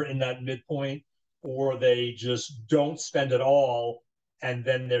never in that midpoint, or they just don't spend at all, and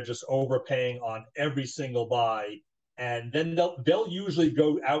then they're just overpaying on every single buy. And then they'll usually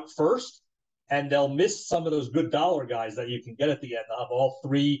go out first, and they'll miss some of those good dollar guys that you can get at the end. They'll have all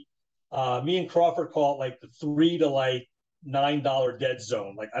three. Me and Crawford call it like the $3 to $9 dead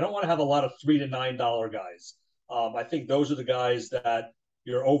zone. Like, I don't want to have a lot of $3 to $9 guys. I think those are the guys that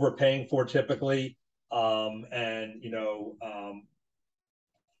you're overpaying for typically, and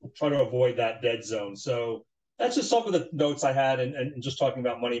try to avoid that dead zone. So that's just some of the notes I had, and just talking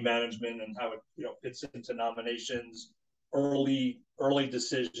about money management and how it fits into nominations, early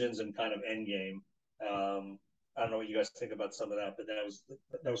decisions, and kind of end game. I don't know what you guys think about some of that, but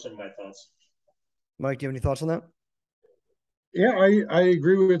that was some of my thoughts. Mike, do you have any thoughts on that? Yeah, I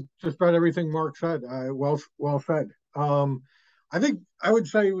agree with just about everything Mark said. Well said. I think I would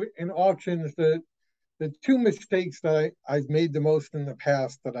say in auctions the 2 mistakes that I've made the most in the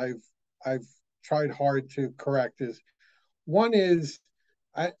past that I've tried hard to correct is, one is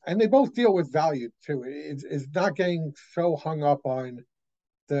and they both deal with value too. It's not getting so hung up on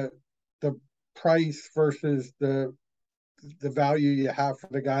the the price versus the value you have for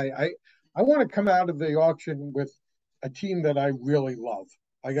the guy. I want to come out of the auction with a team that I really love.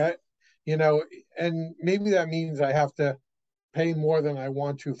 I got, and maybe that means I have to pay more than I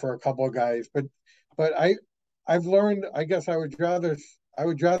want to for a couple of guys, but I've learned. I guess I would rather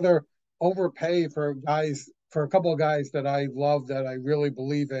overpay for a couple of guys that I love, that I really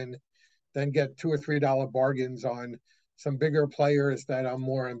believe in, than get $2 or $3 bargains on some bigger players that I'm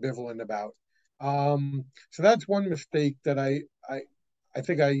more ambivalent about. So that's one mistake that I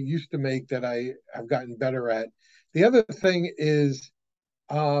think I used to make that I have gotten better at. The other thing is,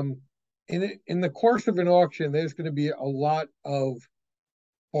 in the course of an auction, there's going to be a lot of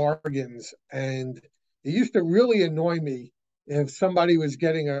bargains, and it used to really annoy me if somebody was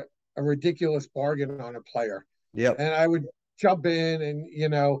getting a ridiculous bargain on a player, Yep. and I would jump in and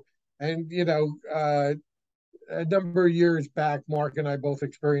a number of years back, Mark and I both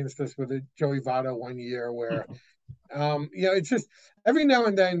experienced this with Joey Votto one year where, it's just every now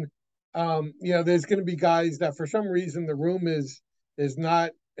and then, there's going to be guys that for some reason the room is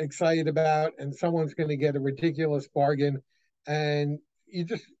not excited about, and someone's going to get a ridiculous bargain. And you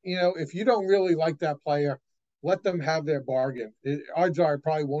just, if you don't really like that player, let them have their bargain. Odds are it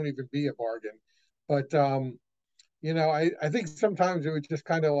probably won't even be a bargain. But, I think sometimes it would just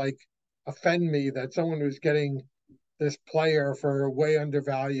kind of like offend me that someone was getting this player for way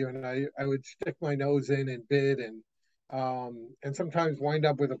undervalue, and I would stick my nose in and bid, and sometimes wind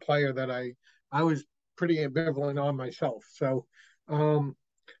up with a player that I was pretty ambivalent on myself. So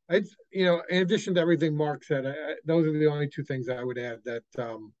in addition to everything Mark said, those are the only two things I would add that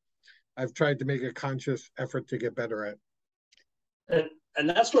I've tried to make a conscious effort to get better at. And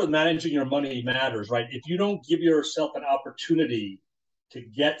that's where managing your money matters, right? If you don't give yourself an opportunity to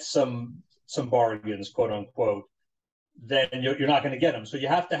get some bargains, quote unquote, then you're not going to get them. So you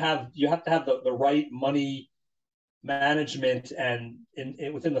have to have the right money management and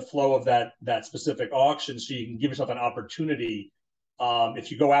within the flow of that specific auction, so you can give yourself an opportunity. If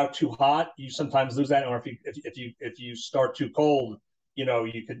you go out too hot, you sometimes lose that, or if you start too cold,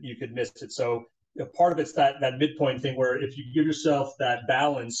 you could miss it. So part of it's that midpoint thing where if you give yourself that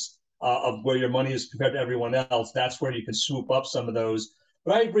balance of where your money is compared to everyone else, that's where you can swoop up some of those.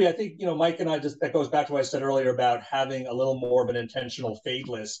 But I agree. I think, Mike and I, that goes back to what I said earlier about having a little more of an intentional fade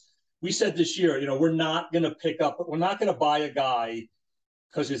list. We said this year, we're not going to buy a guy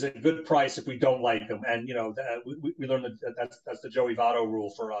because he's a good price if we don't like him. And, we learned that's the Joey Votto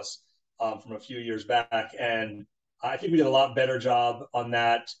rule for us from a few years back. And I think we did a lot better job on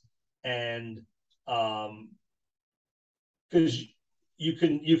that. And because you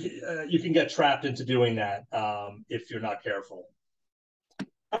can get trapped into doing that if you're not careful.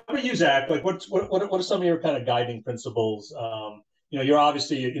 How about you, Zach? Like, what are some of your kind of guiding principles? You're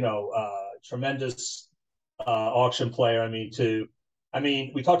obviously tremendous auction player.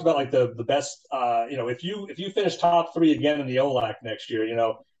 We talked about like the best. If you finish top 3 again in the OLAC next year,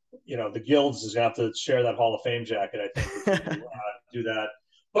 the Guilds is gonna have to share that Hall of Fame jacket. I think if you, do that.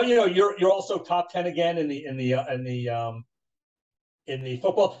 But you're also top 10 again in the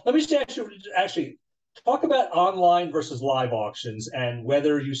football. Let me just actually talk about online versus live auctions and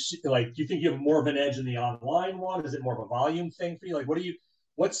whether do you think you have more of an edge in the online one? Is it more of a volume thing for you? Like,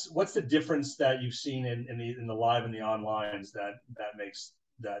 what's the difference that you've seen in the live and the onlines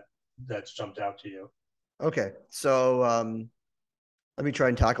that's jumped out to you? Okay. So, let me try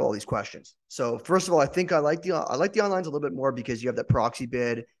and tackle all these questions. So first of all, I think I like the onlines a little bit more because you have that proxy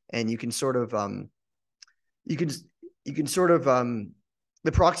bid and you can sort of,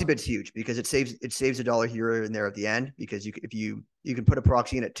 the proxy bid's huge because it saves $1 here and there at the end, because you can put a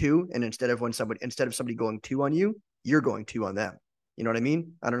proxy in at 2, and instead of somebody going 2 on you, you're going 2 on them. You know what I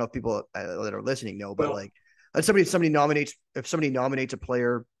mean? I don't know if people that are listening know, but like if somebody nominates a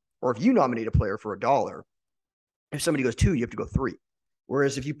player, or if you nominate a player for $1, if somebody goes 2, you have to go 3.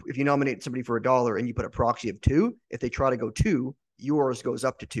 Whereas if you nominate somebody for $1 and you put a proxy of 2, if they try to go 2, yours goes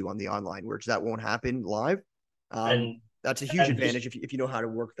up to 2 on the online, whereas that won't happen live. And that's a huge advantage if you know how to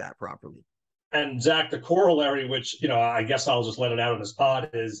work that properly. And Zach, the corollary, which I guess I'll just let it out on this pod,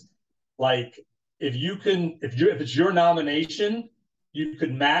 is like if it's your nomination, you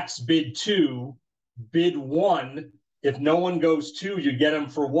could max bid 2, bid 1. If no one goes 2, you get them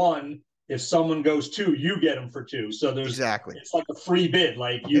for 1. If someone goes 2, you get them for 2. So it's like a free bid.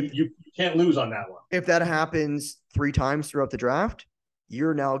 Like you can't lose on that one. If that happens 3 times throughout the draft,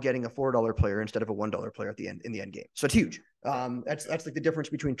 you're now getting a $4 player instead of a $1 player in the end game. So it's huge. That's like the difference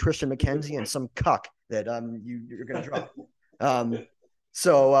between Tristan McKenzie and some cuck that you're going to drop.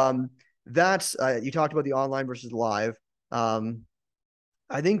 So that's you talked about the online versus live. Um,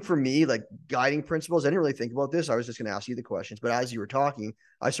 I think for me, like guiding principles, I didn't really think about this. I was just going to ask you the questions, but as you were talking,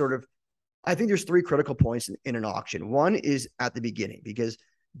 I think there's three critical points in an auction. One is at the beginning because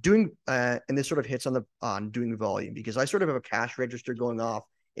doing, and this sort of hits on doing volume because I sort of have a cash register going off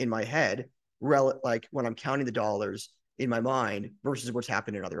in my head, like when I'm counting the dollars in my mind versus what's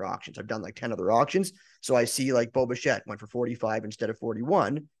happened in other auctions. I've done like 10 other auctions. So I see like Bo Bichette went for 45 instead of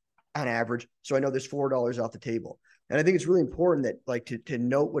 41 on average. So I know there's $4 off the table. And I think it's really important that like to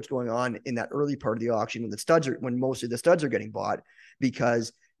note what's going on in that early part of the auction when mostly the studs are getting bought,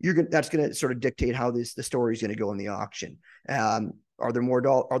 because that's going to sort of dictate how the story is going to go in the auction. Are there more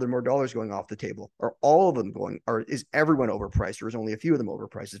dollars going off the table? Are all of them going? Or is everyone overpriced? Or is only a few of them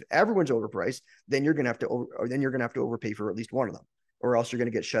overpriced? If everyone's overpriced, then you're going to have to overpay for at least one of them, or else you're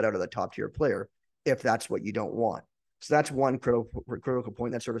going to get shut out of the top tier player if that's what you don't want. So that's one critical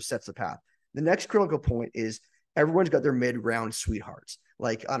point that sort of sets the path. The next critical point is everyone's got their mid-round sweethearts.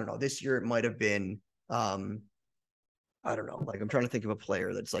 Like, I don't know, this year it might have been, I don't know, like I'm trying to think of a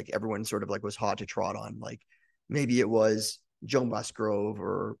player that's like everyone sort of like was hot to trot on. Like maybe it was Joe Musgrove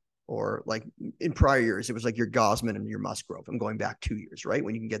or like in prior years, it was like your Gosman and your Musgrove. I'm going back 2 years, right?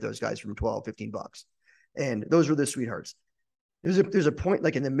 When you can get those guys from 12, $15. And those were the sweethearts. There's a point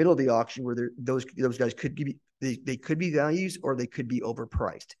like in the middle of the auction where those guys could be, they could be values or they could be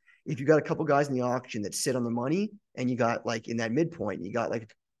overpriced. If you got a couple guys in the auction that sit on the money and you got like in that midpoint, you got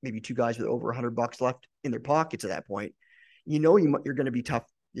like maybe two guys with over $100 left in their pockets at that point, you're going to be tough.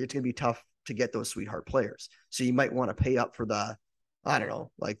 It's going to be tough to get those sweetheart players. So you might want to pay up for the, I don't know,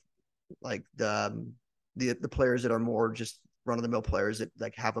 like the players that are more just run of the mill players that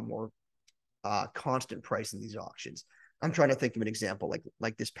like have a more constant price in these auctions. I'm trying to think of an example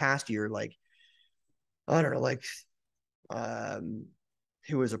like this past year, like, I don't know, like,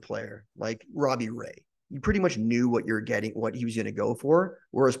 who was a player like Robbie Ray. You pretty much knew what you're getting, what he was going to go for.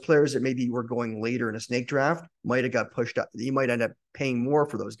 Whereas players that maybe were going later in a snake draft might have got pushed up. You might end up paying more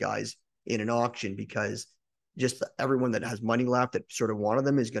for those guys in an auction because just everyone that has money left that sort of wanted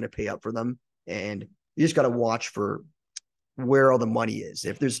them is going to pay up for them. And you just got to watch for where all the money is.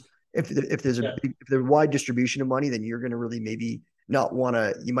 If there's a wide distribution of money, then you're going to really maybe not want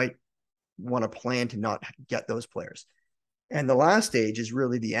to, you might want to plan to not get those players. And the last stage is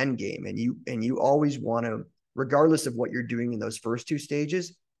really the end game. And you always want to, regardless of what you're doing in those first two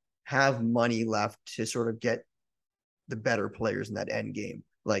stages, have money left to sort of get the better players in that end game.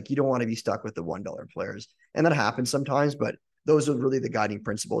 Like you don't want to be stuck with the $1 players. And that happens sometimes, but those are really the guiding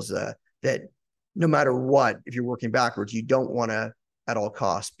principles that no matter what, if you're working backwards, you don't want to at all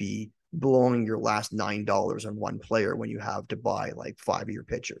costs be blowing your last $9 on one player when you have to buy like 5 of your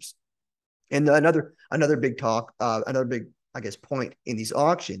pitchers. And another big I guess point in these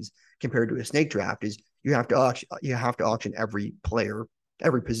auctions compared to a snake draft is you have to auction every player,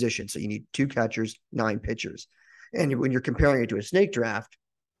 every position. So you need 2 catchers, 9 pitchers. And when you're comparing it to a snake draft,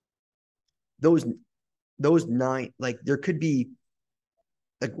 those 9, like there could be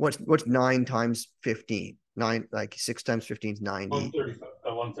like what's 9 times 15? 9, like 6 times 15 is 90.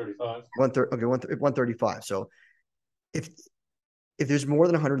 135. 135. So if there's more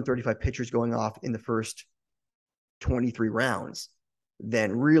than 135 pitchers going off in the first 23 rounds,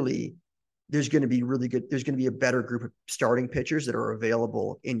 then really there's going to be a better group of starting pitchers that are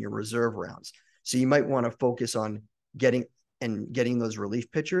available in your reserve rounds. So you might want to focus on getting those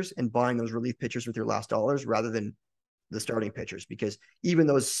relief pitchers and buying those relief pitchers with your last dollars rather than the starting pitchers, because even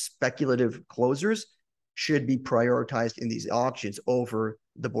those speculative closers should be prioritized in these auctions over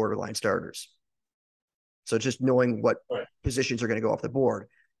the borderline starters. So just knowing what positions are going to go off the board,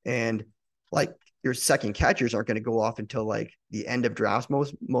 and like your second catchers aren't going to go off until like the end of drafts,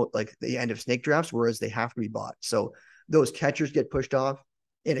 most like the end of snake drafts, whereas they have to be bought. So those catchers get pushed off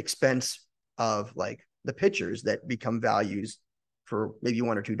in expense of like the pitchers that become values for maybe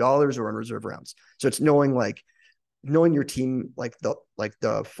 $1 or $2 or in reserve rounds. So it's knowing your team, like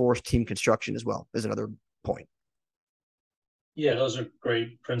the forced team construction as well is another point. Yeah, those are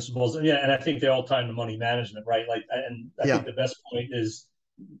great principles. Yeah, and I think they all tie into money management, right? Like, and I think the best point is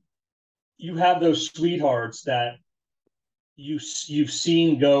you have those sweethearts that you've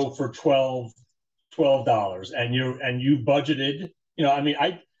seen go for $12, and you budgeted. You know, I mean,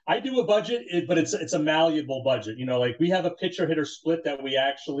 I do a budget, but it's a malleable budget. You know, like we have a pitcher hitter split that we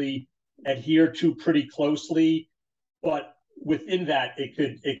actually adhere to pretty closely, but within that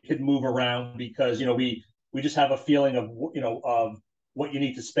it could move around because we just have a feeling of of what you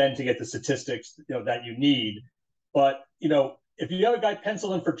need to spend to get the statistics that you need. But if you have a guy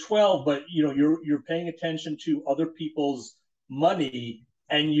penciled in for 12, but you're paying attention to other people's money,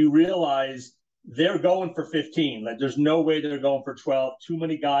 and you realize they're going for 15. Like there's no way they're going for 12. Too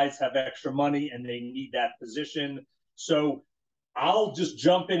many guys have extra money and they need that position. So I'll just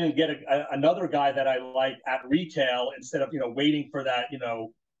jump in and get another guy that I like at retail instead of, waiting for that,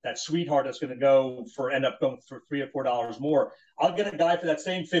 that sweetheart that's going to end up going for $3 or $4 more. I'll get a guy for that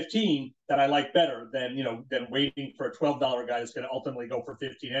same 15 that I like better than waiting for a $12 guy that's going to ultimately go for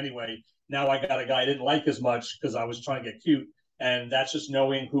 15 anyway. Now I got a guy I didn't like as much because I was trying to get cute. And that's just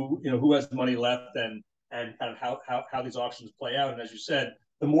knowing who has money left and kind of how these auctions play out. And as you said,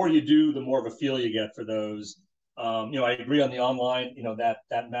 the more you do, the more of a feel you get for those. I agree on the online,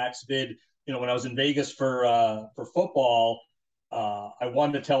 that max bid. When I was in Vegas for football, I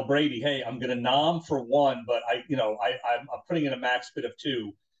wanted to tell Brady, hey, I'm going to nom for one, but I'm putting in a max bid of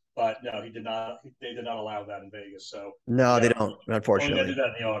two. But no, he did not. They did not allow that in Vegas. So no, they don't. Unfortunately, only do that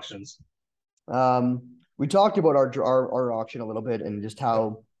in the auctions. We talked about our auction a little bit and just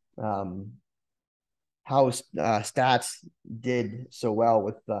how Stats did so well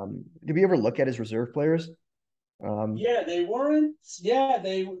with. Did we ever look at his reserve players? Yeah, they weren't. Yeah,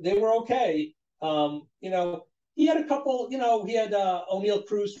 they were okay. He had a couple. He had O'Neal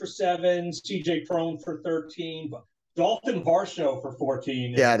Cruz for 7, CJ Prone for 13, but Dalton Varsho for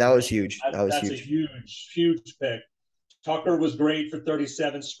 14. Yeah, that was huge. That's a huge pick. Tucker was great for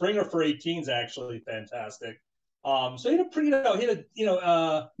 37. Springer for 18 is actually fantastic. So he had a pretty,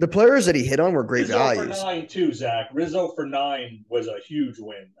 the players that he hit on were great Rizzo values. For 9 too, Zach. Rizzo for 9 was a huge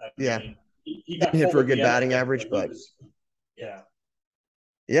win. He got hit for a good batting average, but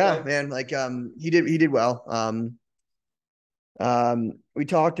yeah, man, like he did well. We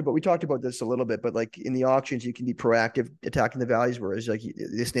talked about this a little bit, but like in the auctions, you can be proactive attacking the values, whereas like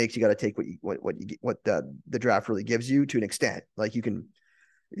the snakes, you got to take what the draft really gives you to an extent. Like if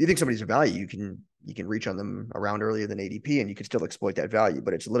you think somebody's a value, you can reach on them around earlier than ADP, and you can still exploit that value.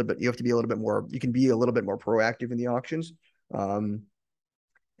 But it's a little bit, you have to be a little bit more. You can be a little bit more proactive in the auctions, and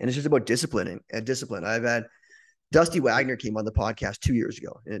it's just about discipline. I've had Dusty Wagner came on the podcast 2 years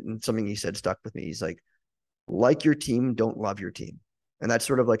ago, and something he said stuck with me. He's like your team, don't love your team. And that's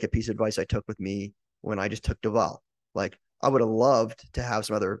sort of like a piece of advice I took with me when I just took Duvall. Like I would have loved to have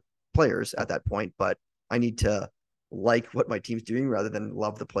some other players at that point, but I need to like what my team's doing rather than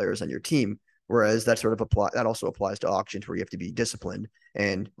love the players on your team. Whereas that also applies to auctions where you have to be disciplined.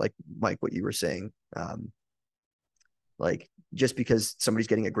 And like Mike, what you were saying, like just because somebody's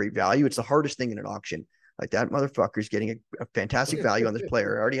getting a great value, it's the hardest thing in an auction. Like that motherfucker's getting a fantastic value on this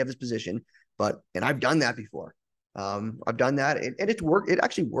player. I already have this position. And I've done that before. I've done that, and it's work. It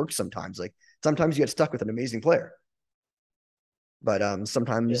actually works sometimes. Like sometimes you get stuck with an amazing player, but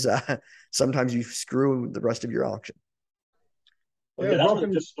sometimes you screw the rest of your auction. Well, that's where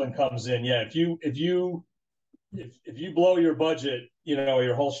the discipline comes in. Yeah, if you blow your budget,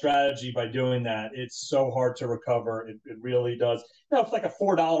 your whole strategy by doing that, it's so hard to recover. It really does. If it's like a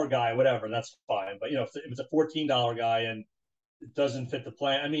 $4 guy, whatever, that's fine. But if it's a $14 guy and it doesn't fit the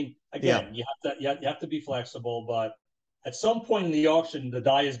plan. I mean, again, you have to be flexible, but at some point in the auction, the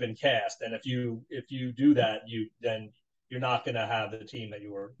die has been cast, and if you do that, then you're not going to have the team that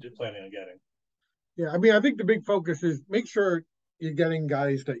you were planning on getting. Yeah, I mean, I think the big focus is make sure you're getting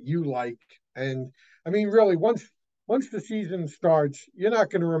guys that you like, and I mean, really, once the season starts, you're not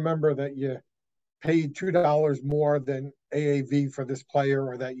going to remember that you paid $2 more than AAV for this player,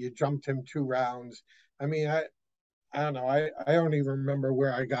 or that you jumped him 2 rounds. I mean, I don't know. I don't even remember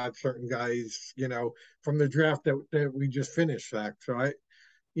where I got certain guys, from the draft that we just finished, Zach. So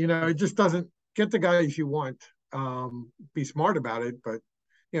it just doesn't get the guys you want. Be smart about it, but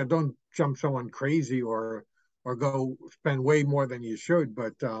don't jump someone crazy or go spend way more than you should.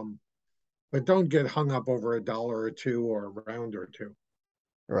 But don't get hung up over $1 or $2 or a round or 2.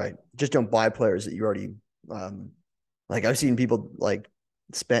 Right. Just don't buy players that you already like. I've seen people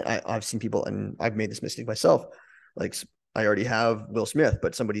I've seen people, and I've made this mistake myself. Like I already have Will Smith,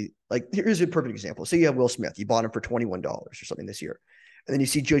 but somebody here's a perfect example. Say you have Will Smith, you bought him for $21 or something this year. And then you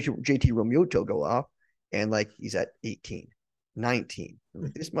see JT Realmuto go off and he's at 18, 19.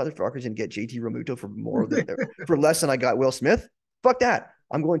 This motherfucker's going to get JT Realmuto for less than I got Will Smith. Fuck that.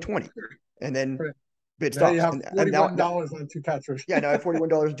 I'm going 20. And then bid stops. You have $41 on 2 catchers. Yeah, now I have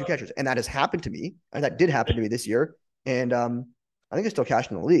 $41 on 2 catchers. And that has happened to me. And that did happen to me this year. And I think it's still cash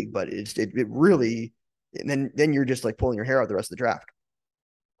in the league, but it really. And then you're just pulling your hair out the rest of the draft.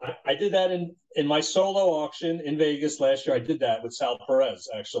 I did that in my solo auction in Vegas last year. I did that with Sal Perez.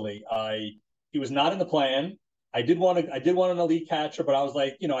 Actually, he was not in the plan. I did want an elite catcher, but I was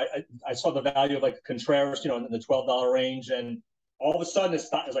I saw the value of Contreras, in the $12 range, and all of a sudden it's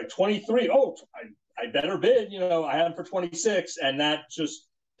like 23. Oh, I better bid. I had him for 26, and that just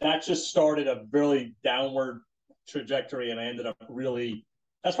started a really downward trajectory, and I ended up really.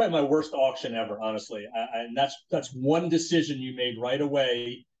 That's probably my worst auction ever, honestly. And that's one decision you made right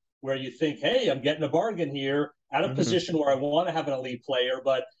away, where you think, hey, I'm getting a bargain here at a position where I want to have an elite player,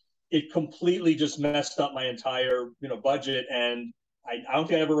 but it completely just messed up my entire budget, and I don't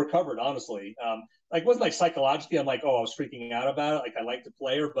think I ever recovered, honestly. It wasn't like psychologically I'm like, oh, I was freaking out about it, like I liked the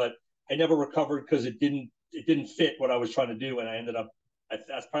player, but I never recovered because it didn't fit what I was trying to do, and I ended up.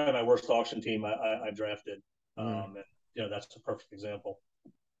 That's probably my worst auction team I drafted, and that's a perfect example.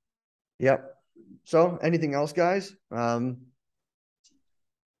 Yep. So, anything else, guys? No,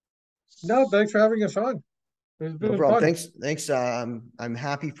 thanks for having us on. It's been No problem. fun. Thanks. I'm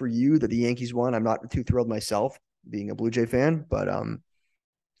happy for you that the Yankees won. I'm not too thrilled myself, being a Blue Jay fan, but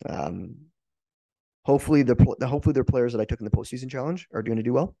hopefully their players that I took in the postseason challenge are going to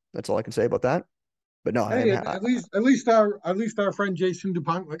do well. That's all I can say about that. But no, Hey, at least our friend Jason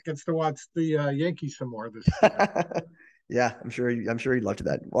DuPont gets to watch the Yankees some more this season. Yeah, I'm sure he'd love to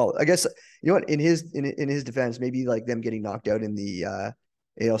that. Well, I guess what in his defense, maybe like them getting knocked out in the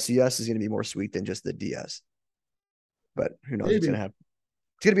ALCS is going to be more sweet than just the DS. But who knows? Maybe.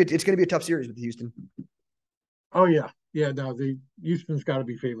 It's going to be a tough series with Houston. Oh yeah. No, the Houston's got to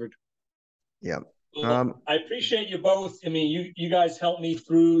be favored. Yeah. Well, I appreciate you both. I mean, you guys helped me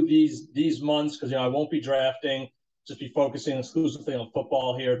through these months because I won't be drafting, just be focusing exclusively on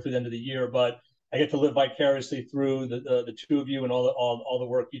football here through the end of the year. But I get to live vicariously through the two of you and all the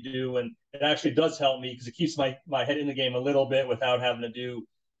work you do, and it actually does help me because it keeps my head in the game a little bit without having to do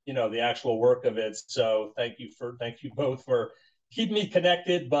the actual work of it. So thank you both for keeping me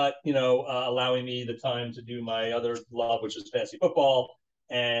connected, but allowing me the time to do my other love, which is fantasy football,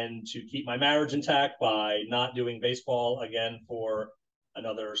 and to keep my marriage intact by not doing baseball again for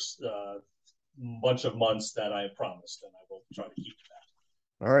another bunch of months that I promised, and I will try to keep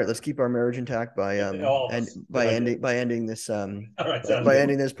that. All right, let's keep our marriage intact by ending this right, by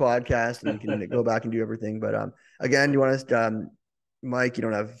ending this podcast, and you can go back and do everything. But again, you want to Mike, you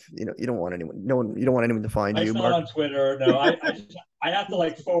don't have you don't want anyone you don't want anyone to find Mike's you. Not Mark on Twitter. No, I have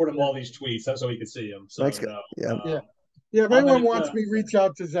to forward him all these tweets so he can see them. So yeah. If anyone wants me, reach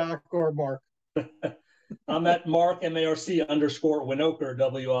out to Zach or Mark. I'm at Mark MARC _ Winokur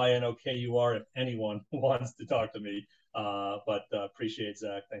WINOKUR if anyone wants to talk to me. But appreciate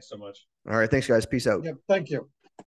Zach. Thanks so much. All right, thanks guys. Peace out. Yeah, thank you.